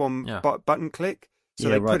it's just one button click. So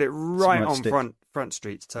they put it right on front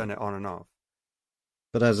street to turn it on and off.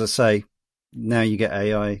 But as I say, now you get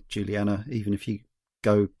AI Juliana, even if you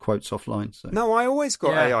go quotes offline. So. No, I always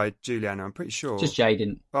got AI Juliana, I'm pretty sure. Just Jay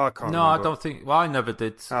didn't. Oh, I can't No, remember. I don't think... Well, I never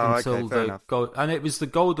did until the gold... And it was the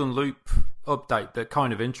Golden Loop update that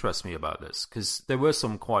kind of interests me about this, because there were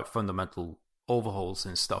some quite fundamental overhauls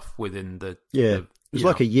and stuff within the... Yeah, it was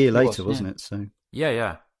like a year later, wasn't it? So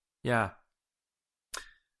Yeah.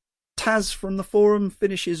 Taz from the forum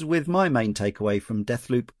finishes with my main takeaway from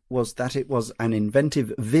Deathloop was that it was an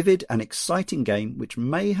inventive, vivid and exciting game which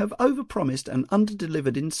may have overpromised and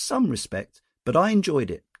underdelivered in some respect, but I enjoyed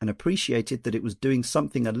it and appreciated that it was doing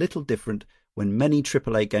something a little different when many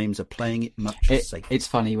AAA games are playing it much safer. It's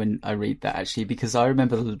funny when I read that, actually, because I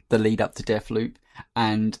remember the lead up to Deathloop,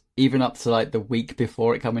 and even up to like the week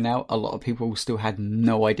before it coming out, a lot of people still had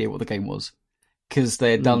no idea what the game was. Because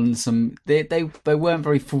they had done some, they weren't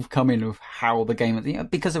very forthcoming of how the game,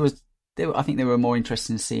 because I think they were more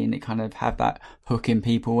interested in seeing it kind of have that hook in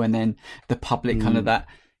people, and then the public kind of that,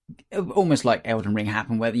 almost like Elden Ring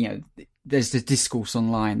happened, where there's the discourse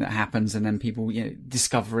online that happens, and then people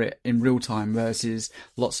discover it in real time versus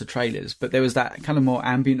lots of trailers. But there was that kind of more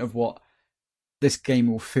ambient of what this game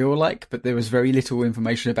will feel like, but there was very little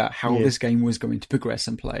information about how this game was going to progress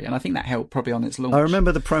and play. And I think that helped probably on its launch. I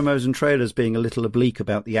remember the promos and trailers being a little oblique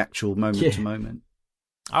about the actual moment to moment.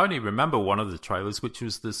 I only remember one of the trailers, which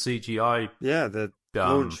was the CGI the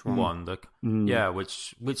launch one.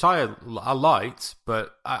 Which I liked,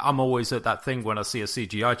 but I'm always at that thing when I see a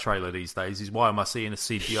CGI trailer these days, is why am I seeing a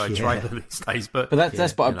CGI trailer these days? But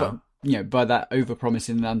that's by that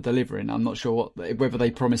overpromising and delivering, I'm not sure whether they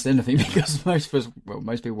promised anything, because most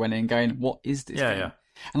people went in going, "What is this?" game?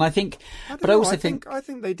 And I think, I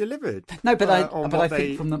think they delivered. No, but I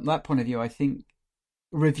think from that point of view, I think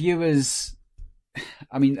reviewers.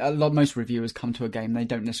 I mean, most reviewers come to a game, they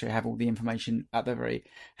don't necessarily have all the information at their very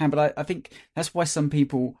hand, but I think that's why some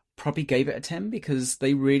people probably gave it a 10, because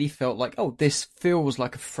they really felt like, oh, this feels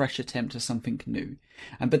like a fresh attempt at something new.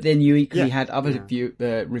 But then you equally had other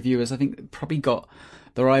reviewers, I think, probably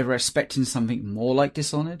they're either expecting something more like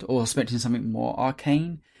Dishonored or expecting something more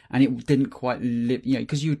arcane, and it didn't quite live,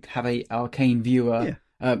 because you'd have a arcane viewer.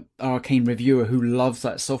 Arcane reviewer who loves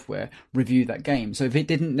that software review that game. So if it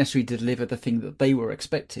didn't necessarily deliver the thing that they were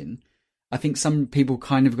expecting, I think some people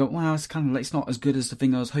kind of go, "Wow, it's kind of like, it's not as good as the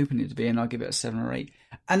thing I was hoping it to be," and I'll give it a 7 or 8.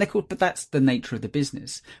 And but that's the nature of the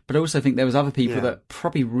business. But I also think there was other people that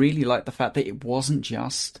probably really liked the fact that it wasn't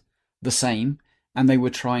just the same, and they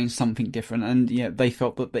were trying something different, and they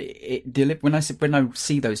felt that it delivered. When I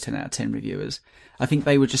see those 10 out of 10 reviewers, I think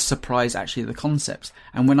they were just surprised actually at the concepts.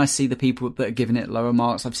 And when I see the people that are giving it lower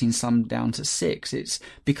marks, I've seen some down to 6. It's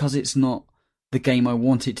because it's not the game I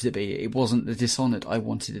wanted it to be. It wasn't the Dishonored I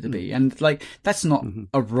wanted it to be. And like, that's not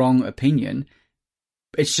a wrong opinion.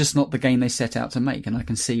 It's just not the game they set out to make. And I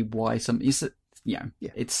can see why it's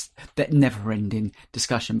that never ending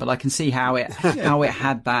discussion, but I can see how it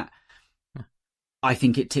had that I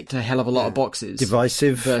think it ticked a hell of a lot of boxes.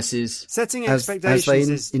 Divisive versus setting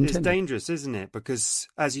expectations is dangerous, isn't it? Because,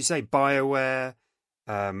 as you say, BioWare,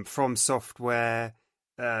 From Software,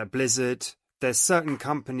 Blizzard, there's certain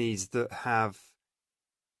companies that have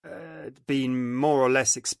been more or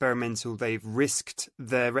less experimental. They've risked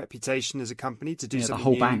their reputation as a company to do something the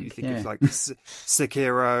whole new. bank. You think of like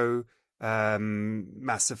Sekiro,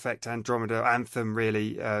 Mass Effect, Andromeda, Anthem,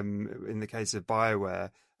 really, in the case of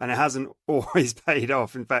BioWare. And it hasn't always paid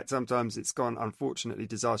off. In fact, sometimes it's gone, unfortunately,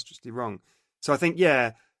 disastrously wrong. So I think,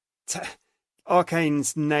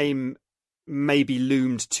 Arcane's name maybe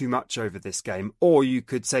loomed too much over this game. Or you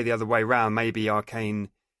could say the other way around. Maybe Arcane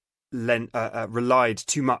relied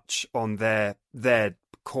too much on their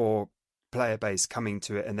core player base coming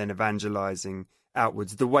to it and then evangelizing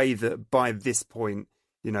outwards. The way that by this point,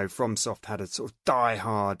 FromSoft had a sort of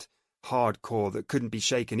die-hard hardcore that couldn't be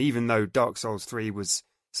shaken, even though Dark Souls 3 was...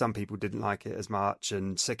 Some people didn't like it as much,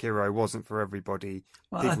 and Sekiro wasn't for everybody.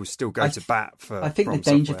 Well, people still go to bat for. I think the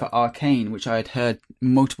danger for Arcane, which I had heard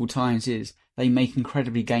multiple times, is they make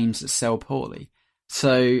incredibly games that sell poorly.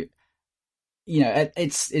 So,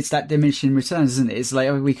 it's that diminishing returns, isn't it? It's like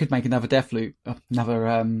we could make another Deathloop,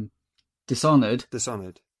 another Dishonored.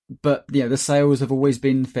 But the sales have always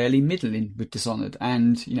been fairly middling with Dishonored,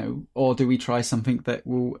 and or do we try something that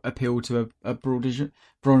will appeal to a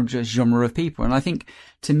broader genre of people? And I think,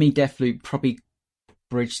 to me, Deathloop probably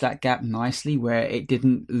bridged that gap nicely, where it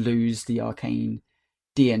didn't lose the Arcane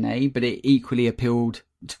DNA, but it equally appealed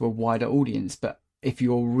to a wider audience. But if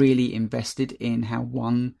you're really invested in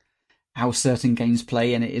how certain games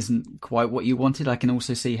play, and it isn't quite what you wanted, I can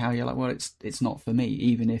also see how you're like, well, it's not for me,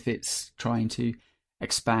 even if it's trying to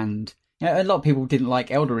expand. A lot of people didn't like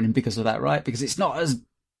Elden Ring because of that, right? Because it's not as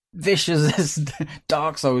vicious as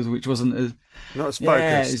Dark Souls, which wasn't as not as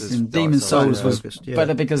focused as Demon's Souls was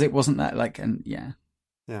better because it wasn't that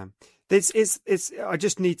It's I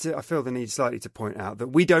just need to. I feel the need slightly to point out that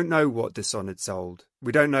we don't know what Dishonored sold.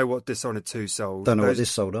 We don't know what Dishonored 2 sold. Don't know what this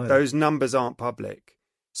sold either. Those numbers aren't public,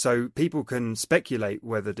 so people can speculate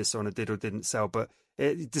whether Dishonored did or didn't sell. But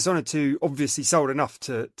Dishonored 2 obviously sold enough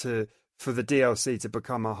for the DLC to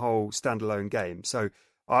become a whole standalone game. So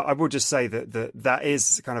I will just say that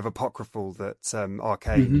is kind of apocryphal that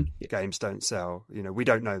Arcane games don't sell. We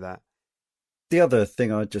don't know that. The other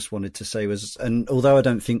thing I just wanted to say was, and although I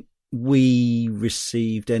don't think we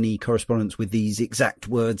received any correspondence with these exact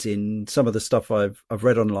words in, some of the stuff I've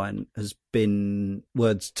read online has been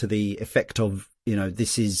words to the effect of,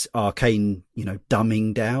 this is Arcane,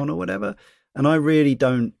 dumbing down or whatever. And I really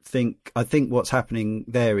don't think... I think what's happening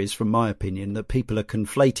there is, from my opinion, that people are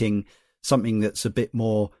conflating something that's a bit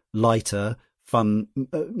more lighter, fun,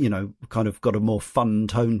 kind of got a more fun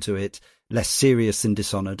tone to it, less serious than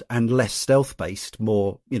Dishonored, and less stealth-based,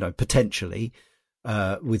 more, potentially,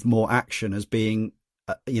 with more action as being,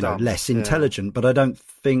 less intelligent. Yeah. But I don't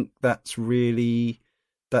think that's really...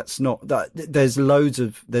 That's not that. There's loads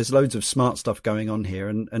of smart stuff going on here,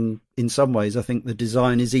 and in some ways, I think the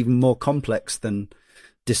design is even more complex than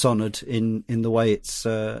Dishonored in the way it's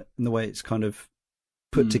kind of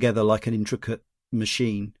put together like an intricate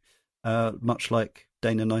machine, much like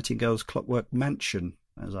Dana Nightingale's Clockwork Mansion,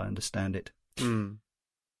 as I understand it.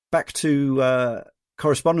 Back to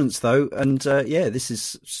correspondence, though, and this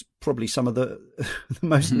is probably some of the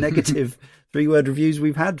most negative 3-word reviews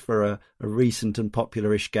we've had for a recent and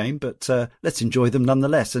popular-ish game, but let's enjoy them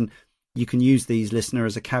nonetheless. And you can use these, listener,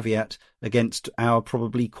 as a caveat against our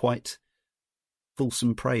probably quite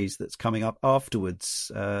fulsome praise that's coming up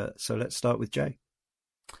afterwards. So let's start with Jay.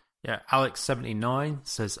 Yeah, Alex79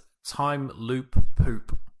 says, time loop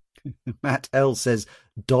poop. Matt L says,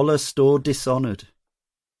 dollar store Dishonored.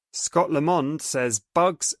 Scott Lamond says,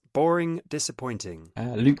 bugs, boring, disappointing.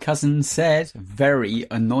 Luke Cousins said, very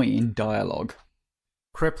annoying dialogue.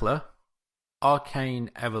 Crippler,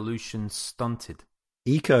 Arcane evolution stunted.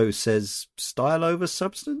 Eco says, style over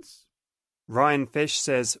substance. Ryan Fish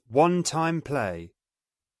says, one-time play.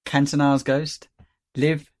 Cantonar's Ghost,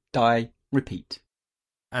 live, die, repeat.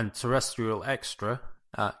 And Terrestrial Extra,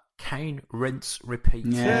 Kane, rinse, repeat.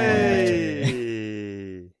 Yay!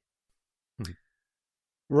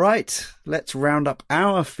 Right, let's round up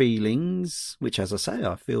our feelings, which, as I say,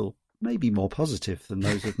 I feel may be more positive than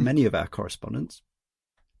those of many of our correspondents.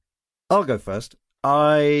 I'll go first.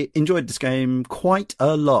 I enjoyed this game quite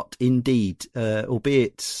a lot indeed,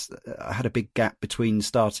 albeit I had a big gap between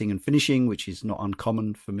starting and finishing, which is not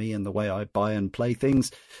uncommon for me and the way I buy and play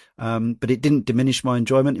things. But it didn't diminish my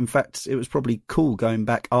enjoyment. In fact, it was probably cool going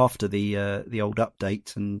back after the old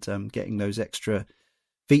update and getting those extra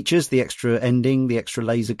features, the extra ending, the extra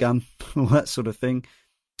laser gun, all that sort of thing.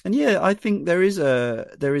 And yeah, I think there is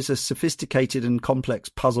a sophisticated and complex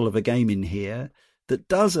puzzle of a game in here that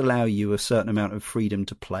does allow you a certain amount of freedom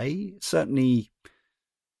to play. Certainly,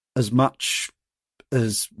 as much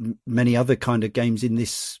as many other kind of games in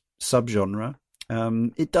this subgenre.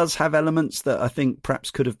 It does have elements that I think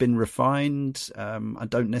perhaps could have been refined. I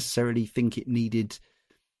don't necessarily think it needed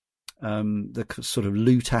the sort of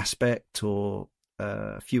loot aspect or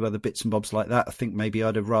a few other bits and bobs like that. I think maybe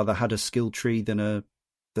I'd have rather had a skill tree than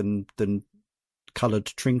coloured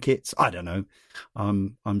trinkets. I don't know.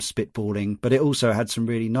 I'm spitballing, but it also had some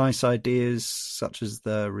really nice ideas, such as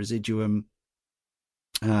the residuum.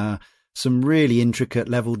 Some really intricate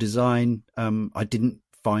level design. I didn't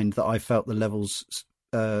find that I felt the levels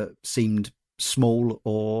seemed small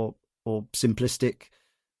or simplistic.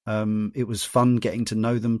 It was fun getting to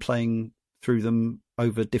know them, playing through them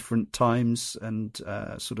over different times, and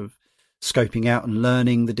sort of scoping out and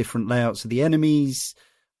learning the different layouts of the enemies.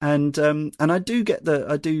 And I do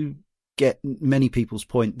get many people's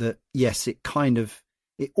point that yes, it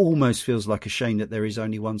almost feels like a shame that there is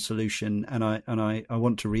only one solution. And I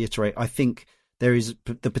want to reiterate, I think there is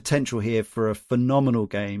the potential here for a phenomenal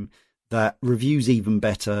game that reviews even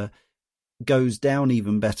better, goes down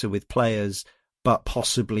even better with players, but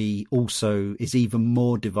possibly also is even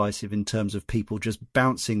more divisive in terms of people just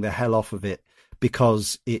bouncing the hell off of it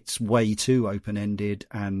because it's way too open-ended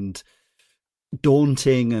and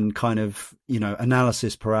daunting and kind of,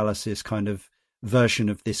 analysis paralysis kind of version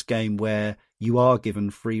of this game where you are given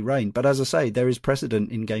free rein. But as I say, there is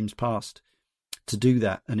precedent in games past to do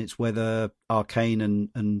that, and it's whether Arcane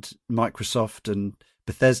and Microsoft and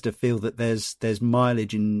Bethesda feel that there's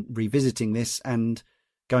mileage in revisiting this and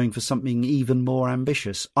going for something even more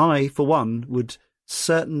ambitious. I, for one, would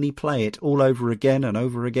certainly play it all over again and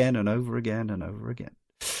over again and over again and over again.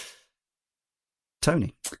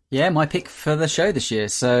 Tony? Yeah, my pick for the show this year.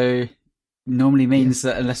 So normally means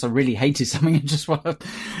that unless I really hated something, I just want to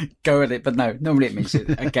go at it. But no, normally it means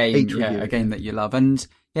a game, a game that you love. And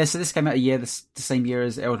yeah, so this came out the same year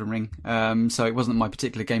as Elden Ring. So it wasn't my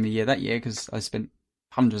particular game of the year that year because I spent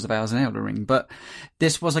hundreds of hours in Elden Ring. But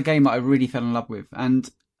this was a game that I really fell in love with. And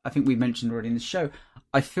I think we mentioned already in the show,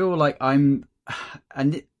 I feel like I know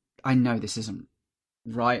this isn't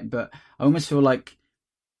right, but I almost feel like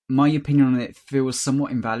my opinion on it feels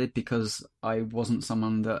somewhat invalid because I wasn't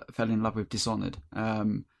someone that fell in love with Dishonored,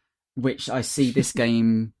 which I see this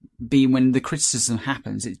game being when the criticism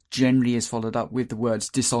happens, it generally is followed up with the words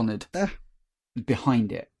Dishonored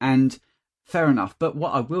behind it. And fair enough. But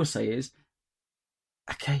what I will say is,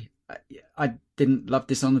 okay, I didn't love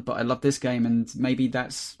Dishonored, but I love this game. And maybe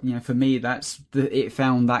that's, for me, it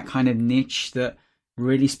found that kind of niche that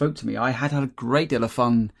really spoke to me. I had a great deal of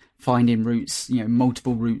fun finding routes,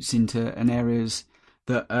 multiple routes into an areas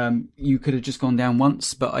that you could have just gone down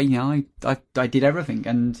once, but I did everything,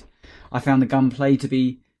 and I found the gunplay to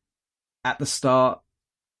be at the start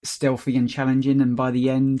stealthy and challenging, and by the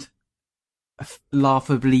end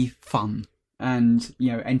laughably fun and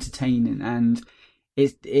entertaining. And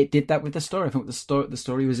it did that with the story. I thought the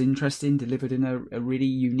story was interesting, delivered in a really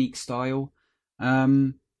unique style.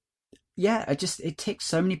 It ticked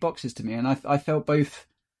so many boxes to me, and I felt both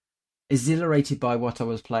exhilarated by what I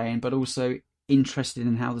was playing, but also interested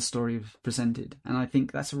in how the story was presented. And I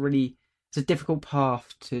think that's it's a difficult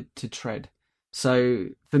path to tread. So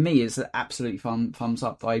for me, it's an absolute thumbs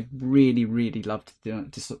up. I really, really loved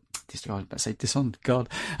Dishonored. God,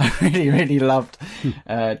 I really, really loved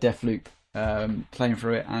Deathloop, playing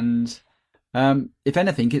through it. And if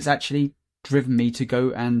anything, it's actually driven me to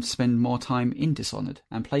go and spend more time in Dishonored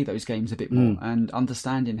and play those games a bit more, and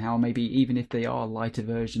understanding how maybe even if they are lighter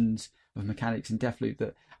versions of mechanics in Deathloop,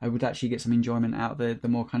 that I would actually get some enjoyment out of the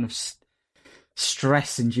more kind of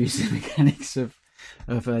stress-inducing mechanics of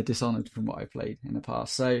Dishonored from what I played in the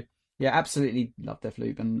past. So yeah, absolutely love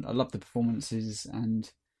Deathloop, and I love the performances,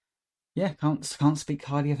 and yeah, can't speak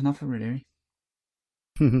highly enough of it,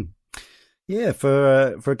 really. Yeah,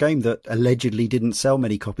 for a game that allegedly didn't sell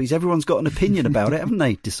many copies, everyone's got an opinion about it, haven't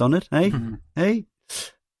they? Dishonored, hey? Hey?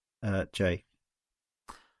 Jay?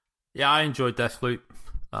 Yeah, I enjoyed Deathloop.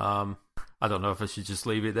 I don't know if I should just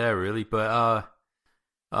leave it there, really, but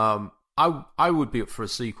I would be up for a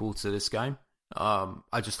sequel to this game.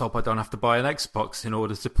 I just hope I don't have to buy an Xbox in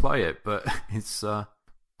order to play it, but it's... I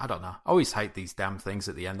don't know. I always hate these damn things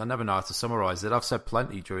at the end. I never know how to summarise it. I've said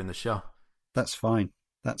plenty during the show. That's fine.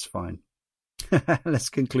 Let's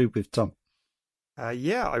conclude with Tom.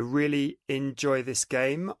 Yeah, I really enjoy this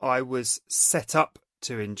game. I was set up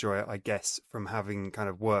to enjoy it, I guess, from having kind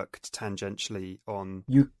of worked tangentially on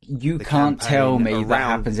You can't tell me that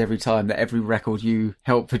happens every time, that every record you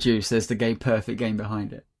help produce, there's the perfect game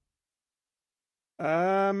behind it.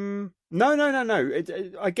 No.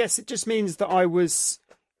 I guess it just means that I was,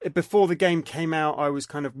 before the game came out, I was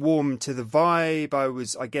kind of warm to the vibe.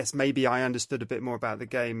 I guess maybe I understood a bit more about the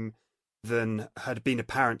game than had been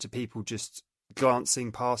apparent to people just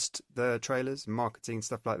glancing past the trailers and marketing and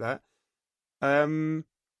stuff like that.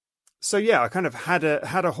 So yeah, I kind of had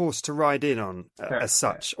a horse to ride in on as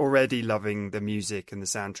such, already loving the music and the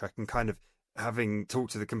soundtrack, and kind of having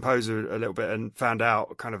talked to the composer a little bit and found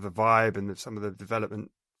out kind of the vibe and some of the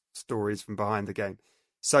development stories from behind the game.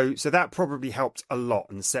 So that probably helped a lot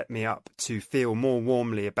and set me up to feel more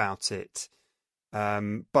warmly about it.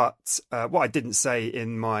 But what I didn't say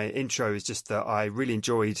in my intro is just that I really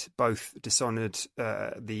enjoyed both Dishonored,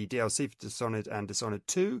 the DLC for Dishonored and Dishonored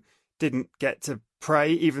 2. Didn't get to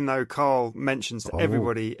Prey, even though Carl mentions to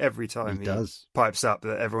everybody every time he pipes up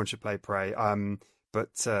that everyone should play Prey. But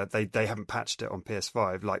they haven't patched it on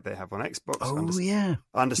PS5 like they have on Xbox.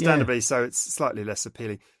 Understandably, so it's slightly less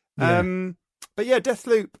appealing. Yeah. But yeah,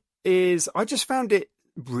 Deathloop I just found it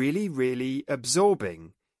really, really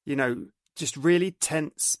absorbing. Just really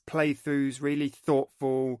tense playthroughs, really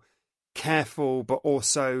thoughtful, careful, but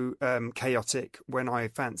also chaotic when I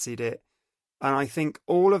fancied it. And I think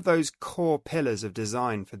all of those core pillars of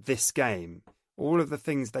design for this game, all of the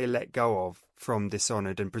things they let go of from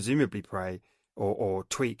Dishonored and presumably Prey or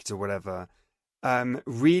tweaked or whatever,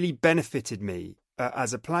 really benefited me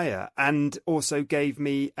as a player, and also gave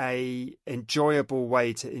me a enjoyable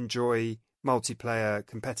way to enjoy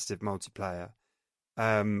competitive multiplayer,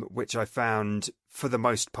 which I found for the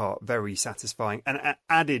most part very satisfying, and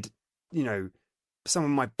added, some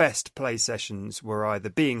of my best play sessions were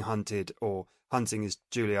either being hunted or hunting as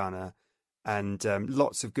Juliana, and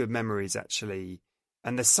lots of good memories actually.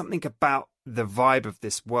 And there's something about the vibe of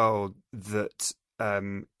this world that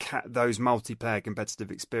those multiplayer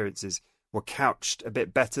competitive experiences were couched a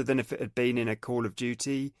bit better than if it had been in a Call of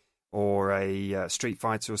Duty or a Street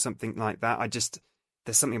Fighter or something like that.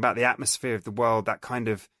 There's something about the atmosphere of the world, that kind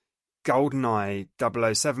of GoldenEye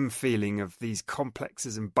 007 feeling of these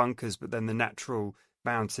complexes and bunkers, but then the natural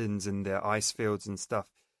mountains and the ice fields and stuff.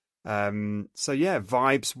 So yeah,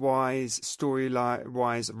 vibes wise, storyline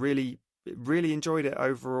wise, really, really enjoyed it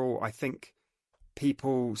overall. I think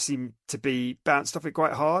people seem to be bounced off it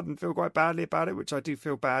quite hard and feel quite badly about it, which I do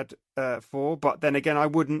feel bad for. But then again, I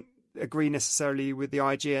wouldn't agree necessarily with the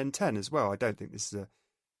IGN 10 as well. I don't think this is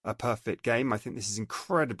a perfect game. I think this is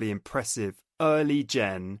incredibly impressive, early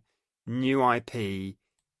gen, new IP,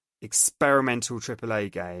 experimental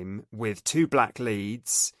AAA game with 2 black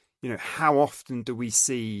leads. How often do we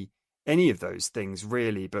see any of those things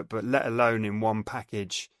really, but let alone in one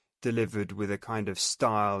package delivered with a kind of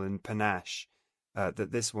style and panache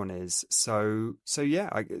that this one is. So yeah,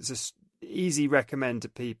 it's just easy recommend to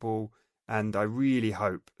people, and I really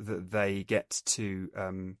hope that they get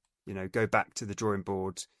to go back to the drawing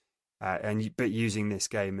board but using this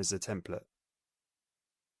game as a template.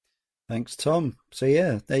 Thanks, Tom. So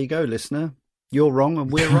yeah, there you go, listener. You're wrong and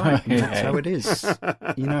we're right. That's how it is.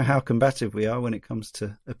 You know how combative we are when it comes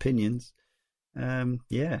to opinions.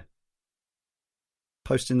 Yeah.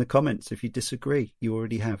 Post in the comments if you disagree. You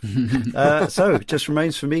already have. So just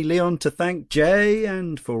remains for me, Leon, to thank Jay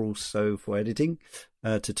and for editing,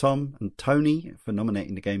 to Tom and Tony for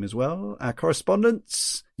nominating the game as well, our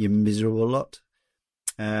correspondents, you miserable lot,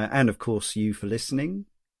 and of course you for listening.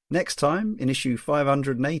 Next time, in issue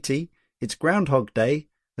 580, it's Groundhog Day,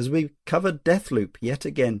 as we covered Deathloop yet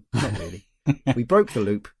again. Not really. We broke the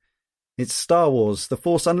loop. It's Star Wars, The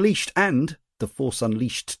Force Unleashed, and The Force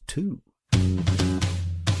Unleashed 2.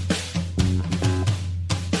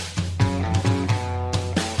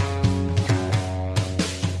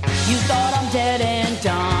 You thought I'm dead and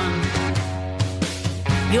done.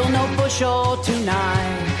 You'll know for sure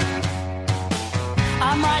tonight.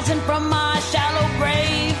 I'm rising from my shallow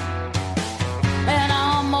grave, and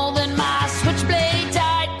I'm holding my switchblade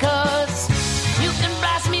tight, 'cause you can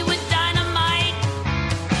blast me with dynamite,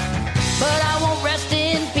 but I won't rest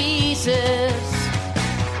in pieces.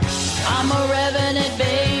 I'm a revenant,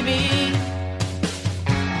 baby,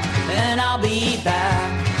 and I'll be back.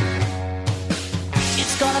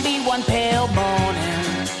 It's gonna be one pale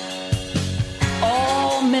morning,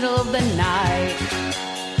 all middle of the night,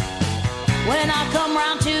 when I come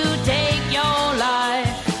round to take your life.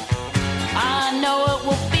 I know it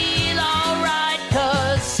will feel alright,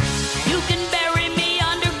 'cause you can bury me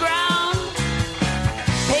underground,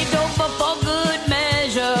 paved over for good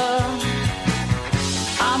measure.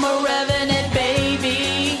 I'm a revenant,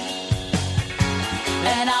 baby,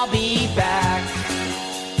 and I'll be back.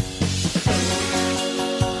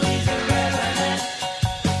 He's a revenant.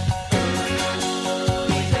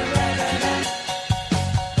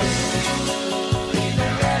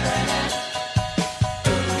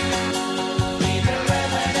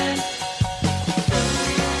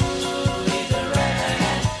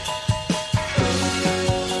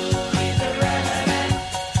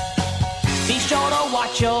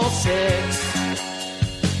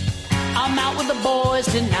 boys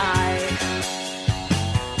tonight.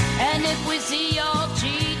 And if we see your